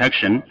data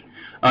protection.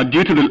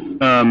 Due to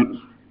the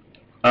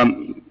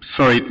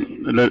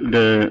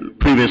the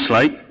previous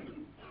slide.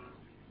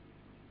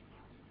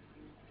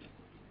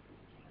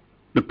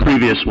 The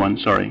previous one,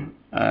 sorry.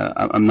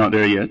 I'm not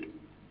there yet.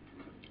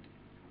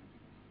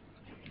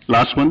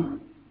 Last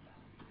one?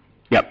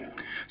 Yep.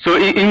 So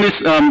in this,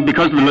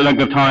 because of the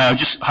length of time, I'll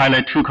just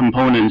highlight 2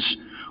 components.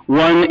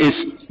 One is,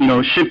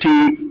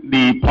 shifting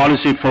the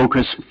policy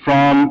focus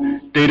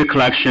from data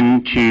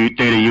collection to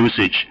data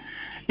usage.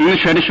 In the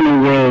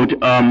traditional world,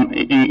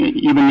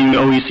 even in the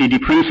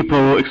OECD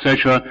principle,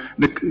 etc.,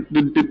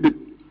 the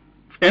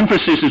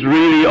emphasis is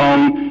really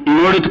on, in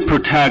order to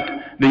protect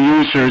the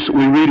users,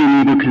 we really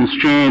need to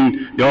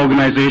constrain the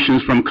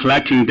organizations from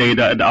collecting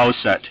data at the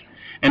outset.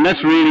 And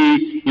that's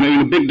really, in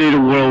the big data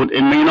world,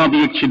 it may not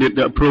be actually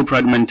the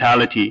appropriate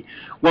mentality.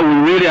 What we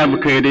really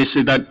advocate is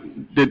that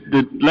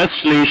the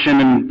legislation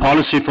and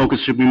policy focus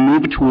should be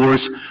moved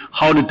towards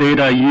how the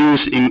data are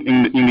used in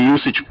the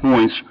usage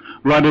points,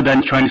 rather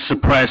than trying to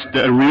suppress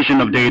the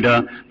erosion of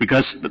data,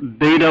 because the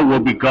data will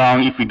be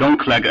gone if we don't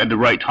collect at the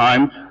right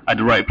time, at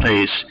the right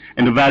place,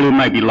 and the value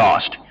might be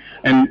lost.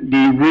 And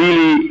the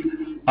really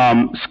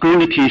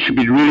scrutiny should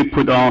be really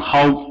put on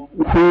how,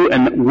 who,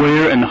 and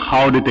where, and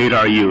how the data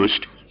are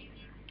used.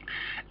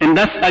 And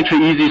that's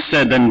actually easier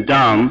said than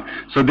done.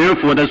 So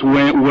therefore, that's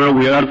where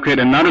we advocate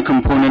another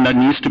component that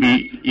needs to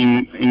be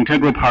an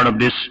integral part of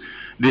this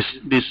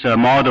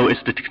model is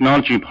the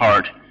technology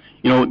part.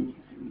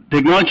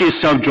 Technology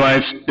itself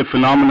drives the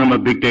phenomenon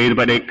of big data,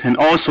 but it can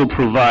also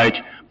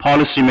provide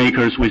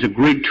policymakers with a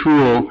great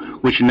tool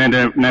which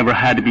never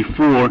had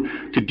before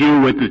to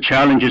deal with the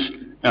challenges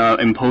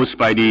imposed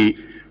by the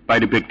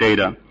big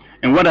data.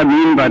 And what I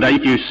mean by that,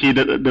 if you see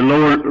the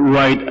lower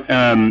right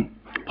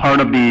part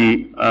of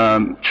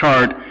the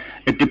chart,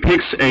 it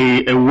depicts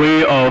a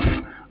way of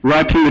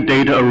wrapping the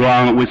data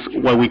around with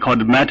what we call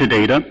the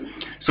metadata.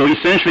 So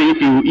essentially,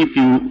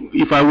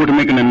 if I were to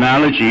make an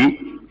analogy,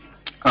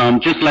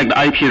 just like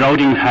the IP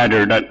routing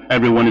header that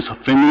everyone is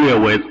familiar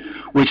with,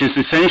 which is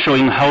essential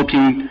in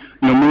helping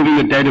moving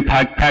the data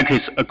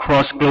packets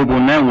across global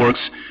networks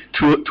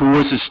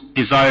towards its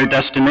desired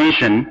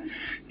destination.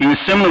 In a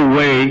similar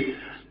way,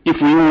 if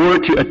we were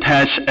to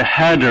attach a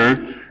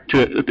header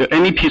to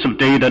any piece of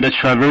data that's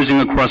traversing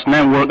across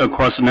network,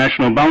 across the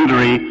national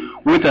boundary,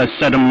 with a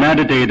set of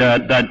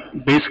metadata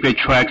that basically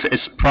tracks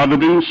its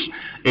provenance,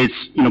 its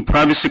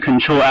privacy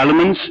control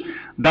elements,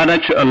 that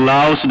actually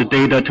allows the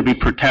data to be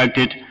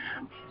protected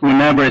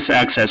whenever it's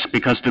accessed,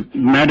 because the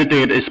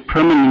metadata is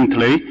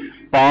permanently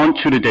bound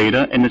to the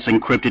data and it's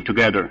encrypted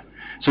together.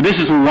 So this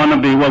is one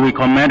of the what we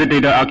call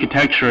metadata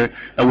architecture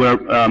that we're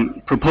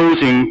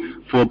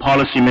proposing for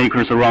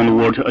policymakers around the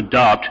world to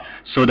adopt,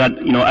 so that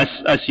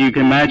as you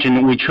can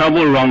imagine, we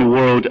travel around the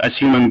world as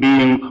human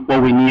beings.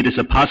 What we need is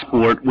a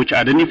passport which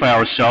identify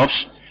ourselves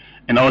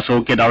and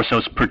also get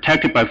ourselves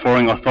protected by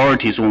foreign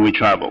authorities when we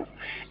travel.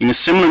 In a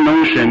similar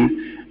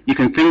notion, you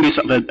can think this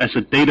as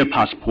a data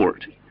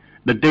passport.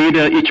 The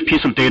data, each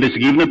piece of data is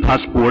given a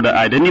passport that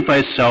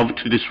identifies itself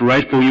to this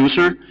rightful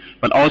user,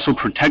 but also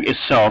protect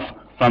itself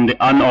from the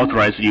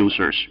unauthorized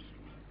users.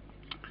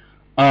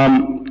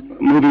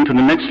 Moving to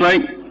the next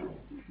slide.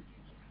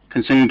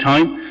 Concerning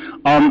time,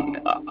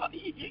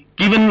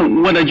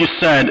 given what I just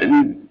said,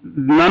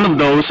 none of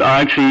those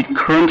are actually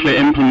currently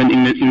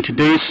implemented in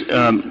today's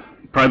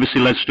privacy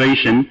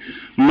legislation.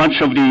 Much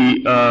of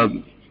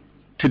the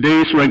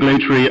today's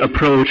regulatory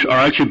approach are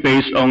actually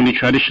based on the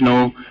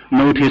traditional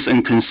notice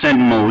and consent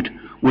mode,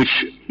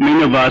 which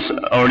many of us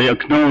already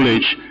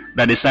acknowledge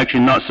that it's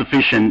actually not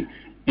sufficient.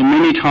 And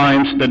many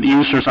times that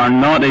users are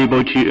not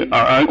able to,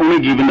 are only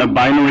given a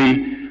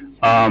binary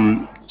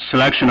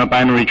selection or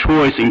binary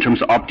choice in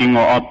terms of opt-in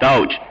or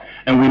opt-out.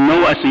 And we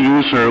know as a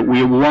user,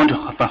 we want to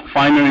have a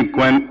finer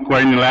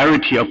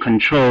granularity of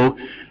control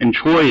and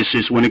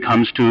choices when it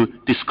comes to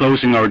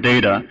disclosing our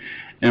data.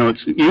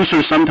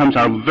 Users sometimes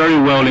are very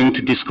willing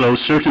to disclose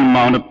certain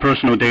amount of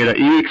personal data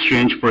in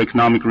exchange for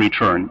economic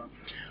return.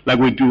 Like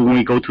we do when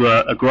we go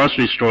to a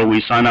grocery store,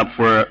 we sign up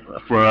for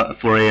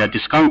a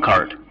discount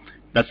card.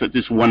 That's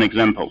just one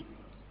example.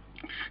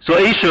 So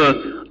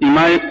Asia, in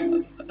my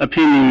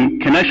opinion,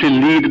 can actually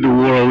lead the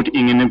world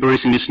in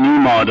embracing this new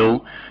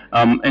model.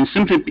 And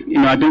simply, we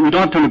don't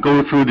have to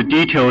go through the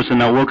details,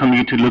 and I welcome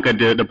you to look at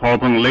the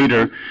PowerPoint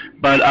later.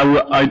 But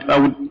I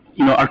would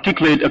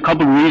articulate a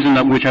couple of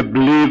reasons which I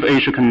believe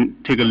Asia can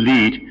take a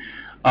lead.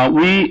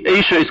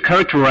 Asia is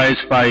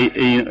characterized by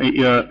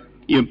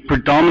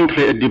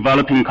predominantly a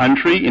developing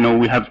country.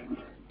 We have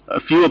a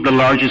few of the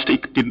largest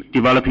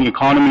developing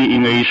economy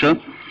in Asia,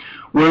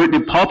 where the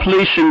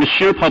population, the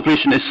sheer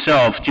population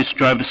itself, just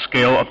drives the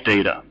scale of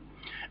data.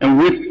 And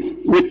with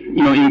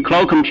in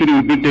cloud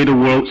computing, big data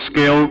world,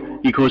 scale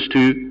equals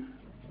to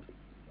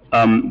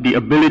the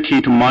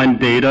ability to mine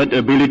data, the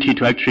ability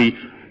to actually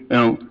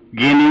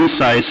gain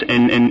insights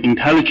and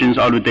intelligence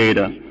out of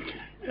data.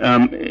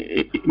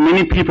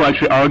 Many people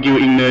actually argue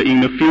in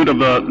the field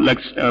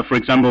of for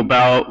example,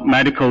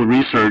 biomedical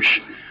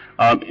research.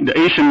 The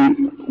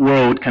Asian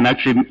world can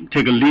actually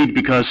take a lead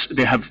because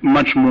they have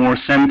much more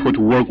sample to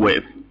work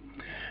with.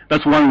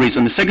 That's one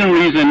reason. The second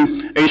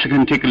reason Asia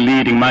can take a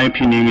lead, in my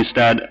opinion, is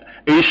that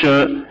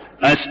Asia,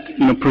 as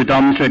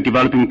predominantly a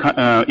developing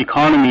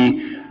economy,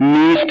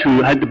 needs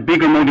to have the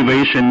bigger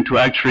motivation to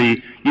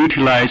actually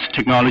utilize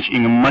technology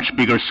in a much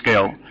bigger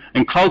scale.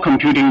 And cloud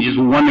computing is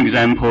one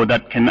example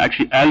that can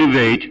actually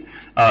elevate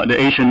the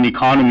Asian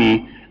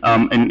economy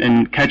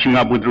and catching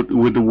up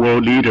with the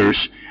world leaders.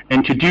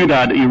 And to do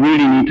that, you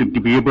really need to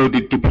be able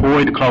to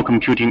deploy the cloud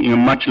computing in a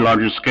much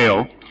larger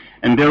scale.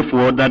 And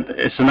therefore, that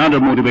is another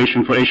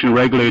motivation for Asian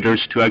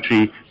regulators to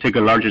actually take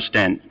a larger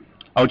stand.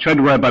 I'll try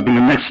to wrap up in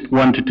the next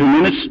 1 to 2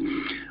 minutes.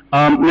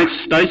 Next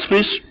slide,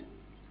 please.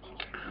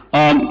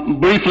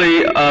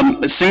 Briefly,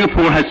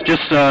 Singapore has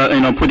just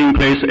put in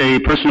place a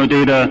Personal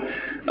Data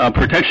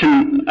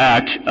Protection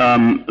Act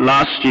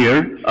last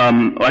year,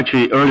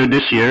 actually earlier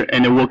this year,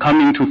 and it will come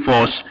into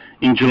force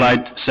in July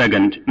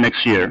 2nd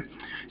next year.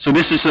 So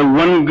this is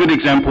one good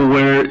example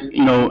where,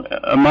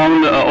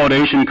 among all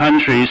the Asian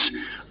countries,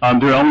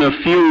 there are only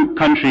a few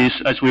countries,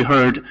 as we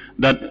heard,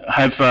 that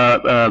have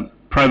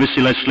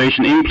privacy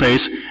legislation in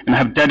place and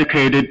have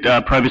dedicated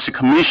privacy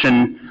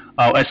commission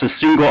as a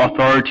single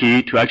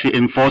authority to actually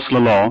enforce the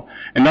law.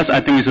 And that,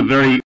 I think, is a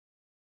very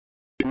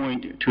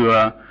point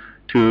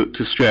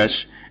to stress.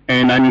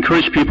 And I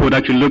encourage people to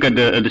actually look at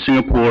the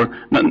Singapore.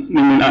 By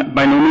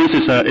no means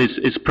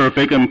it's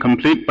perfect and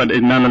complete, but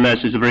it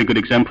nonetheless is a very good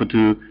example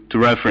to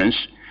reference.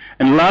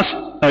 And last,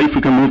 if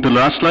we can move to the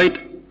last slide.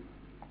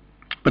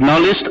 But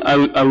not least,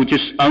 I would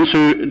just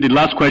answer the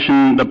last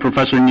question that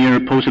Professor Neer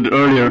posed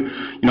earlier,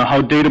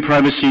 how data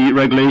privacy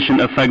regulation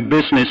affect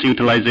business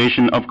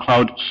utilization of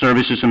cloud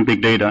services and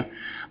big data.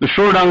 The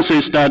short answer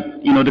is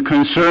that, the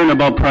concern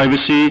about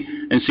privacy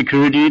and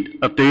security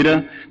of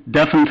data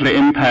definitely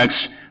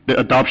impacts the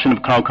adoption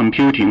of cloud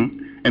computing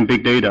and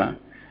big data.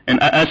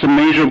 And as a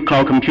major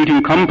cloud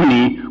computing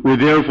company, we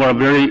therefore are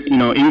very,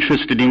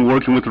 interested in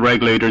working with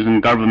regulators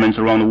and governments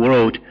around the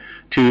world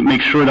to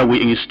make sure that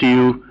we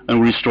instill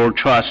and restore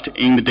trust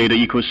in the data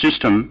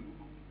ecosystem.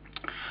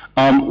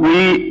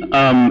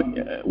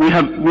 We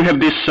have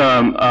this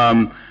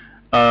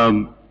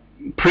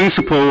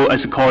principle,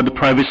 as called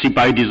privacy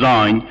by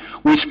design,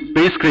 which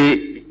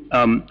basically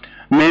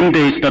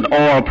mandates that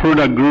all our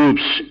product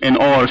groups and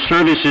all our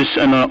services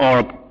and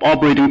our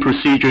operating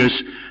procedures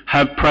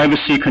have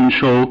privacy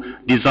control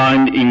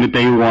designed in the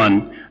day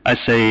one as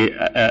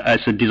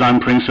a design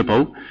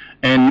principle.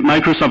 And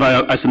Microsoft,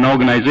 as an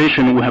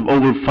organization, we have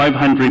over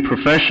 500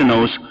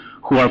 professionals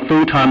who are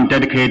full-time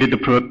dedicated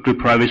to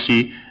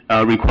privacy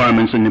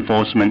requirements and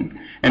enforcement.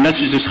 And that's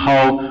just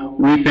how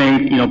we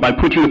think, by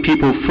putting the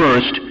people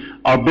first,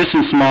 our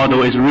business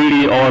model is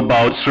really all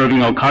about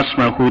serving our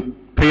customer who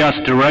pay us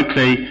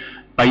directly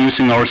by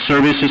using our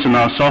services and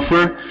our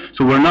software.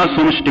 So we're not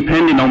so much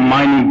dependent on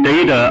mining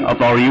data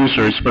of our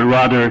users, but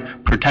rather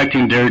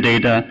protecting their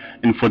data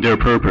and for their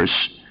purpose.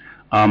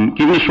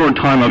 Given a short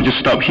time, I'll just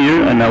stop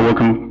here and I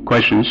welcome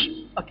questions.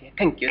 Okay,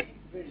 thank you.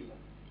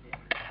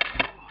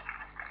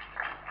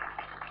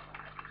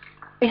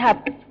 We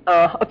have,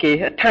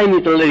 time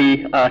is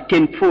already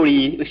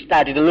 10:40. We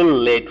started a little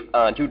late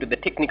due to the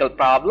technical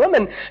problem,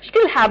 and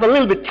still have a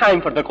little bit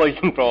time for the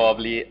question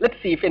probably. Let's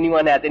see if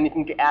anyone has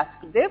anything to ask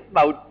there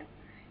about.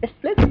 Yes,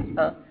 please.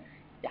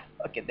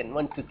 Okay, then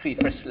 1, 2, 3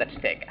 first. Let's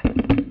take.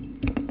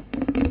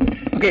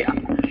 Okay,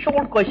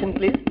 short question,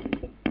 please.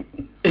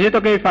 Is it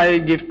okay if I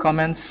give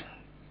comments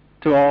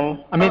to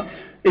all? I mean,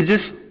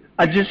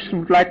 I just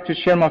would like to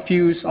share my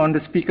views on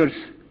the speakers.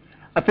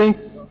 I think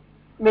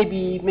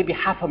maybe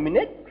half a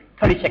minute,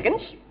 30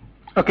 seconds.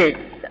 Okay.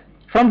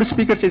 From the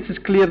speakers, it is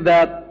clear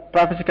that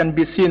privacy can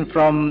be seen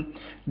from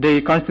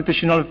the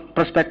constitutional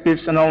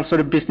perspectives and also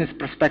the business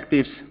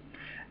perspectives.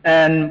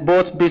 And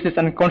both business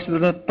and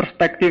constitutional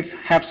perspectives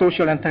have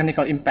social and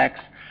technical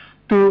impacts.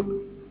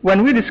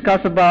 When we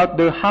discuss about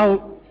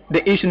how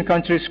the Asian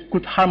countries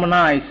could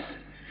harmonize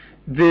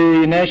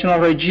the national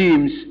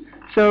regimes,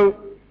 so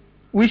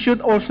we should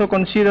also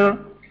consider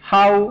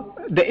how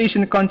the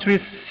Asian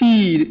countries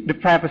see the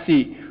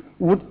privacy.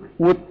 Would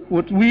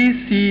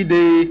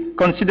we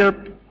consider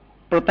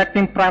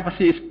protecting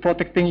privacy is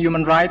protecting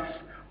human rights,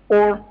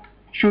 or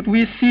should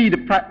we see the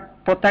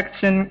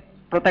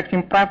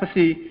protecting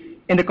privacy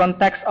in the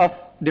context of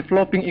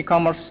developing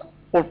e-commerce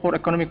or for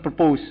economic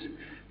purpose?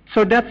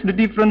 So that's the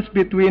difference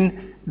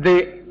between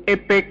the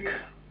APEC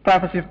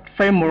privacy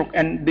framework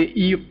and the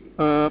EU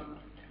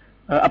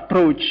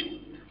approach.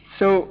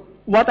 So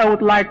what I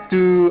would like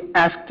to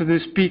ask to the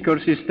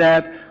speakers is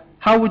that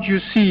how would you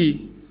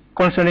see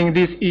concerning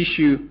this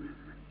issue?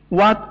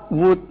 What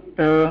would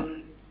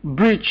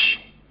breach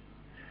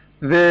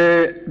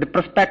the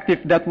perspective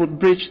that would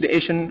breach the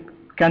Asian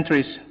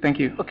countries? Thank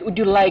you. Okay, would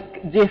you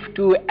like Jeff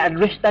to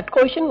address that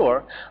question,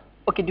 or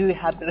do you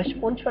have a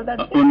response for that?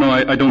 No,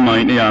 I don't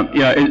mind.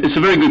 Yeah, it's a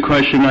very good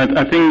question.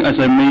 I think, as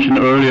I mentioned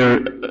earlier,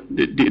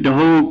 the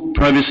whole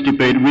privacy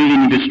debate really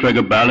needs to strike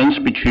a balance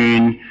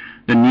between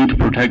the need to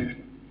protect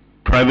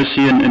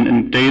privacy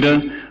and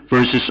data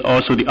versus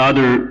also the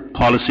other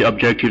policy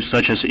objectives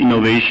such as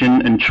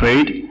innovation and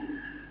trade.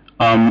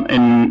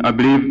 And I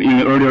believe in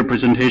the earlier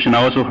presentation,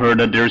 I also heard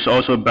that there's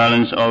also a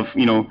balance of,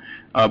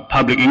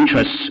 public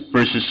interests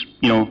versus,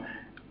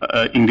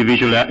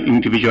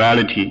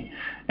 individuality.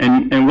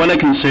 And what I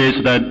can say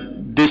is that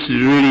this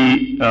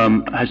really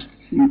has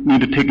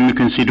need to take into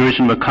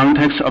consideration the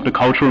context of the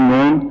cultural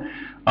norm.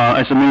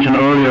 As I mentioned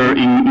earlier,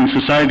 in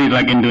society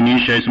like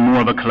Indonesia, it's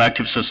more of a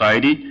collective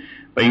society,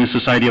 but in the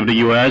society of the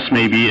U.S.,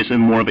 maybe it's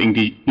more of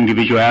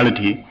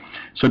individuality.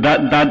 So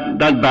that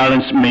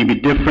balance may be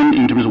different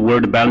in terms of where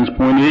the balance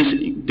point is,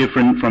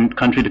 different from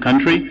country to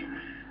country.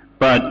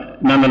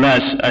 But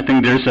nonetheless, I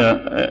think it's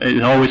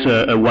always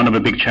one of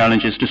the big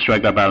challenges to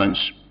strike that balance.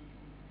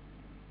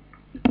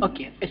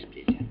 Okay, yes,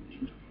 please.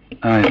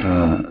 I have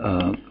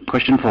a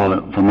question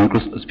for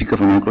speaker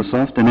from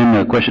Microsoft, and then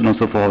a question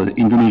also for the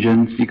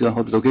Indonesian speaker.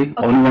 Hope it's okay?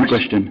 Only one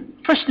question.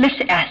 First,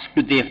 let's ask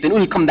to Dave, then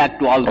we'll come back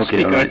to all the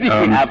speakers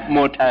if we have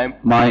more time.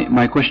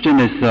 My question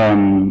is,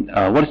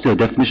 what is the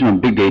definition of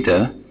big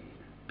data?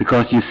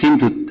 Because it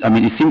seems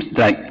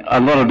like a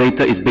lot of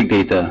data is big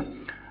data.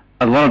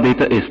 A lot of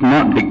data is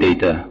not big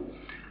data.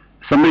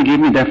 Somebody gave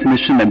me a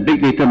definition that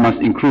big data must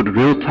include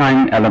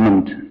real-time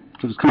element.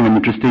 So it's kind of an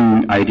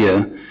interesting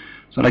idea.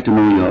 So I'd like to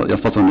know your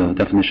thoughts on the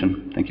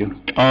definition. Thank you.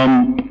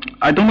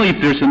 I don't know if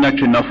there's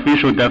actually an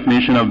official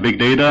definition of big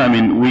data. I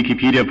mean,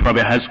 Wikipedia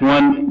probably has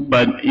one,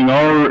 but in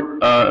our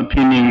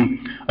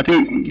opinion, I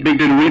think big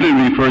data really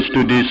refers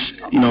to this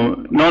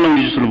not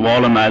only just the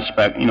volume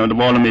aspect, the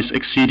volume is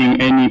exceeding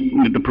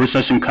the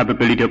processing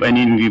capability of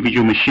any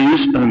individual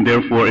machines, and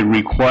therefore it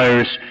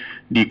requires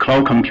the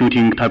cloud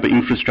computing type of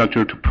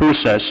infrastructure to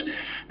process.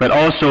 But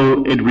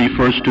also it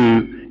refers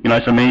to,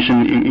 as I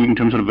mentioned, in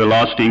terms of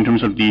velocity, in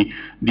terms of the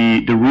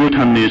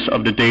real-timeness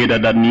of the data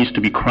that needs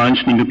to be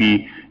crunched, need to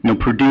be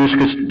produced,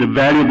 because the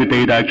value of the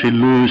data actually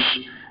lose,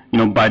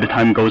 by the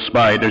time goes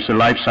by. There's a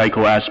life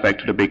cycle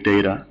aspect to the big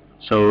data.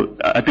 So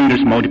I think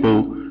there's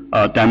multiple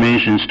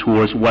dimensions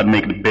towards what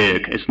makes it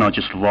big. It's not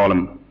just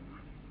volume.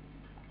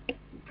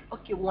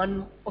 Okay,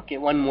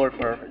 one more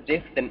for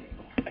Jeff, then.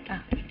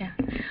 Yeah.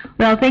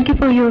 Well, thank you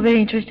for your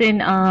very interesting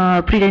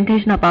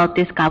presentation about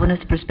this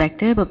governance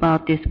perspective,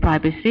 about this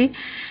privacy.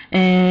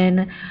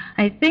 And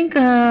I think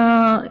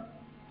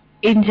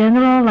in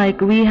general,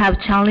 we have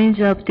challenge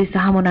of this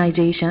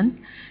harmonization,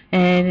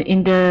 and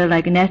in the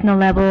national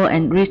level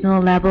and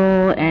regional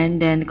level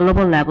and then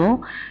global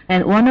level.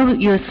 And one of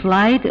your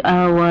slide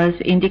was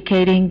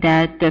indicating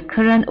that the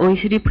current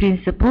OECD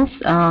principles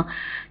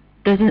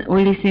doesn't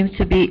really seem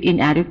to be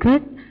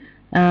inadequate.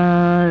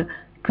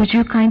 Could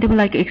you kind of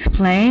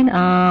explain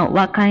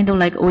what kind of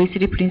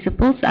OECD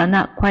principles are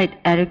not quite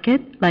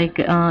adequate,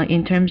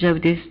 in terms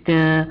of this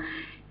the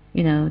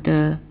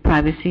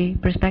privacy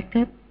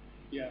perspective?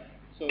 Yeah.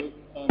 So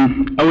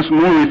I was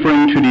more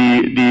referring to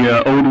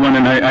the old one,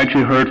 and I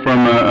actually heard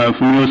from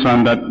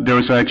Fumio-san that there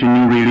was actually a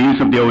new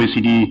release of the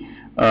OECD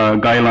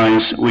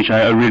guidelines, which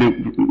I really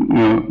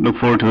look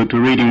forward to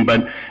reading.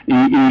 But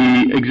in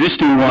the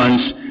existing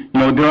ones,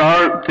 there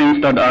are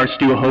things that are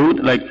still hold,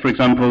 like, for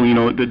example,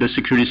 the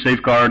security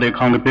safeguard, the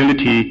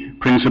accountability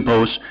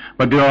principles,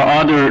 but there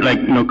are other,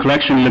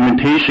 collection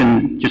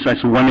limitation, just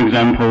as one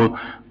example,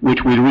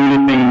 which we really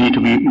think need to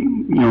be,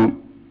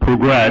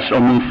 progress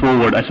or move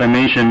forward. As I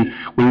mentioned,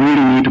 we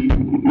really need to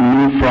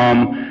move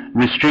from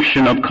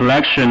restriction of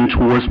collection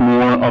towards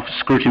more of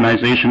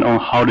scrutinization on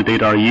how the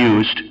data are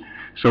used.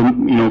 So,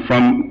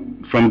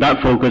 from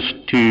that focus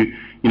to,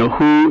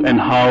 who and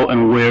how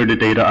and where the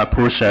data are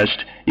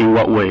processed in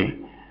what way.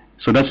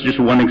 So that's just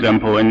one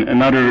example. And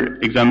another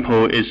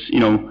example is,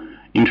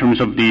 in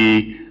terms of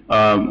the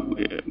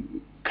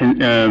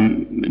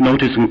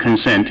notice and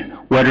consent,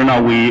 whether or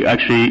not we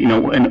actually,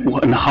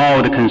 and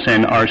how the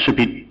consent should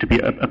be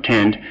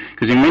obtained.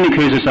 Because in many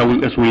cases,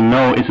 as we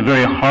know, it's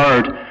very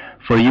hard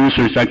for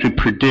users to actually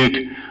predict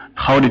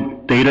how the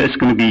data is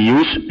going to be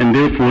used, and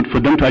therefore for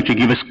them to actually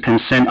give us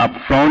consent up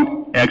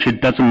front actually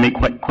doesn't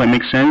quite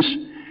make sense.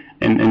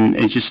 And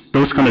it's just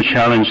those kind of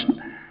challenge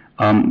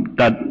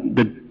that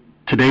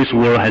today's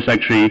world has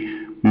actually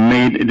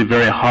made it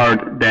very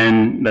hard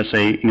than, let's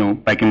say,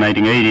 back in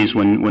 1980s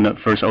when the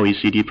first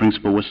OECD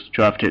principle was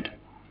drafted.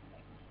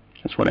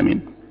 That's what I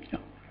mean. Yeah.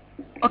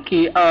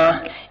 Okay,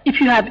 if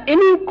you have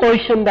any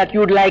question that you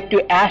would like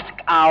to ask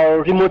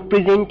our remote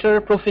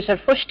presenter, Professor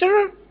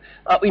Foster,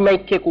 we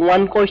might take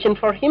one question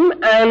for him,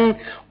 and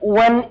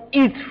one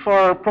is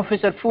for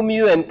Professor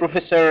Fumio and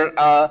Professor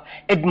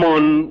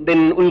Edmond.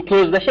 Then we'll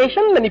close the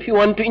session. And if you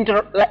want to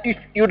if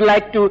you'd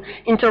like to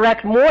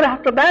interact more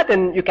after that,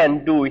 then you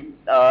can do it.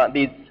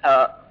 These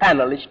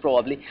panelists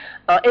probably.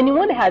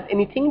 Anyone has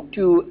anything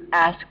to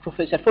ask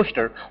Professor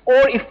Foster,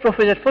 or if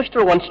Professor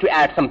Foster wants to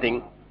add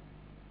something?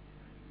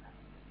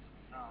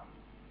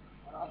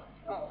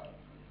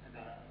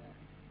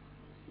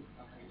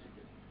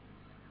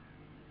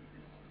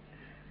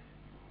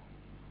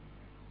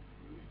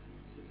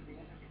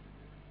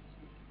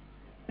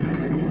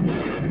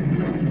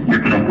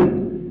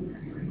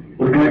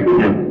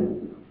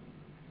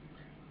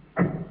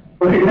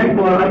 Okay, thanks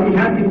a lot. I'd be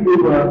happy to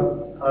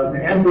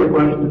answer a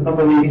question if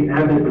somebody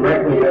has it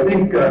directly. I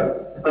think,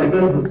 as I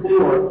said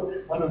before,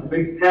 one of the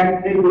big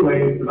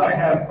takeaways that I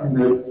have from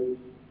this,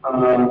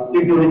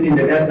 particularly listening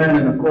to Edmund,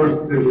 and of course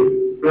there's a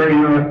very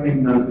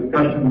interesting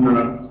discussion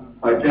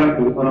by Jeff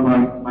with one of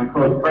my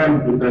close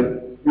friends, is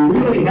that we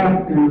really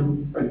have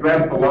to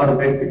address a lot of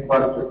basic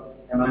questions.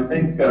 And I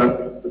think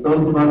that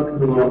those of us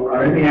who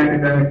are in the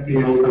academic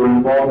field or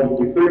involved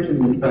in research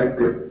in this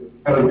sector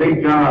have a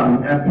big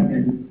job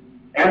in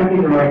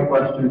asking the right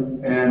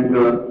questions and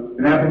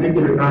in that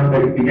particular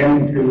context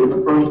beginning to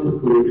approach the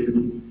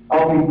solution.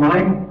 Always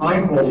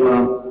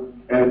mindful,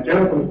 as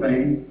Jeff was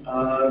saying,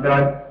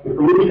 that the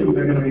solutions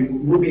are going to be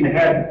moving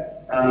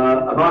ahead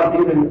about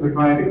even if we're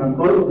trying to come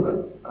close to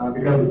it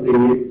because of the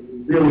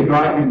really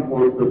driving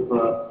force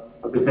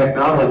of the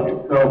technology.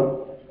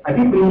 So I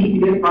think we need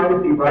to get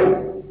privacy right,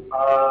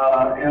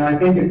 and I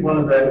think it's one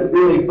of the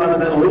really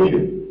fundamental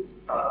issues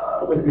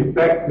with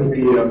respect to the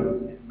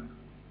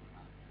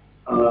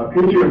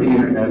future of the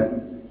Internet.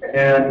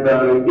 And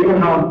given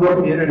how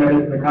important the Internet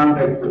is in the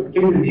context of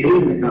particularly the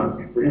Asian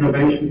economy, for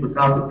innovation, for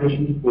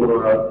competition,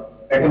 for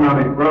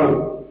economic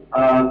growth,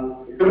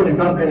 it's certainly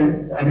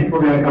something I think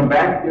we're going to come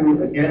back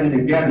to again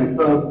and again. And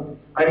so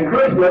I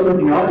encourage those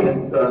in the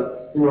audience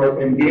who are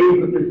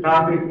engaged with this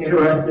topic,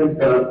 interested.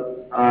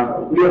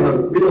 We have a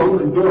real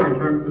open door in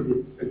terms of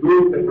the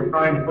group that we're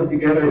trying to put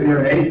together here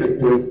in Asia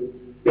to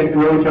get to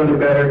know each other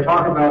better,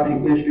 talk about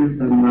these issues,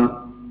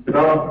 and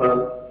develop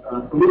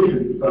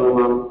solutions.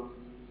 So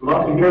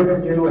love to hear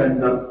from you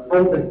and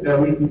hope that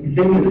we can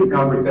continue this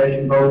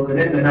conversation both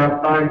within and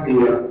outside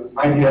the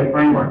IGF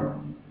framework.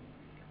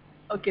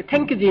 Okay,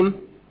 thank you, Jim.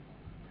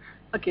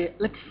 Okay,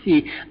 let's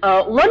see.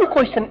 One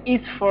question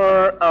is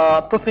for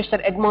Professor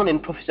Edmond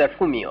and Professor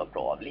Fumio,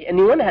 probably.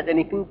 Anyone has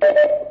anything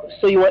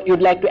so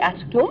you'd like to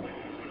ask to him?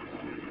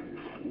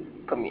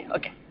 Come here,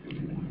 okay.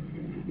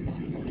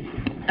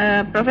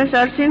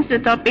 Professor, since the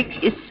topic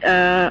is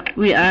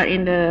we are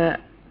in the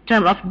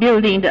term of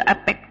building the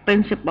APEC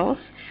principles,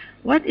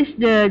 what is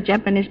the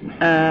Japanese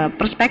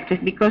perspective?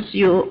 Because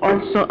you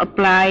also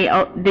apply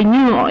the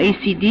new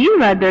OECD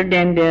rather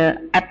than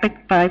the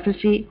APEC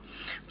privacy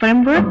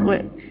framework.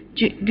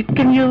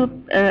 Can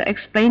you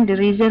explain the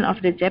reason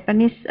of the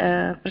Japanese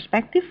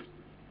perspective?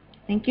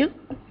 Thank you.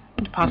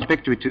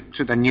 Perspective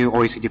to the new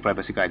OECD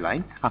privacy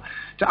guideline.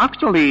 So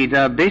actually,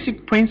 the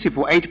basic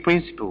principle, 8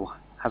 principle,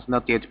 has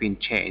not yet been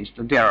changed.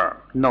 There are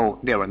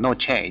no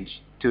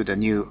change to the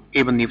new,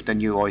 even if the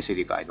new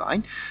OECD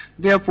guideline.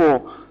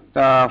 Therefore,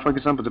 for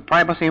example, the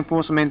privacy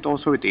enforcement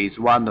authority is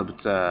one of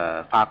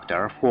the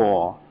factor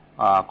for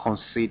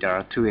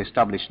consider to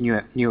establish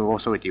new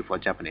authority for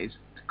Japanese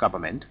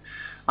government,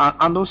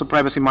 and also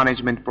privacy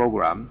management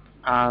program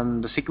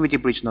and the security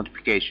breach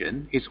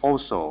notification is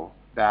also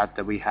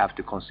that we have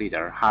to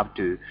consider how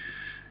to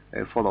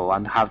follow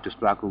and how to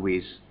struggle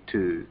with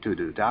to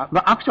do that.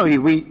 But actually,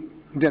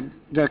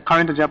 the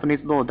current Japanese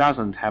law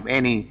doesn't have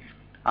any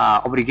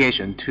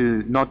obligation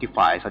to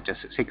notify such a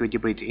security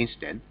breach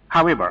incident.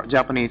 However,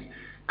 Japanese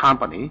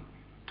company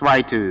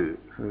try to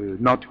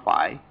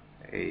notify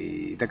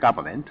the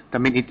government,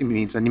 it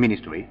means the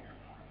ministry,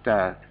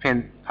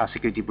 when a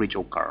security breach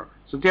occur.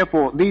 So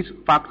therefore, these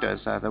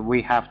factors that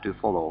we have to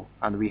follow,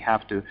 and we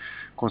have to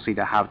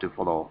consider how to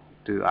follow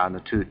to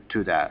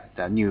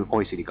the new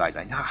OECD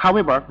guideline.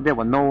 However, there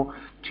were no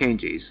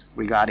changes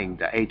regarding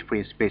the 8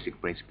 basic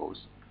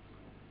principles.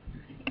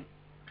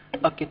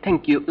 Okay,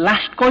 thank you.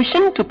 Last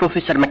question to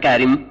Professor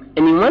Makarim.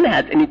 Anyone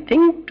has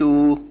anything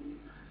to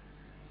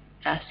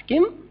ask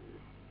him?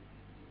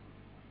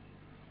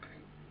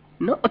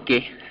 No?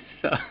 Okay.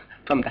 So,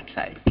 from that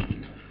side.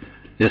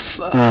 Yes,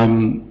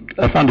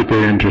 I found it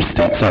very interesting.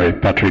 Sorry,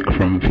 Patrick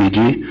from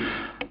Fiji.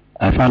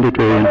 I found it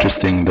very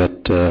interesting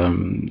that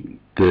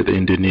the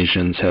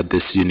Indonesians had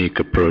this unique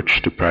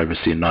approach to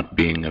privacy not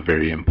being a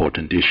very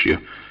important issue.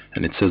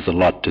 And it says a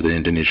lot to the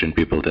Indonesian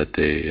people that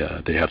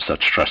they have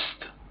such trust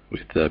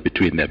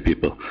between their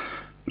people.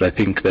 But I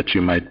think that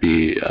you might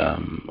be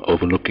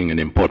overlooking an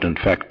important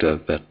factor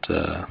that,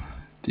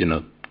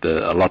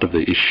 a lot of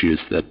the issues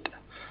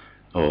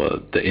or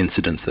the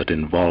incidents that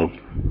involve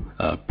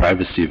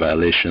privacy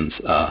violations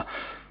are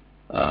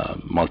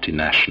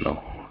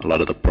multinational. A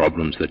lot of the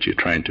problems that you're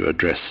trying to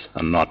address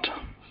are not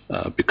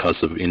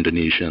because of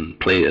Indonesian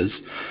players,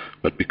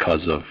 but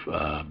because of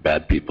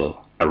bad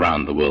people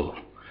around the world.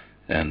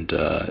 And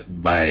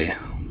by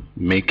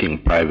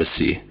making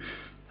privacy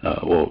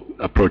or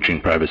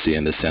approaching privacy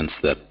in the sense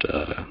that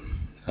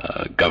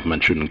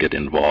government shouldn't get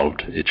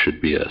involved, it should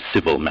be a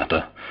civil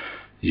matter.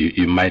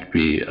 You might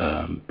be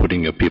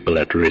putting your people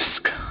at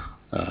risk,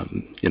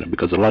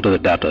 because a lot of the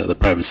data, the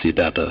privacy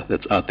data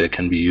that's out there,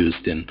 can be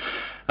used in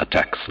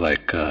attacks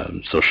like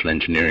social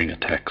engineering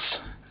attacks,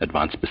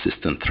 advanced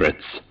persistent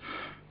threats,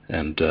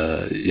 and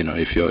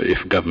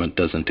if government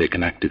doesn't take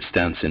an active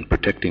stance in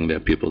protecting their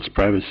people's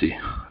privacy,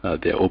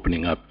 they're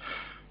opening up,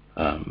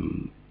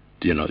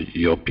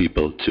 your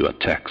people to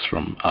attacks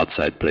from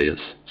outside players.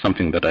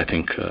 Something that I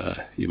think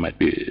you might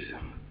be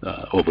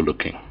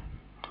overlooking.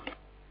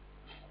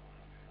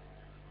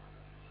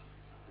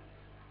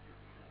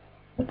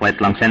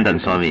 Quite long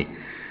sentence, sorry.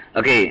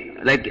 Okay,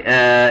 make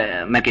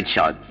it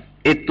short.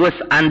 It was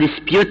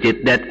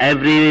undisputed that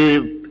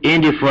every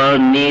individual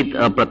needs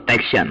a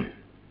protection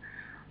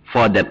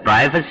for their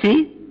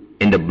privacy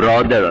in the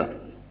broader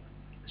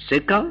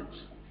circles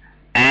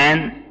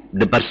and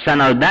the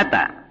personal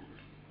data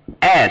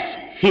as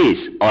his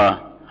or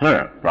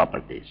her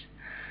properties.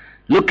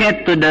 Look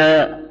at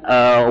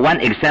the one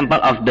example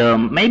of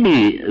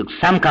maybe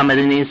some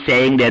companies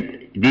saying that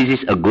this is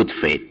a good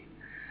faith.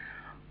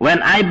 When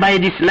I buy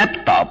this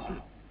laptop,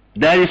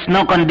 there is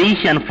no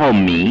condition for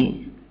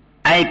me.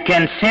 I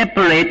can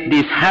separate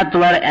this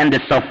hardware and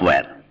the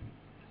software.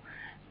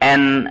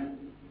 And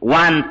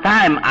one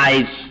time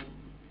I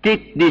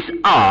stick this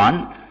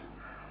on,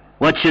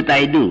 what should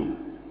I do?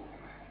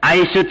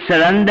 I should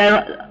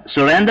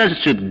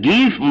should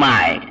give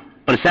my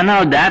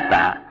personal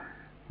data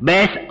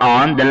based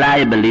on the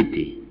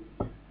liability.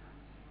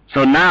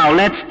 So now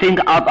let's think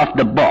out of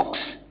the box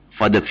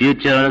for the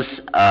future's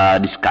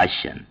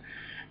discussion.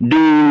 Do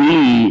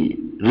we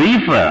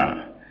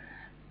refer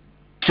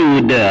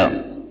to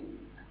the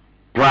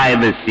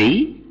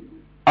privacy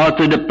or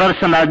to the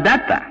personal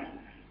data?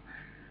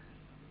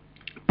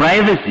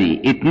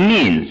 Privacy, it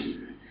means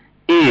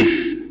if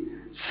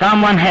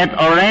someone had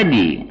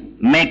already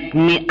made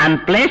me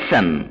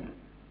unpleasant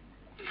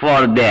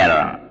for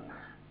their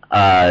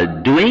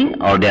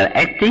doing or their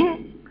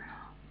acting,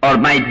 or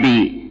might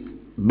be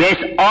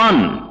based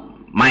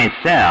on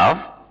myself,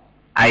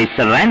 I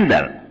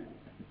surrender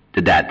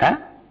the data?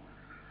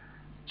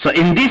 So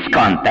in this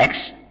context,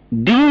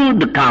 do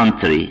the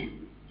country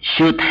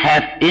should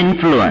have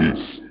influence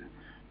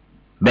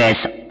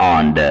based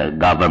on the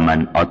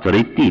government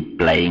authority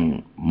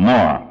playing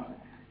more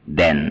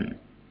than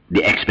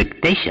the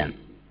expectation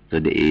to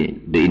the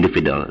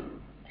individual,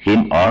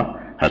 him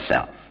or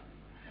herself.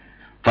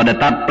 For the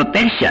data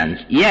protections,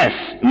 yes,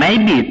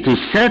 maybe to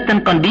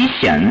certain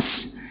conditions,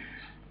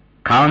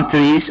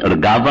 countries or the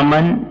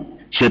government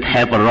should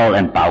have a role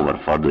and power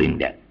for doing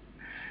that.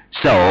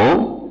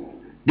 So,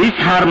 this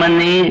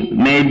harmony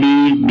may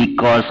be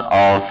because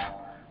of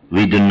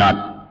we do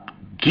not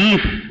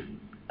give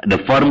the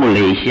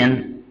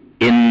formulation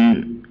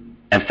in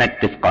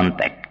effective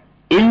context,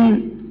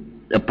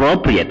 in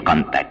appropriate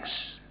context.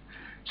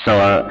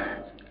 So,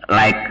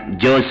 like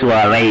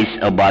Joshua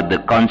raised about the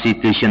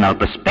constitutional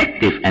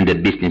perspective and the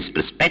business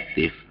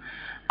perspective,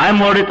 I'm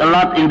worried a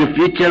lot in the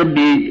future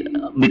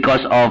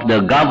because of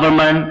the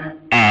government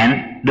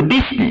and the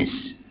business.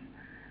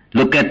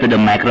 Look at the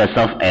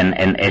Microsoft and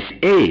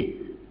NSA.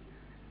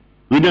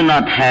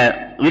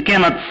 We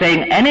cannot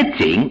say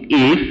anything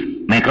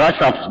if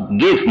Microsoft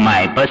give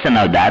my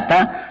personal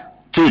data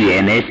to the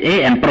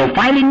NSA and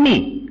profiling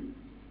me.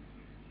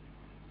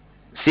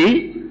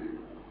 See?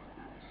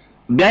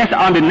 Based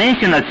on the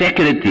national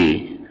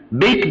security,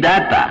 big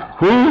data,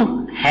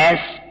 who has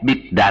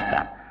big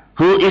data?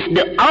 Who is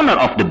the owner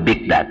of the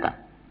big data?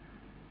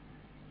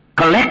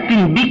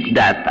 Collecting big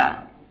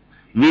data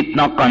with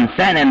no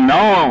consent and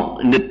no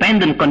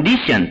independent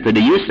condition to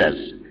the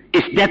users,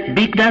 is that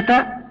big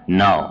data?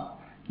 No.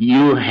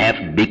 You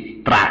have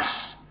big trust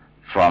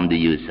from the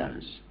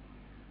users.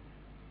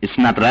 It's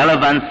not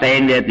relevant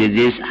saying that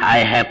I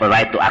have a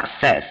right to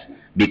access,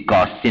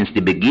 because since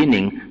the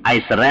beginning,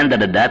 I surrender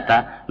the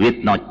data with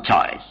no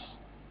choice.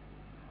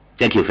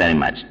 Thank you very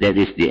much. That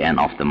is the end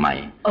of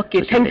my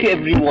Okay, thank you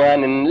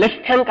everyone, and let's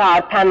thank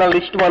our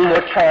panelists one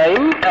more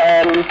time.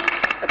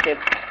 Okay.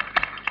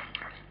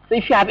 So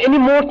if you have any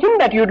more thing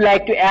that you'd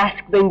like to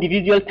ask the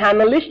individual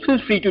panelists, feel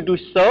free to do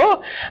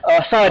so.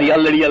 Sorry,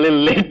 already a little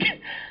late.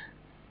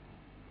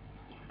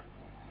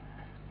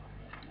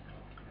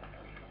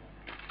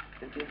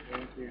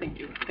 Thank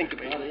you. Thank you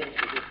very much.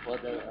 For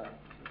the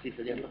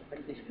Sicilian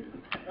perspective.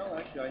 No,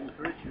 actually, I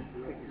encourage you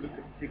to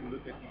take a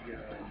look at the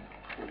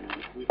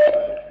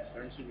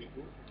transparency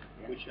report,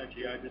 which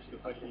actually addresses the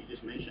question you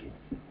just mentioned.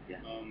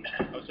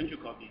 I'll send you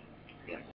a copy.